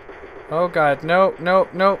 Oh god, nope.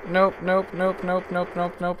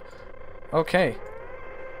 Okay.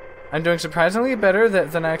 I'm doing surprisingly better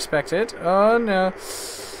than I expected. Oh no.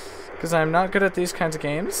 Because I'm not good at these kinds of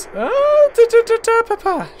games. Oh,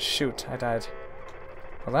 shoot, I died.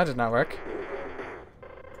 Well, that did not work.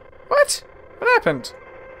 What? What happened?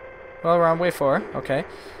 Well, we're on wave 4. Okay.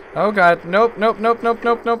 Oh god. Nope.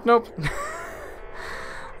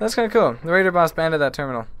 That's kind of cool. The raider boss banned that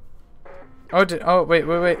terminal. Oh,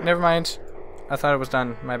 wait. Never mind. I thought it was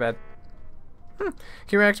done. My bad. Can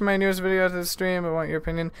you react to my newest video to the stream? I want your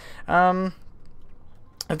opinion.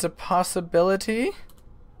 It's a possibility.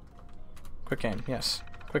 Quick aim. Yes.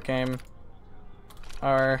 Quick aim.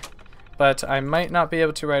 R. But I might not be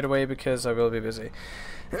able to right away because I will be busy.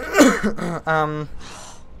 Getting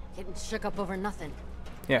shook up over nothing.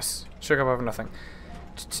 Yes, shook up over nothing.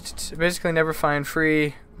 Basically never find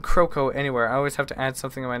free Croco anywhere. I always have to add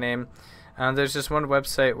something in my name. There's just one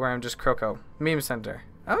website where I'm just Croco. Meme Center.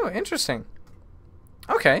 Oh, interesting.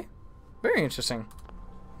 Okay. Very interesting.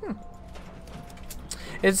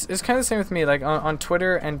 It's kind of the same with me. Like on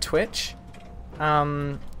Twitter and Twitch,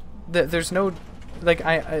 there's no... Like,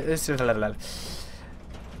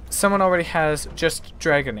 someone already has just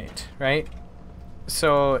DragoNate, right?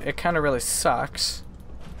 So it kind of really sucks,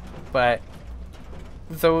 but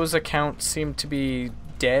those accounts seem to be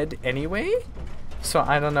dead anyway. So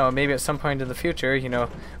I don't know, maybe at some point in the future, you know,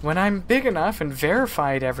 when I'm big enough and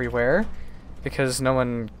verified everywhere, because no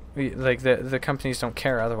one, like the companies don't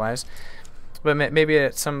care otherwise, but maybe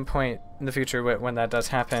at some point in the future when that does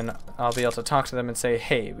happen, I'll be able to talk to them and say,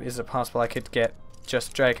 hey, is it possible I could get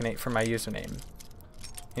just DragoNate for my username?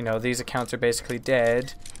 You know, these accounts are basically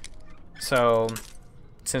dead, so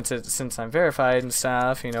since I'm verified and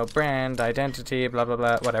stuff, you know, brand, identity, blah blah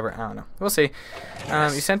blah, whatever, I don't know. We'll see. You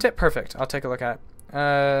sent it? Perfect. I'll take a look at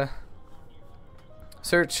it.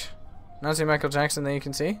 Search Nazi Michael Jackson, that you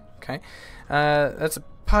can see. Okay. That's a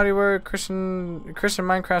potty word, Christian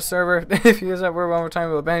Minecraft server. If you use that word one more time,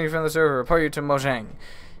 we'll ban you from the server, report you to Mojang.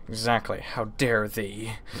 Exactly. How dare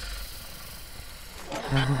thee.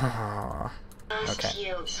 Okay.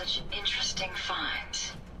 Yield such interesting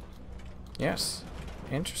finds. Yes.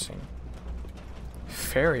 Interesting.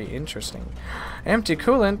 Very interesting. Empty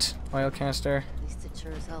coolant. Oil canister. At least it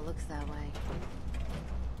sure as hell looks that way.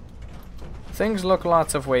 Things look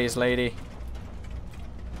lots of ways, lady.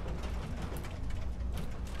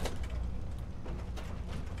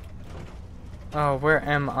 Oh, where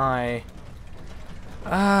am I?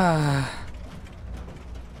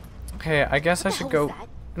 Okay, I guess I should go...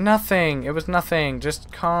 Nothing. It was nothing. Just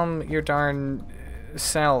calm your darn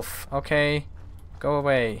self, okay? Go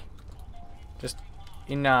away. Just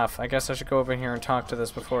enough. I guess I should go over here and talk to this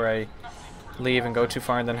before I leave and go too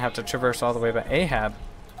far and then have to traverse all the way by Ahab.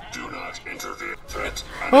 Do not interfere. Threat.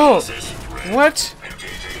 Oh! What?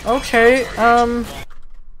 Okay,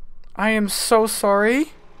 I am so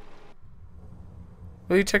sorry.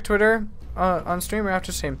 Will you check Twitter? On stream or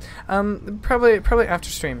after stream? Probably after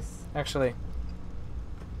stream, actually.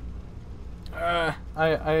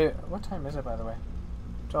 What time is it, by the way?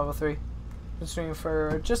 12:03. Been streaming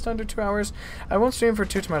for just under 2 hours. I won't stream for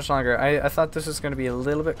too much longer. I thought this was going to be a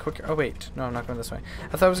little bit quicker. Oh wait, no, I'm not going this way.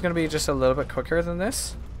 I thought it was going to be just a little bit quicker than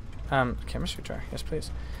this. Chemistry jar, yes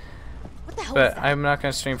please. What the hell But is that? I'm not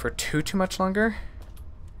going to stream for too much longer.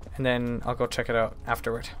 And then I'll go check it out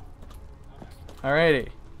afterward. Alrighty.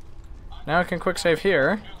 Now I can quick save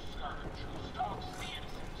here.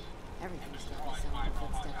 Everything's starting to sound like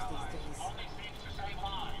footsteps these days.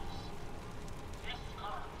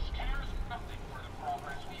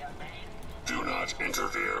 Do not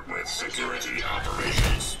interfere with security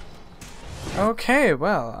operations. Okay,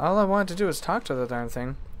 well, all I want to do is talk to the darn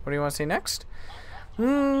thing. What do you want to see next?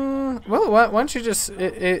 Well, why don't you just,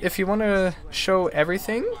 if you want to show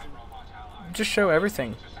everything, just show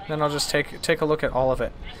everything. Then I'll just take a look at all of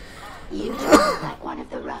it. You don't look like one of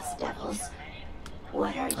the Rust Devils.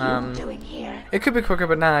 What are you doing here? It could be quicker,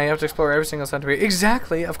 but now you have to explore every single centimeter.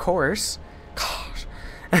 Exactly, of course. Gosh.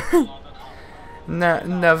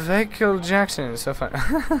 Navekel Jackson is so fun.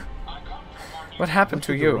 What happened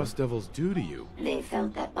to you? What did the Rust Devils do to you? They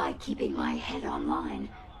felt that by keeping my head online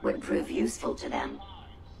would prove useful to them.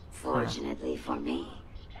 Fortunately for me,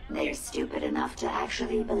 they're stupid enough to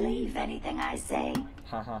actually believe anything I say.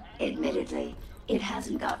 Admittedly, it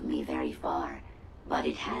hasn't gotten me very far, but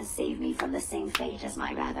it has saved me from the same fate as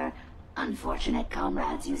my rather unfortunate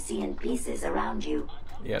comrades you see in pieces around you.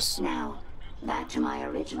 Yes. Now, back to my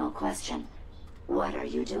original question. What are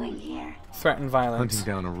you doing here? Threaten violence.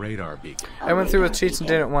 Hunting down a radar beacon. I went through with cheats and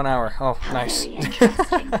did it in 1 hour. Oh, nice. Very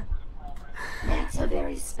interesting. That's a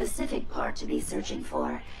very specific part to be searching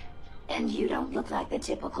for. And you don't look like the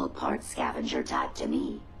typical part scavenger type to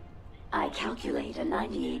me. I calculate a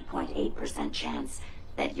 98.8% chance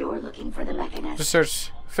that you're looking for the Mechanist. Just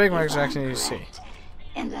search fake Microsoft If I'm Action, you see. correct,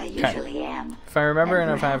 and I usually am. If I remember then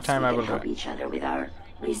and if I have perhaps time, we I can will do help it. each other with our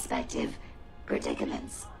respective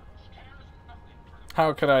predicaments.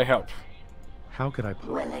 How could I help? How could I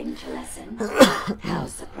Willing to listen? How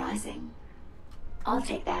surprising. I'll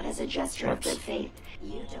take that as a gesture of good faith.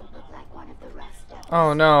 You don't look like one of the Rust Devils.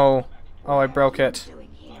 Oh no. Oh, I broke it.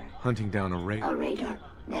 hunting down a radar? A radar.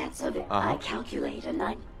 That's a I calculate a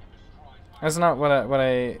 9. That's not what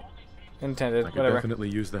I intended. I could Whatever. definitely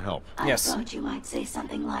use the help. I thought you might say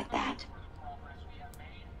something like that.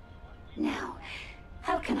 Now,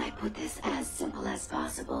 how can I put this as simple as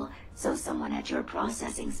possible so someone at your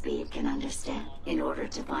processing speed can understand? In order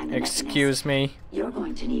to find the Excuse me. you're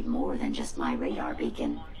going to need more than just my radar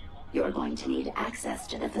beacon. You're going to need access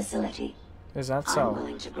to the facility. Is that I'm so?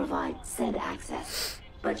 willing to provide said access,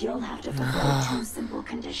 but you'll have to fulfill 2 simple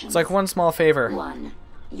conditions. It's like one small favor. 1,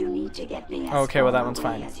 you need to get me as Okay, well, that far one's away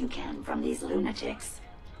fine. as you can from these lunatics.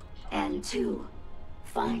 And 2,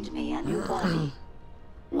 find me a new body.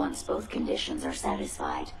 Once both conditions are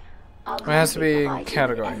satisfied, I'll It has to gladly be provide you with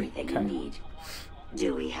category. everything you Okay. need.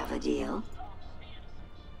 Do we have a deal?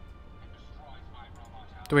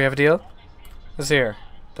 Do we have a deal? Let's see here.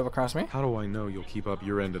 Double cross me? How do I know you'll keep up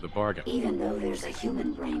your end of the bargain? Even though there's a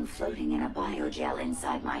human brain floating in a biogel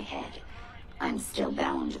inside my head, I'm still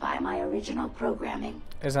bound by my original programming.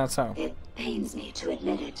 Is that so? It pains me to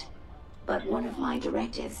admit it, but one of my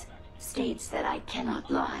directives states that I cannot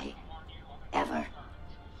lie. Ever.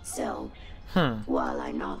 So, while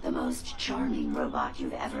I'm not the most charming robot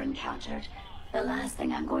you've ever encountered, the last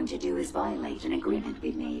thing I'm going to do is violate an agreement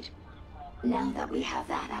we made. Now that we have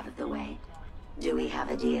that out of the way, do we have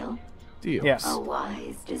a deal? Deal. Yes. A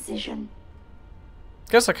wise decision.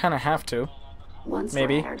 Guess I kind of have to. Once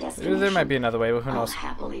Maybe. we're at our destination, There might be another way, but who I'll knows?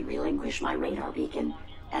 happily relinquish my radar beacon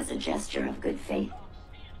as a gesture of good faith.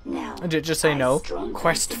 Now, Just say I no. strongly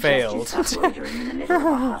Quest suggest failed. You stop loitering in the middle of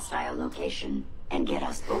a hostile location and get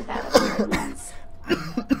us both out of here at once.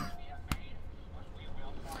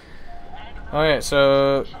 Okay,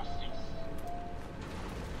 so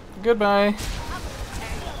goodbye.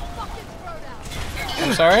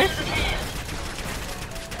 I'm sorry?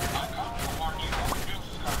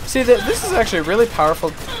 See, this is actually a really powerful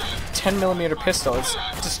 10mm pistol. It's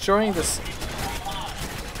destroying this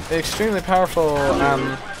extremely powerful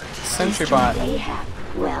sentry bot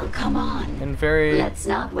Well, come on. in very Let's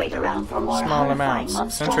not wait around for more small horrifying amounts.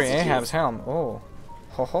 Sentry monstrosities. Ahab's helm. Oh.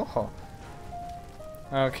 Ho ho ho.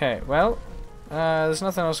 Okay, well, there's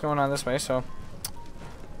nothing else going on this way, so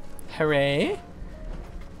hooray.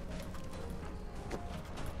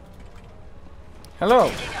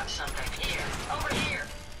 Hello.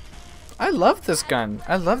 I love this gun.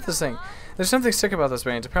 I love this thing. There's something sick about those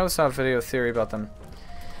brains. I probably saw a video theory about them.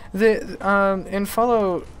 In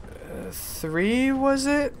Fallout 3, was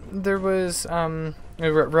it? There was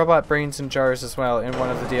robot brains in jars as well in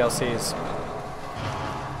one of the DLCs.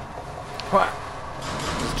 What?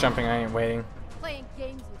 jumping, I ain't waiting. Playing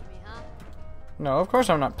games with me, huh? No, of course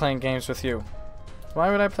I'm not playing games with you. Why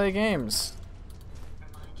would I play games?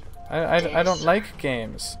 I don't like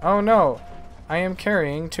games. Oh no! I am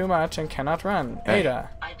carrying too much and cannot run. Ada.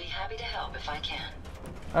 I'd be happy to help if I can.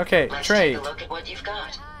 Okay, Let's trade. take a look at what you've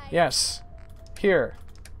got. Yes. Here.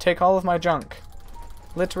 Take all of my junk.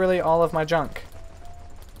 Literally all of my junk.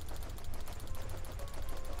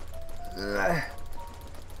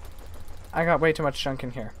 I got way too much junk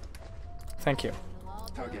in here. Thank you.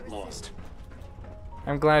 Target lost.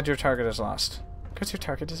 I'm glad your target is lost. Because your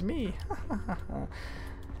target is me.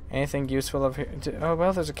 Anything useful over here? Oh,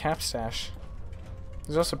 well, there's a cap stash.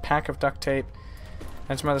 There's also a pack of duct tape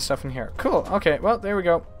and some other stuff in here. Cool. Okay, well, there we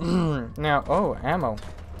go. Now, oh, ammo.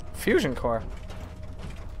 Fusion core.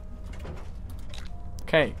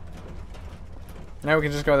 Okay. Now we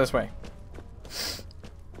can just go this way.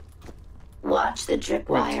 Watch the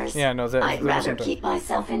tripwires. Yeah, no, I'd rather keep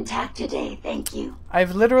myself intact today, thank you.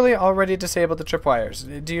 I've literally already disabled the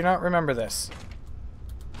tripwires. Do you not remember this?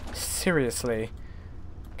 Seriously.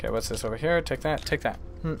 Okay, what's this over here? Take that, take that.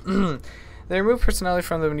 They remove personality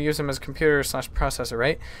from them when you use them as computer/processor,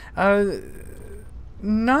 right? I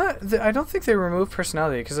don't think they remove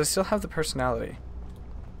personality, because I still have the personality.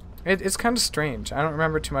 It's kind of strange. I don't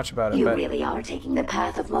remember too much about it. You but really are taking the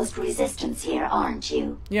path of most resistance here, aren't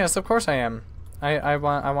you? Yes, of course I am. I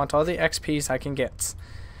want all the XPs I can get.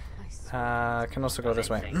 I can also go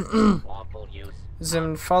this way. This is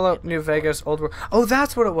in Fallout New Vegas, Old World. Oh,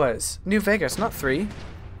 that's what it was. New Vegas, not 3.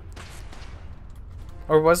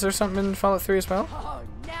 Or was there something in Fallout 3 as well? Oh,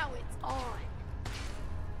 now it's on.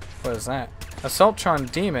 What is that?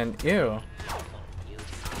 Assaultron Demon. Ew.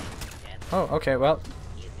 Oh, okay, well.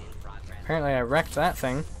 Apparently I wrecked that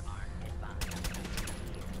thing.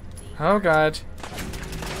 Oh god.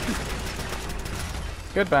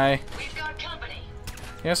 Goodbye. We've got company.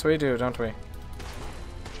 Yes, we do, don't we?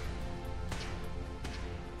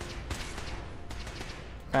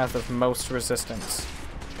 Path of most resistance.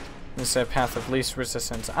 Instead of path of least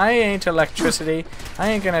resistance. I ain't electricity. I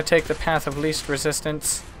ain't gonna take the path of least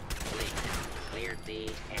resistance. Cleared the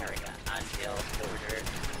area until order.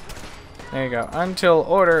 There you go. Until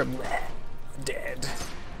order. Bleh. Dead.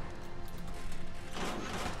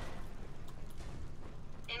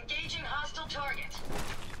 Engaging hostile target.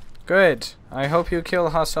 Good. I hope you kill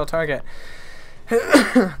a hostile target.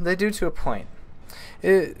 They do to a point.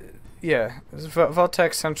 Yeah.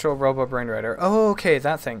 Voltec Central Robobrain Rider. Oh, okay,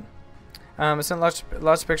 that thing. I sent lots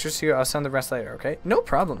of pictures to you. I'll send the rest later, okay? No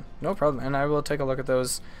problem. No problem. And I will take a look at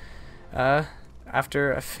those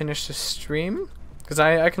after I finish the stream. Because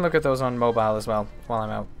I can look at those on mobile as well while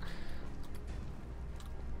I'm out.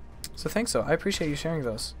 So thanks, though. I appreciate you sharing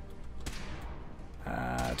those.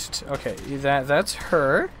 Okay, that's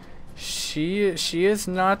her. She is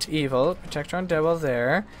not evil. Protector on Devil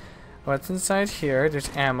there. What's inside here? There's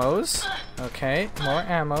ammos. Okay, more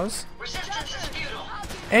ammos.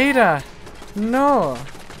 Ada! No!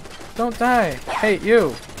 Don't die! Hey,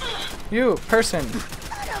 you! You, person!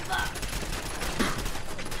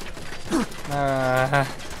 Okay,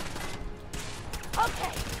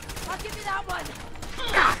 I'll give you that one.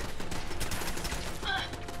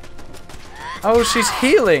 Oh, she's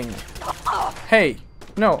healing! Hey,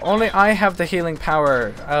 no, only I have the healing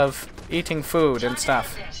power of eating food and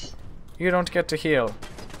stuff. You don't get to heal.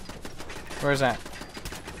 Where's that?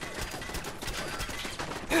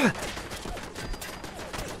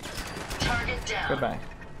 Goodbye.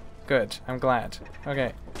 Good, I'm glad.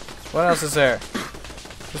 Okay, what else is there?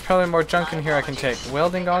 There's probably more junk in here I can take.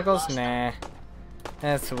 Welding goggles? Nah.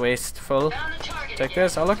 That's wasteful. Take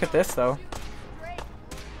this. I'll look at this, though.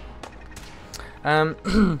 I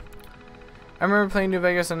remember playing New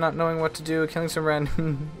Vegas and not knowing what to do, killing some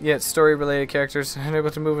random yet story-related characters,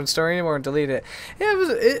 unable to move in story anymore and delete it. Yeah,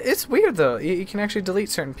 it's weird though. You can actually delete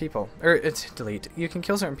certain people, or it's delete. You can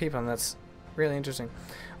kill certain people, and that's really interesting.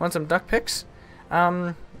 Want some duck pics?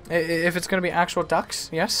 If it's gonna be actual ducks,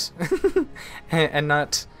 yes, and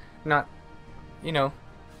not, you know.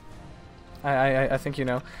 I think you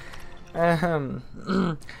know. I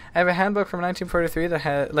have a handbook from 1943 that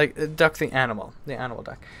had Duck the animal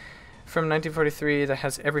duck, from 1943 that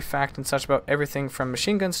has every fact and such about everything from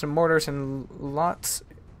machine guns to mortars and lots.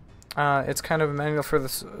 It's kind of a manual for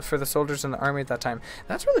the soldiers in the army at that time.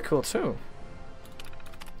 That's really cool too.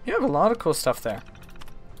 You have a lot of cool stuff there.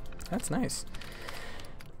 That's nice.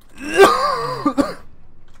 The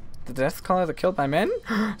death caller that killed my men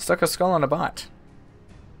stuck a skull on a bot.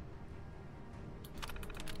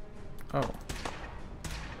 Oh.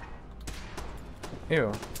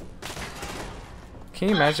 Ew. Can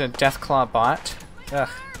you imagine a Deathclaw bot? Ugh.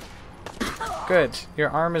 Good. Your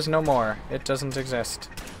arm is no more. It doesn't exist.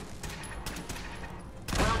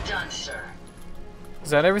 Well done, sir.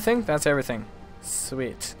 Is that everything? That's everything.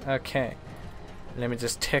 Sweet. Okay. Let me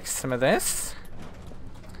just take some of this.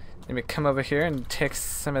 Let me come over here and take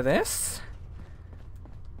some of this.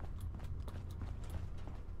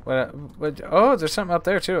 What? Oh, there's something up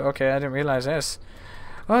there too. Okay, I didn't realize this.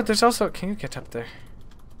 Oh, there's also... Can you get up there?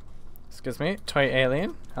 Excuse me. Toy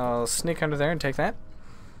alien. I'll sneak under there and take that.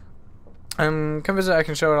 Come visit. I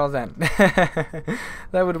can show it all then.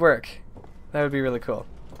 That would work. That would be really cool.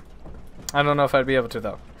 I don't know if I'd be able to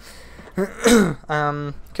though.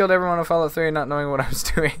 Killed everyone in Fallout 3 not knowing what I was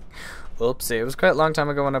doing. Oopsie. It was quite a long time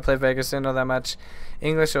ago when I played Vegas. Didn't know that much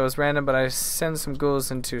English. It was random, but I send some ghouls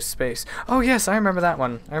into space. Oh yes, I remember that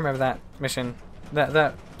one. I remember that mission.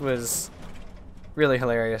 That was really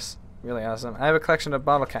hilarious. Really awesome. I have a collection of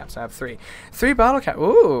bottle caps. I have 3. 3 bottle caps.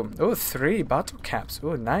 Ooh. Ooh, 3 bottle caps.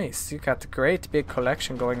 Ooh, nice. You got the great big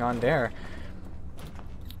collection going on there.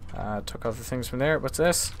 Took all the things from there. What's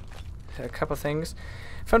this? A couple things.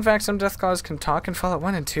 Fun fact, some Deathclaws can talk in Fallout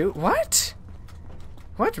 1 and 2. What?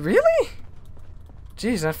 What? Really?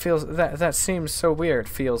 Jeez, that feels... That seems so weird.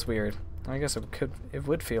 Feels weird. I guess it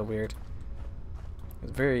would feel weird.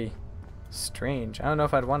 It's very strange. I don't know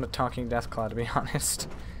if I'd want a talking Deathclaw, to be honest.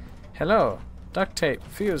 Hello. Duct tape,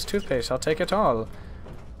 fuse, toothpaste. I'll take it all.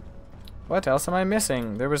 What else am I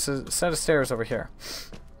missing? There was a set of stairs over here.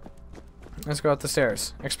 Let's go up the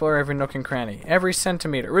stairs. Explore every nook and cranny. Every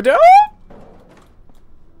centimeter.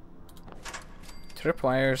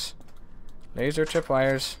 Tripwires. Laser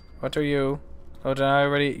tripwires. What are you? Oh, did I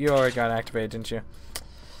already? You already got activated, didn't you?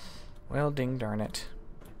 Well, ding darn it.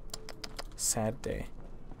 Sad day.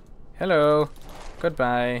 Hello.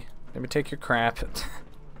 Goodbye. Let me take your crap.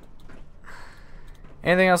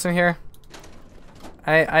 Anything else in here?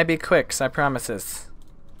 I be quicks, I promises.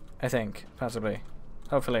 I think, possibly.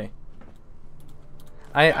 Hopefully.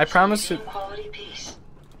 I promise to...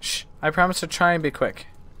 Shh. I promise to try and be quick.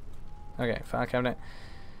 Okay, file cabinet.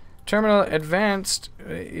 Terminal advanced.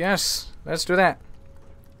 Yes, let's do that.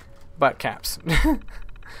 Butt caps.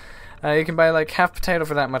 You can buy like half potato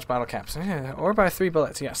for that much bottle caps. Or buy 3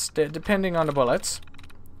 bullets, yes. Depending on the bullets.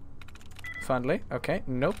 Fondly. Okay,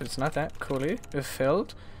 nope, it's not that. Coolly.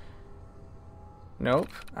 Filled. Nope.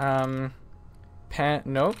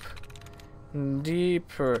 Nope.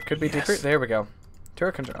 Deeper. Could be deeper. There we go.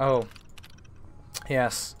 Turret control. Oh.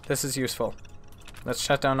 Yes, this is useful. Let's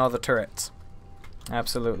shut down all the turrets.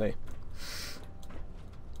 Absolutely.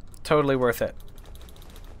 Totally worth it.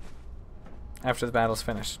 After the battle's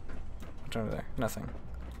finished. What's over there? Nothing.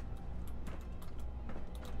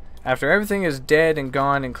 After everything is dead and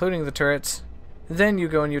gone, including the turrets, then you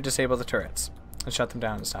go and you disable the turrets and shut them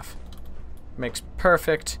down and stuff. Makes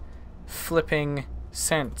perfect flipping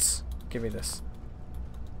sense. Give me this.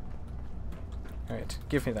 Alright,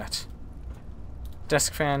 give me that.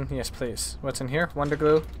 Desk fan, yes please. What's in here? Wonder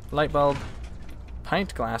glue, light bulb,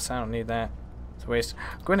 pint glass, I don't need that. It's a waste.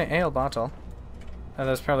 Gwyneth ale bottle. Oh,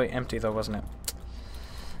 that was probably empty though, wasn't it?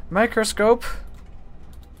 Microscope.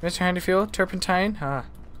 Mr. Handy Fuel, turpentine. Ah.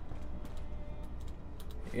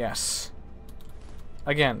 Yes.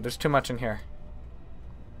 Again, there's too much in here.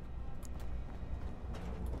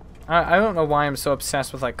 I don't know why I'm so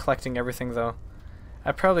obsessed with like collecting everything though.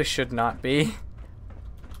 I probably should not be.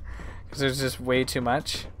 Because there's just way too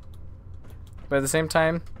much. But at the same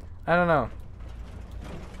time, I don't know.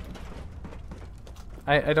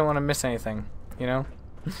 I don't want to miss anything, you know?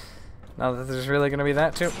 Not that there's really going to be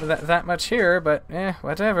that much here, but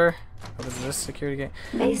whatever. Open this security gate.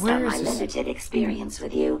 Based on my limited experience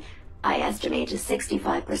with you, I estimate a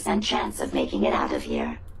 65% chance of making it out of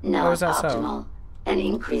here. Not optimal. An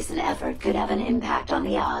increase in effort could have an impact on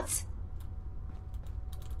the odds.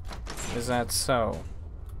 Is that so?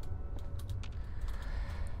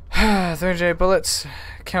 38 bullets.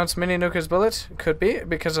 Counts Mini Nuka's bullet? Could be,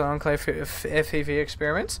 because of Enclave FEV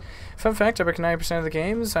experiments. Fun fact, I break 90% of the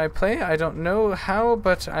games I play. I don't know how,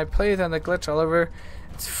 but I play then they glitch all over.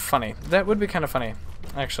 It's funny. That would be kind of funny,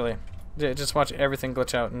 actually. Just watch everything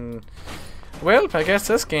glitch out and... Well, I guess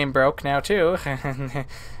this game broke now, too.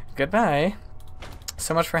 Goodbye.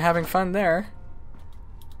 So much for having fun there.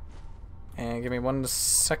 And give me 1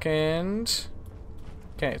 second.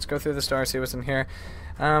 Okay, let's go through the store, see what's in here.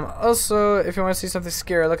 Also, if you want to see something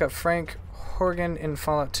scary, look up Frank Horgan in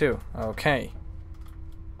Fallout 2. Okay.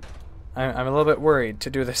 I'm a little bit worried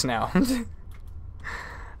to do this now.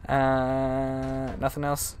 Nothing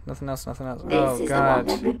else? Nothing else? Nothing else? This is the one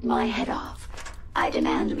that ripped my head off. I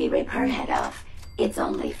demand we rip her head off. It's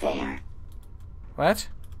only fair. What?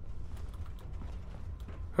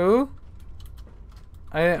 Who?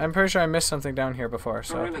 I'm pretty sure I missed something down here before,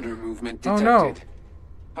 so... Perimeter movement Oh, detected.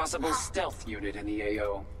 no! Possible stealth unit in the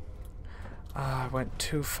AO. Ah, I went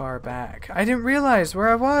too far back. I didn't realize where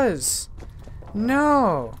I was!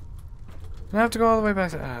 No! I have to go all the way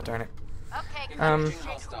back to... Ah, darn it.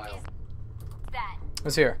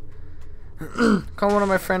 What's here? Call one of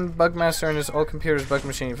my friend Bugmaster on his old computer's bug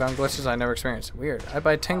machine. Found glitches I never experienced. Weird. I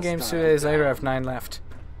buy 10 games 2 days later. I have 9 left.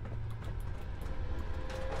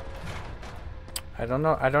 I don't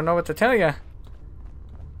know what to tell you.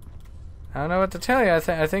 I don't know what to tell you. I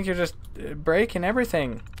think you're just breaking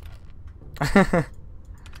everything.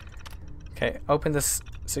 Okay, open this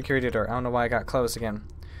security door. I don't know why I got closed again.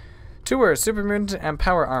 2 words: super mutant and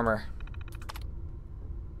power armor.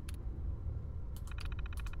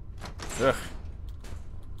 Ugh.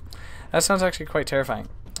 That sounds actually quite terrifying.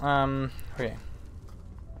 Okay.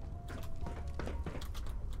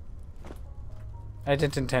 I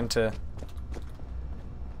didn't intend to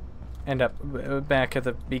end up back at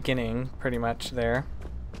the beginning, pretty much, there.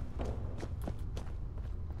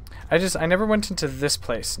 I never went into this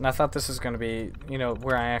place, and I thought this was going to be, you know,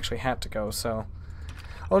 where I actually had to go, so...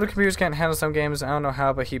 Older computers can't handle some games, I don't know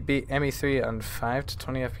how, but he beat ME3 on 5 to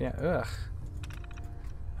 20 FPS. Ugh.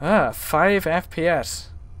 Ah, 5 FPS.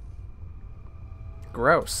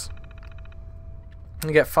 Gross.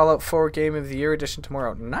 You get Fallout 4 Game of the Year edition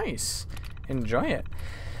tomorrow. Nice. Enjoy it.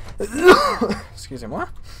 Excuse me, what?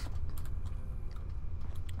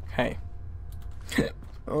 Okay.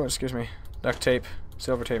 Oh, excuse me. Duct tape.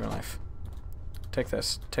 Silver tape in life. Take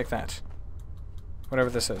this. Take that. Whatever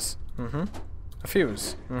this is. Mm-hmm. A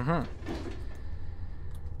fuse. Mm-hmm.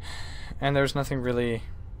 And there's nothing really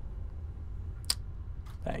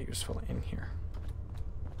that useful in here.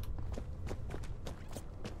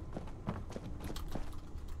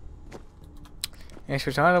 Thanks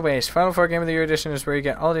for all the ways. Final 4 Game of the Year edition is where you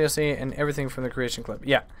get all DLC and everything from the Creation Club.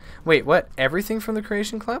 Yeah. Wait, what? Everything from the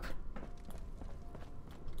Creation Club?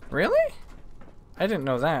 Really? I didn't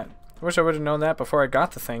know that. I wish I would have known that before I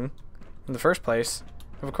got the thing in the first place.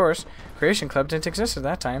 Of course, Creation Club didn't exist at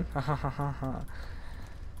that time. Ha ha ha ha ha.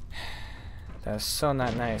 That's so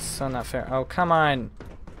not nice. So not fair. Oh, come on.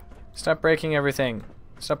 Stop breaking everything.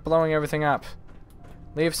 Stop blowing everything up.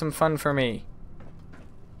 Leave some fun for me.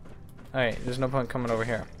 Alright, there's no point coming over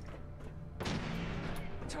here.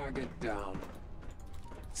 Target down.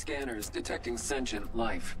 Scanners detecting sentient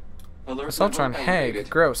life. Alert Assaultron Hag.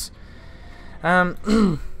 Gross.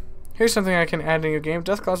 Here's something I can add in your game.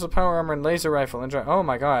 Death Claws with power armor and laser rifle. Enjoy. Oh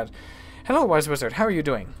my god. Hello, Wise Wizard. How are you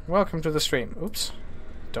doing? Welcome to the stream. Oops.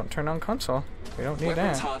 Don't turn on console. We don't need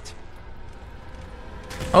that. Hot.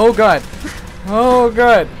 Oh god. Oh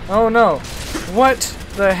god. Oh no. What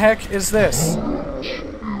the heck is this?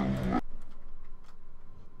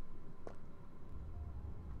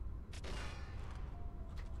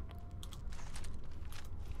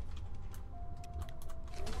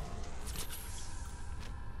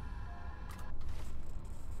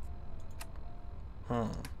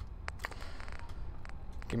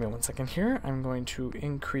 Give me 1 second here. I'm going to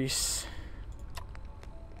increase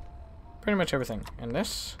pretty much everything in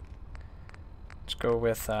this. Let's go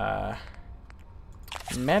with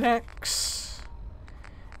Medics.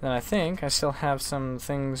 Then I think I still have some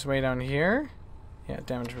things way down here. Yeah,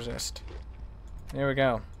 damage resist. There we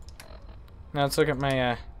go. Now let's look at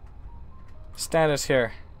my status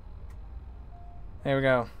here. There we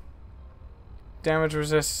go. Damage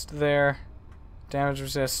resist there. Damage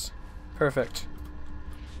resist. Perfect.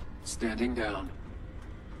 Standing down.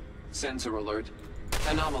 Sensor alert.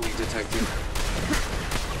 Anomaly detected.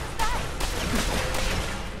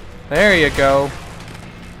 There you go.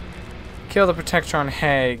 Kill the Protectron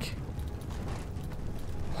Hag.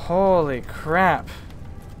 Holy crap.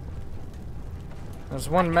 There's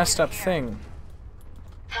one messed up thing.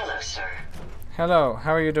 Hello, sir. Hello,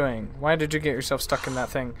 how are you doing? Why did you get yourself stuck in that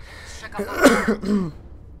thing?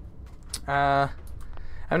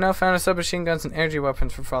 I've now found a submachine guns and energy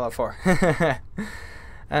weapons for Fallout 4.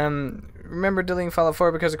 Remember deleting Fallout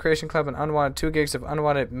 4 because of Creation Club and unwanted 2 gigs of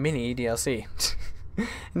unwanted mini DLC.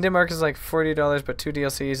 In Denmark it's like $40, but 2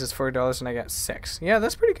 DLCs is $40 and I got 6. Yeah,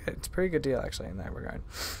 that's pretty good. It's a pretty good deal actually in that regard.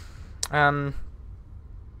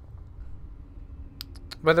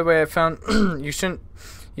 By the way, I found you shouldn't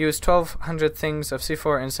use 1200 things of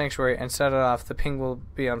C4 in Sanctuary and set it off. The ping will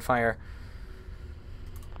be on fire.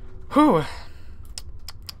 Whew.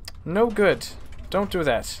 No good. Don't do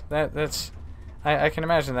that. That's... I can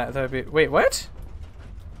imagine that. That would be... Wait, what?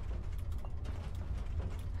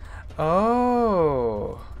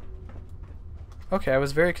 Oh. Okay, I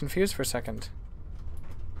was very confused for a second.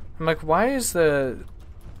 I'm like, why is the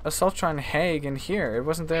Assaultron Hag in here? It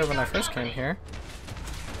wasn't there when I first came here.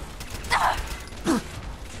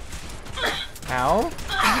 Ow.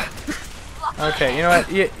 Okay, you know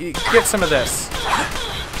what? You get some of this.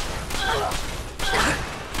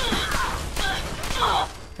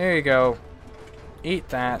 There you go. Eat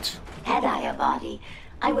that. Had I a body,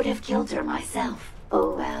 I would have killed her myself.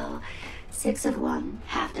 Oh well. 6 of one,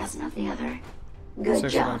 half dozen of the other. Good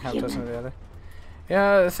 6 job, of one, half human. dozen of the other.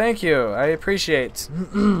 Yeah, thank you. I appreciate.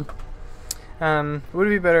 Would it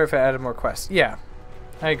be better if I added more quests? Yeah,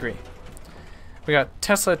 I agree. We got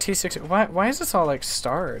Tesla T6. Why is this all like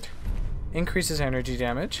starred? Increases energy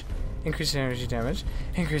damage. Increases energy damage.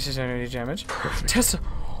 Increases energy damage. Tesla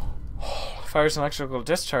fires an electrical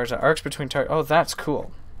discharge that arcs between targets. Oh, that's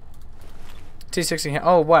cool. T60.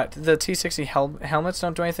 Oh, what? The T60 helmets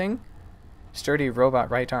don't do anything? Sturdy robot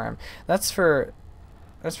right arm. That's for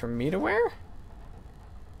me to wear?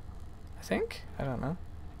 I think? I don't know.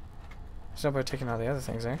 There's no point taking all the other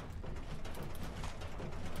things, eh?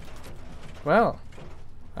 Well.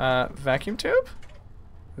 Vacuum tube?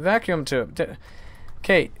 Vacuum tube.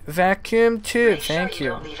 Okay, vacuum tube. Thank you.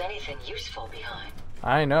 Don't leave anything useful behind.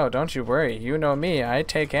 I know, don't you worry. You know me. I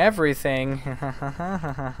take everything.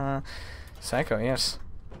 Psycho, yes.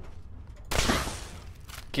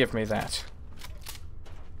 Give me that.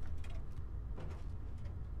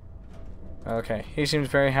 Okay, he seems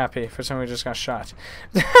very happy for someone who just got shot.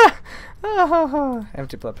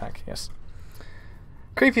 Empty blood pack, yes.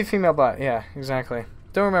 Creepy female bot, yeah, exactly.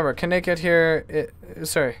 Don't remember, can they get here?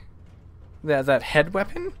 Sorry. That head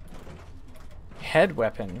weapon? Head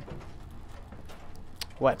weapon?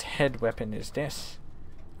 What head weapon is this?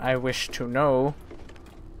 I wish to know.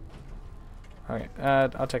 Okay,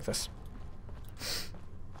 I'll take this.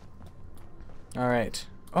 Alright.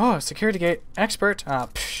 Oh, security gate. Expert. Ah,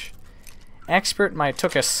 psh. Expert my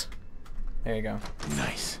tookus. There you go.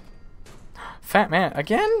 Nice. Fat man.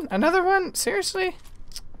 Again? Another one? Seriously?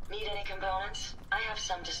 Need any components? I have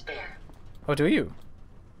some to spare. Oh, do you?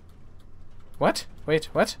 What? Wait,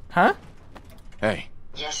 what? Huh? Hey.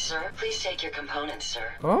 Yes, sir. Please take your components,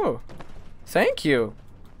 sir. Oh. Thank you.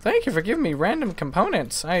 Thank you for giving me random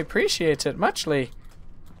components. I appreciate it muchly.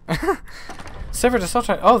 Severed assault.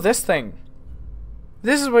 Oh, this thing.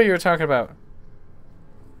 This is what you were talking about.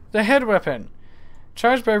 The head weapon.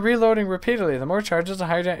 Charged by reloading repeatedly. The more charges, the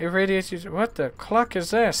higher it irradiates you. What the cluck is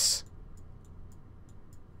this?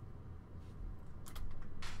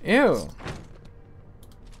 Ew.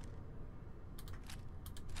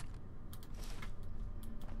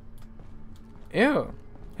 Ew.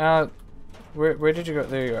 Where did you go?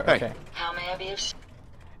 There you are. Hey. Okay. How may I be of...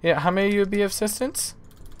 Yeah, how may you be of assistance?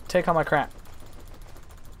 Take all my crap.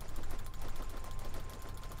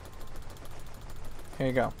 Here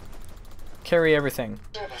you go. Carry everything.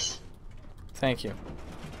 Service. Thank you.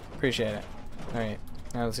 Appreciate it. Alright,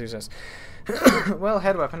 now let's use this. Well,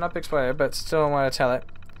 head weapon, not big spoiler, but still want to tell it.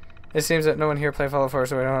 It seems that no one here played Fallout 4,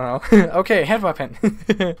 so I don't know. Okay, head weapon.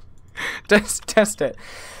 Test it.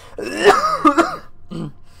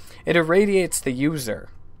 It irradiates the user.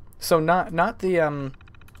 So not the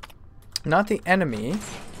enemy,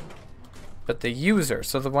 but the user,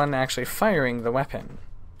 so the one actually firing the weapon.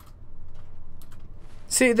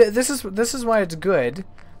 See, this is why it's good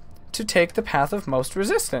to take the path of most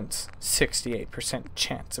resistance. 68%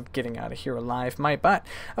 chance of getting out of here alive. My butt.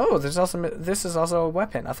 Oh, this is also a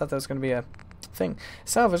weapon. I thought that was going to be a thing.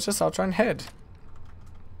 Salvage Assaultron head.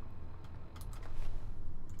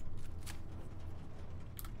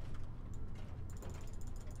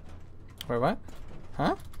 Wait, what?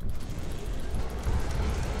 Huh?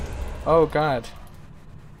 Oh, God.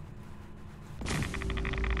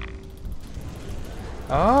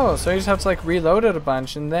 Oh, so you just have to like reload it a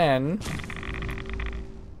bunch and then...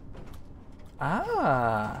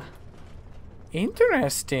 Ah.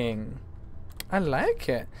 Interesting. I like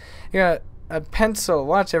it. You got a pencil.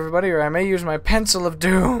 Watch everybody, or I may use my pencil of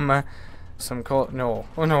doom. Some cold... No.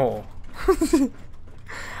 Oh, no.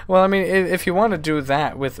 Well, I mean, if you want to do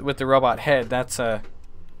that with the robot head, that's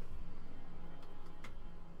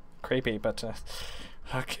creepy, but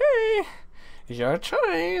okay. Your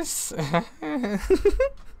choice.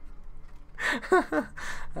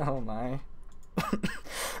 Oh my.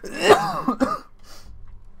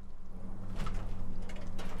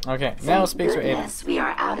 Okay, now speak to Aiden. Yes, we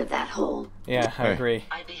are out of that hole. Yeah, I agree.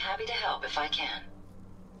 I'd be happy to help if I can.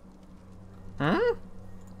 Hmm?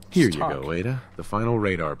 Here you go, Ada. The final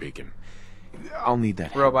radar beacon. I'll need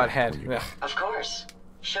that robot head. Of course.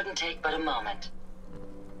 Shouldn't take but a moment.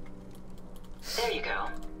 There you go.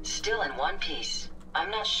 Still in one piece. I'm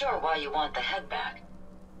not sure why you want the head back.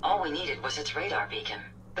 All we needed was its radar beacon.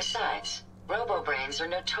 Besides, Robobrains are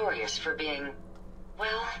notorious for being,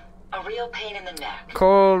 well, a real real pain in the neck.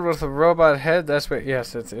 Cold with a robot head. That's what.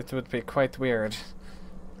 Yes, it would be quite weird.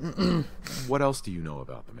 What else do you know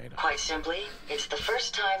about them, Ada? Quite simply, it's the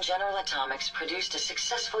first time General Atomics produced a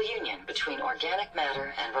successful union between organic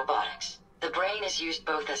matter and robotics. The brain is used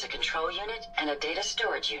both as a control unit and a data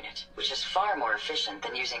storage unit, which is far more efficient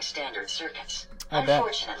than using standard circuits. I bet.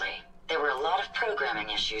 Unfortunately, there were a lot of programming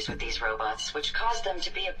issues with these robots, which caused them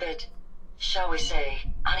to be a bit, shall we say,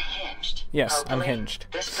 unhinged. Yes, Hopefully, unhinged.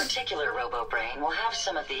 This particular Robobrain will have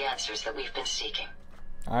some of the answers that we've been seeking.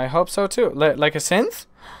 I hope so too. Like a synth?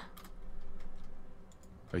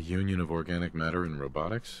 A union of organic matter and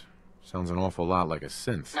robotics? Sounds an awful lot like a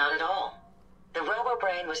synth. Not at all. The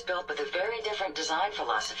Robobrain was built with a very different design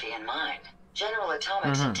philosophy in mind. General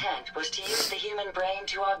Atomics' intent was to use the human brain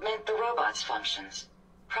to augment the robot's functions,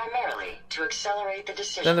 primarily to accelerate the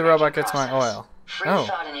decision. Then the robot gets my oil. Free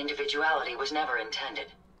thought and individuality was never intended.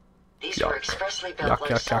 These were expressly built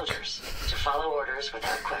like soldiers, to follow orders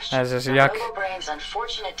without question. As is the yuck. Robobrain's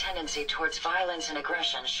unfortunate tendency towards violence and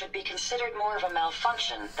aggression should be considered more of a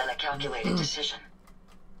malfunction than a calculated decision.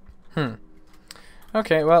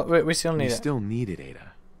 Okay, well, we still need it. We still need it,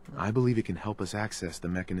 Ada. I believe it can help us access the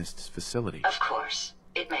Mechanist's facility. Of course.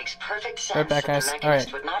 It makes perfect sense Right back, that guys. the Mechanist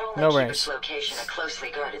Alright. would not only No keep worries. its location a closely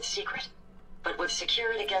guarded secret, but would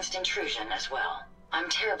secure it against intrusion as well. I'm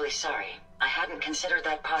terribly sorry. I hadn't considered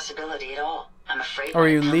that possibility at all. I'm afraid. Are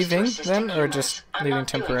when you it comes to leaving assisting then, or humans, just I'm leaving not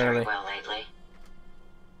doing temporarily? very well lately.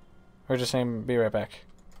 Or just saying be right back?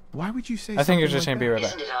 Why would you say I think you're something just saying like be that? right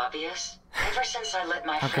back. Isn't it obvious? Ever since I let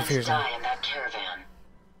my How friends confusing. die in that caravan,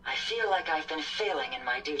 I feel like I've been failing in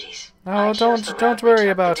my duties. Oh, I chose the route we worry took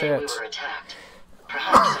the about day it. We were attacked.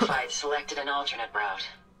 Perhaps if I'd selected an alternate route,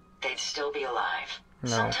 they'd still be alive. No.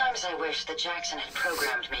 Sometimes I wish that Jackson had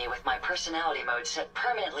programmed me with my personality mode set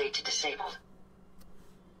permanently to disabled.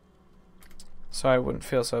 So I wouldn't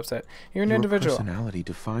feel so upset. You're an Your individual. personality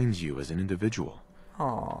defines you as an individual.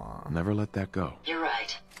 Aww. Never let that go. You're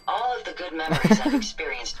right. All of the good memories I've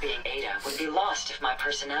experienced being Ada would be lost if my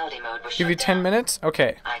personality mode was Give you shut 10 down. minutes?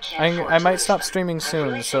 Okay. I can't afford I to might lose stop them. streaming I soon,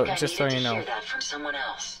 really so think I just so needed you to know. hear that from someone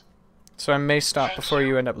else. So I may stop Thank before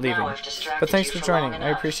you end up leaving. Now I've distracted But thanks you for long joining. I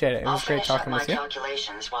enough. appreciate it. It I'll was great finish up talking my with you.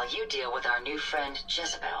 calculations while you deal with our new friend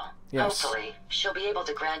Jezebel. Yes. Hopefully, she'll be able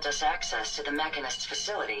to grant us access to the Mechanist's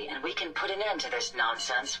facility, and we can put an end to this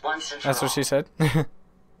nonsense once and for all. That's what she said.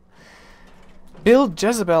 Build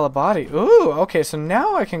Jezebel a body. Ooh, okay, so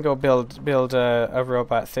now I can go build a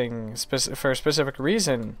robot thing for a specific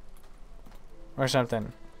reason. Or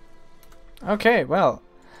something. Okay, well.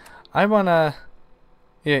 I wanna...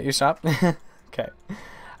 Yeah, you stop? Okay.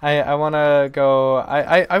 I wanna go...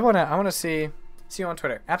 I wanna see you on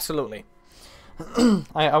Twitter. Absolutely.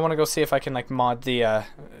 I wanna go see if I can like mod the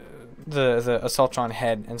Assaultron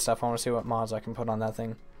head and stuff. I wanna see what mods I can put on that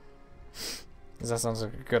thing. 'Cause that sounds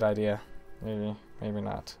like a good idea. Maybe, maybe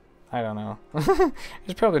not. I don't know.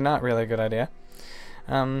 It's probably not really a good idea.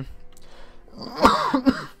 If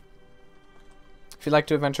you'd like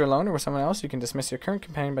to adventure alone or with someone else, you can dismiss your current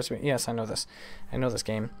companion by saying, "Yes, I know this. I know this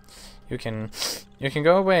game. You can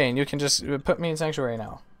go away and you can just put me in Sanctuary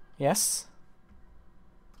now." Yes?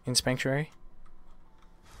 In Sanctuary?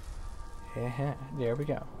 Yeah, there we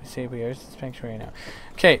go. We say we are in Sanctuary now.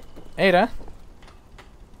 Okay, Ada.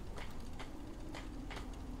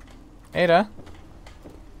 Ada?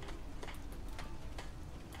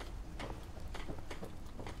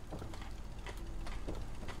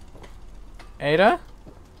 Ada?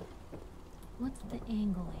 What's the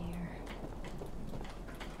angle here?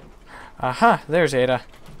 Aha, there's Ada.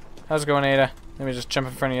 How's it going, Ada? Let me just jump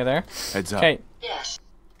in front of you there. Heads up. Okay. Yes.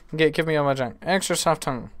 Give me all my junk. Extra soft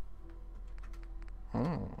tongue.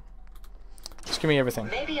 Just give me everything.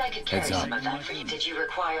 Maybe I could carry some of that for you. Did you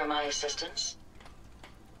require my assistance?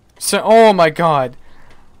 So, oh my god.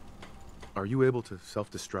 Are you able to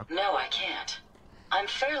self-destruct? No, I can't. I'm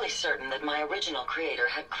fairly certain that my original creator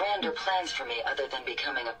had grander plans for me other than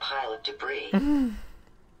becoming a pile of debris.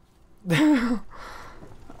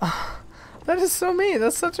 That is so mean.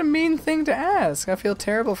 That's such a mean thing to ask. I feel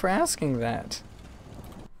terrible for asking that.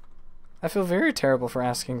 I feel very terrible for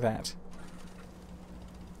asking that.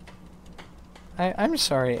 I'm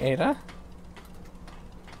sorry, Ada.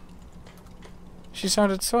 She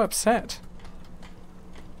sounded so upset.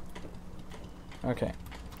 Okay.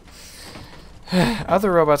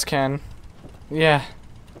 Other robots can. Yeah.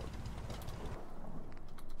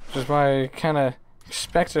 Which is why I kind of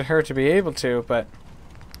expected her to be able to, but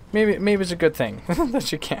maybe it's a good thing that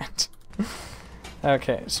she can't.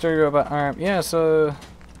 Okay, sturdy robot arm. Yeah, so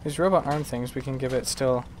these robot arm things, we can give it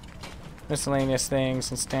still miscellaneous things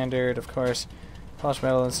and standard, of course, polished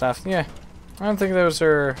metal and stuff. Yeah, I don't think those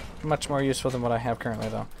are much more useful than what I have currently,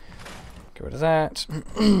 though. Get rid of that.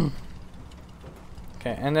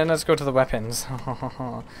 Okay, and then let's go to the weapons.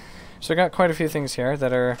 So I got quite a few things here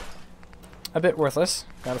that are a bit worthless.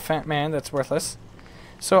 Got a fat man that's worthless.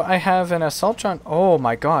 So I have an Assaultron. Oh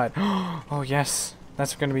my god. Oh yes.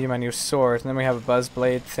 That's going to be my new sword. And then we have a buzz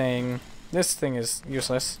blade thing. This thing is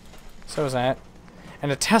useless. So is that.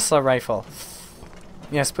 And a Tesla rifle.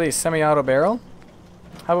 Yes, please. Semi-auto barrel.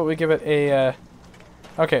 How about we give it a...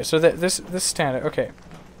 okay, so this standard... Okay.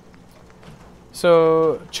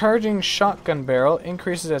 So, charging shotgun barrel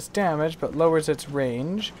increases its damage but lowers its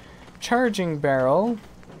range. Charging barrel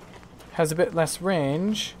has a bit less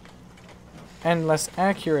range and less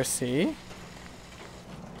accuracy.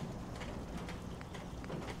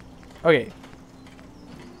 Okay.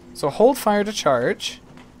 So hold fire to charge.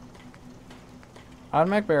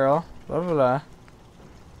 Automatic barrel. Blah blah blah.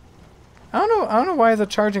 I don't know why the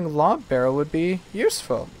charging lob barrel would be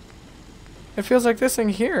useful. It feels like this thing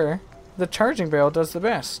here, the charging barrel does the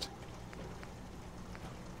best.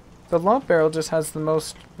 The lob barrel just has the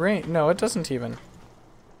most range. No, it doesn't even.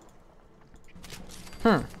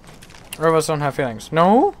 Robots don't have feelings.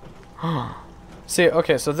 No? See,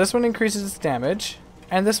 okay, so this one increases its damage,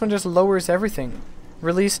 and this one just lowers everything.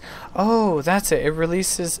 Release. Oh, that's it. It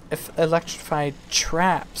releases electrified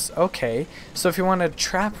traps. Okay, so if you want a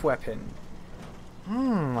trap weapon.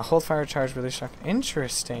 A hold fire charge, release shock.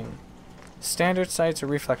 Interesting. Standard sights or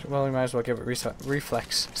reflex. Well, we might as well give it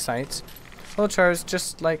reflex sights. Hold charge,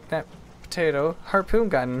 just like that potato. Harpoon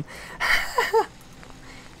gun.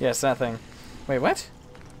 Yes, that thing. Wait, what?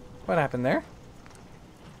 What happened there?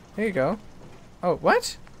 There you go. Oh,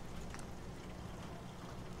 what?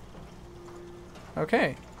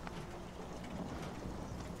 Okay.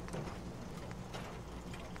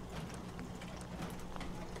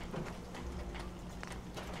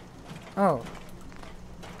 Oh.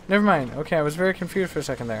 Never mind. Okay, I was very confused for a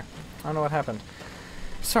second there. I don't know what happened.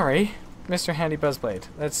 Sorry, Mr. Handy Buzzblade.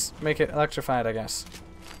 Let's make it electrified, I guess.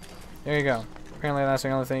 There you go. Apparently that's the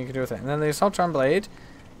only thing you can do with it. And then the Assaultron Blade.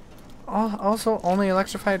 Also only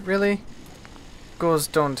electrified, really? Ghouls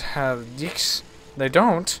don't have dicks. They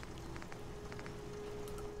don't?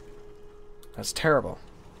 That's terrible.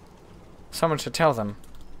 Someone should tell them.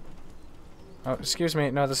 Oh, excuse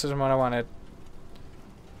me. No, this isn't what I wanted.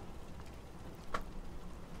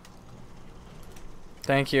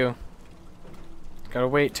 Thank you. Gotta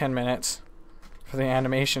wait 10 minutes for the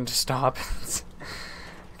animation to stop.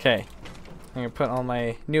 Okay. I'm gonna put all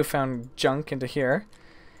my newfound junk into here.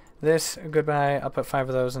 This, goodbye. I'll put 5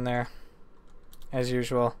 of those in there. As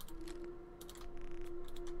usual.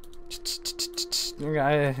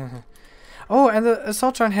 Oh, and the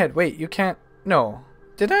Assaultron head. Wait, you can't... No.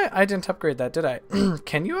 Did I? I didn't upgrade that, did I?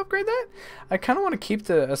 Can you upgrade that? I kind of want to keep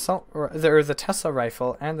the the Tesla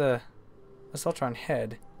rifle and the Assaultron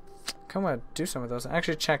head. Come on, do some of those. I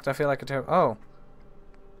actually checked. I feel like it. Oh.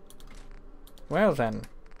 Well then.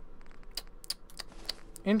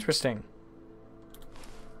 Interesting.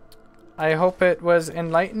 I hope it was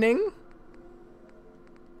enlightening.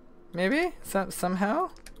 Maybe? Somehow?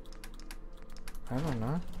 I don't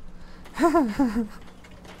know.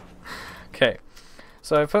 Okay.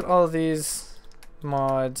 So I put all of these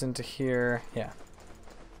mods into here. Yeah.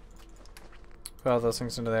 Put all those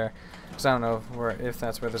things into there. Because I don't know if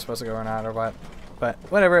that's where they're supposed to go or not or what. But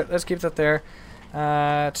whatever. Let's keep that there.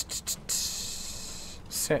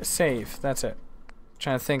 Save. That's it.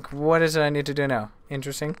 Trying to think. What is it I need to do now?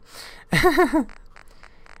 Interesting.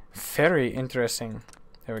 Very interesting.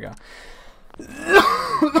 There we go.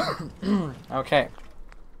 Okay.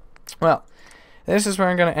 Well, this is where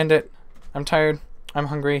I'm going to end it. I'm tired. I'm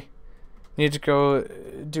hungry. Need to go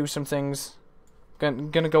do some things.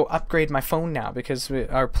 Gonna go upgrade my phone now because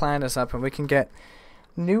our plan is up and we can get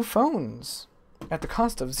new phones at the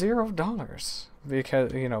cost of $0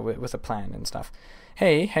 because, you know, with a plan and stuff.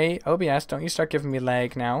 Hey, OBS, don't you start giving me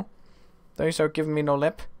lag now. Don't you start giving me no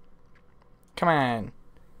lip. Come on.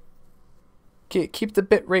 Keep the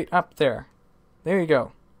bit rate up there. There you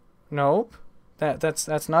go. Nope.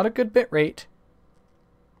 That's not a good bit rate.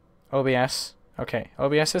 OBS. Okay,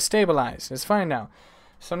 OBS is stabilized. It's fine now.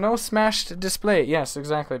 So no smashed display. Yes,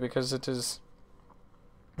 exactly, because it is.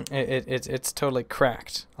 It's totally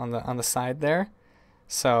cracked on the side there.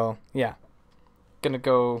 So yeah, gonna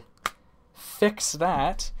go fix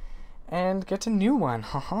that and get a new one,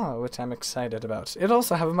 haha, which I'm excited about. It'll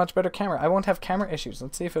also have a much better camera. I won't have camera issues.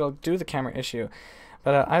 Let's see if it'll do the camera issue.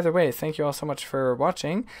 But either way, thank you all so much for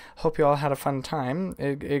watching. Hope you all had a fun time.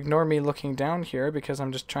 Ignore me looking down here because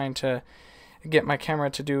I'm just trying to get my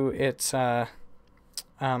camera to do its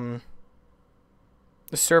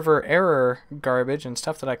server error garbage and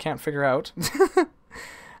stuff that I can't figure out.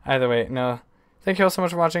 Either way, no. Thank you all so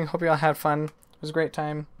much for watching. Hope you all had fun. It was a great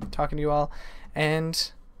time talking to you all.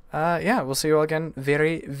 And, yeah, we'll see you all again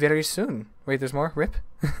very, very soon. Wait, there's more? Rip.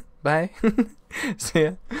 Bye. See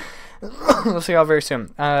ya. We'll see you all very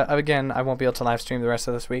soon. Again, I won't be able to live stream the rest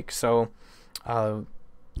of this week, so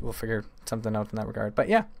we'll figure something out in that regard. But,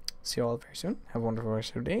 yeah. See you all very soon. Have a wonderful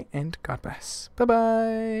rest of your day, and God bless.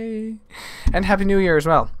 Bye-bye. And Happy New Year as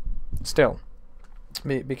well. Still.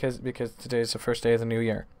 Because today is the first day of the new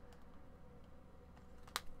year.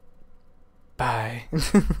 Bye.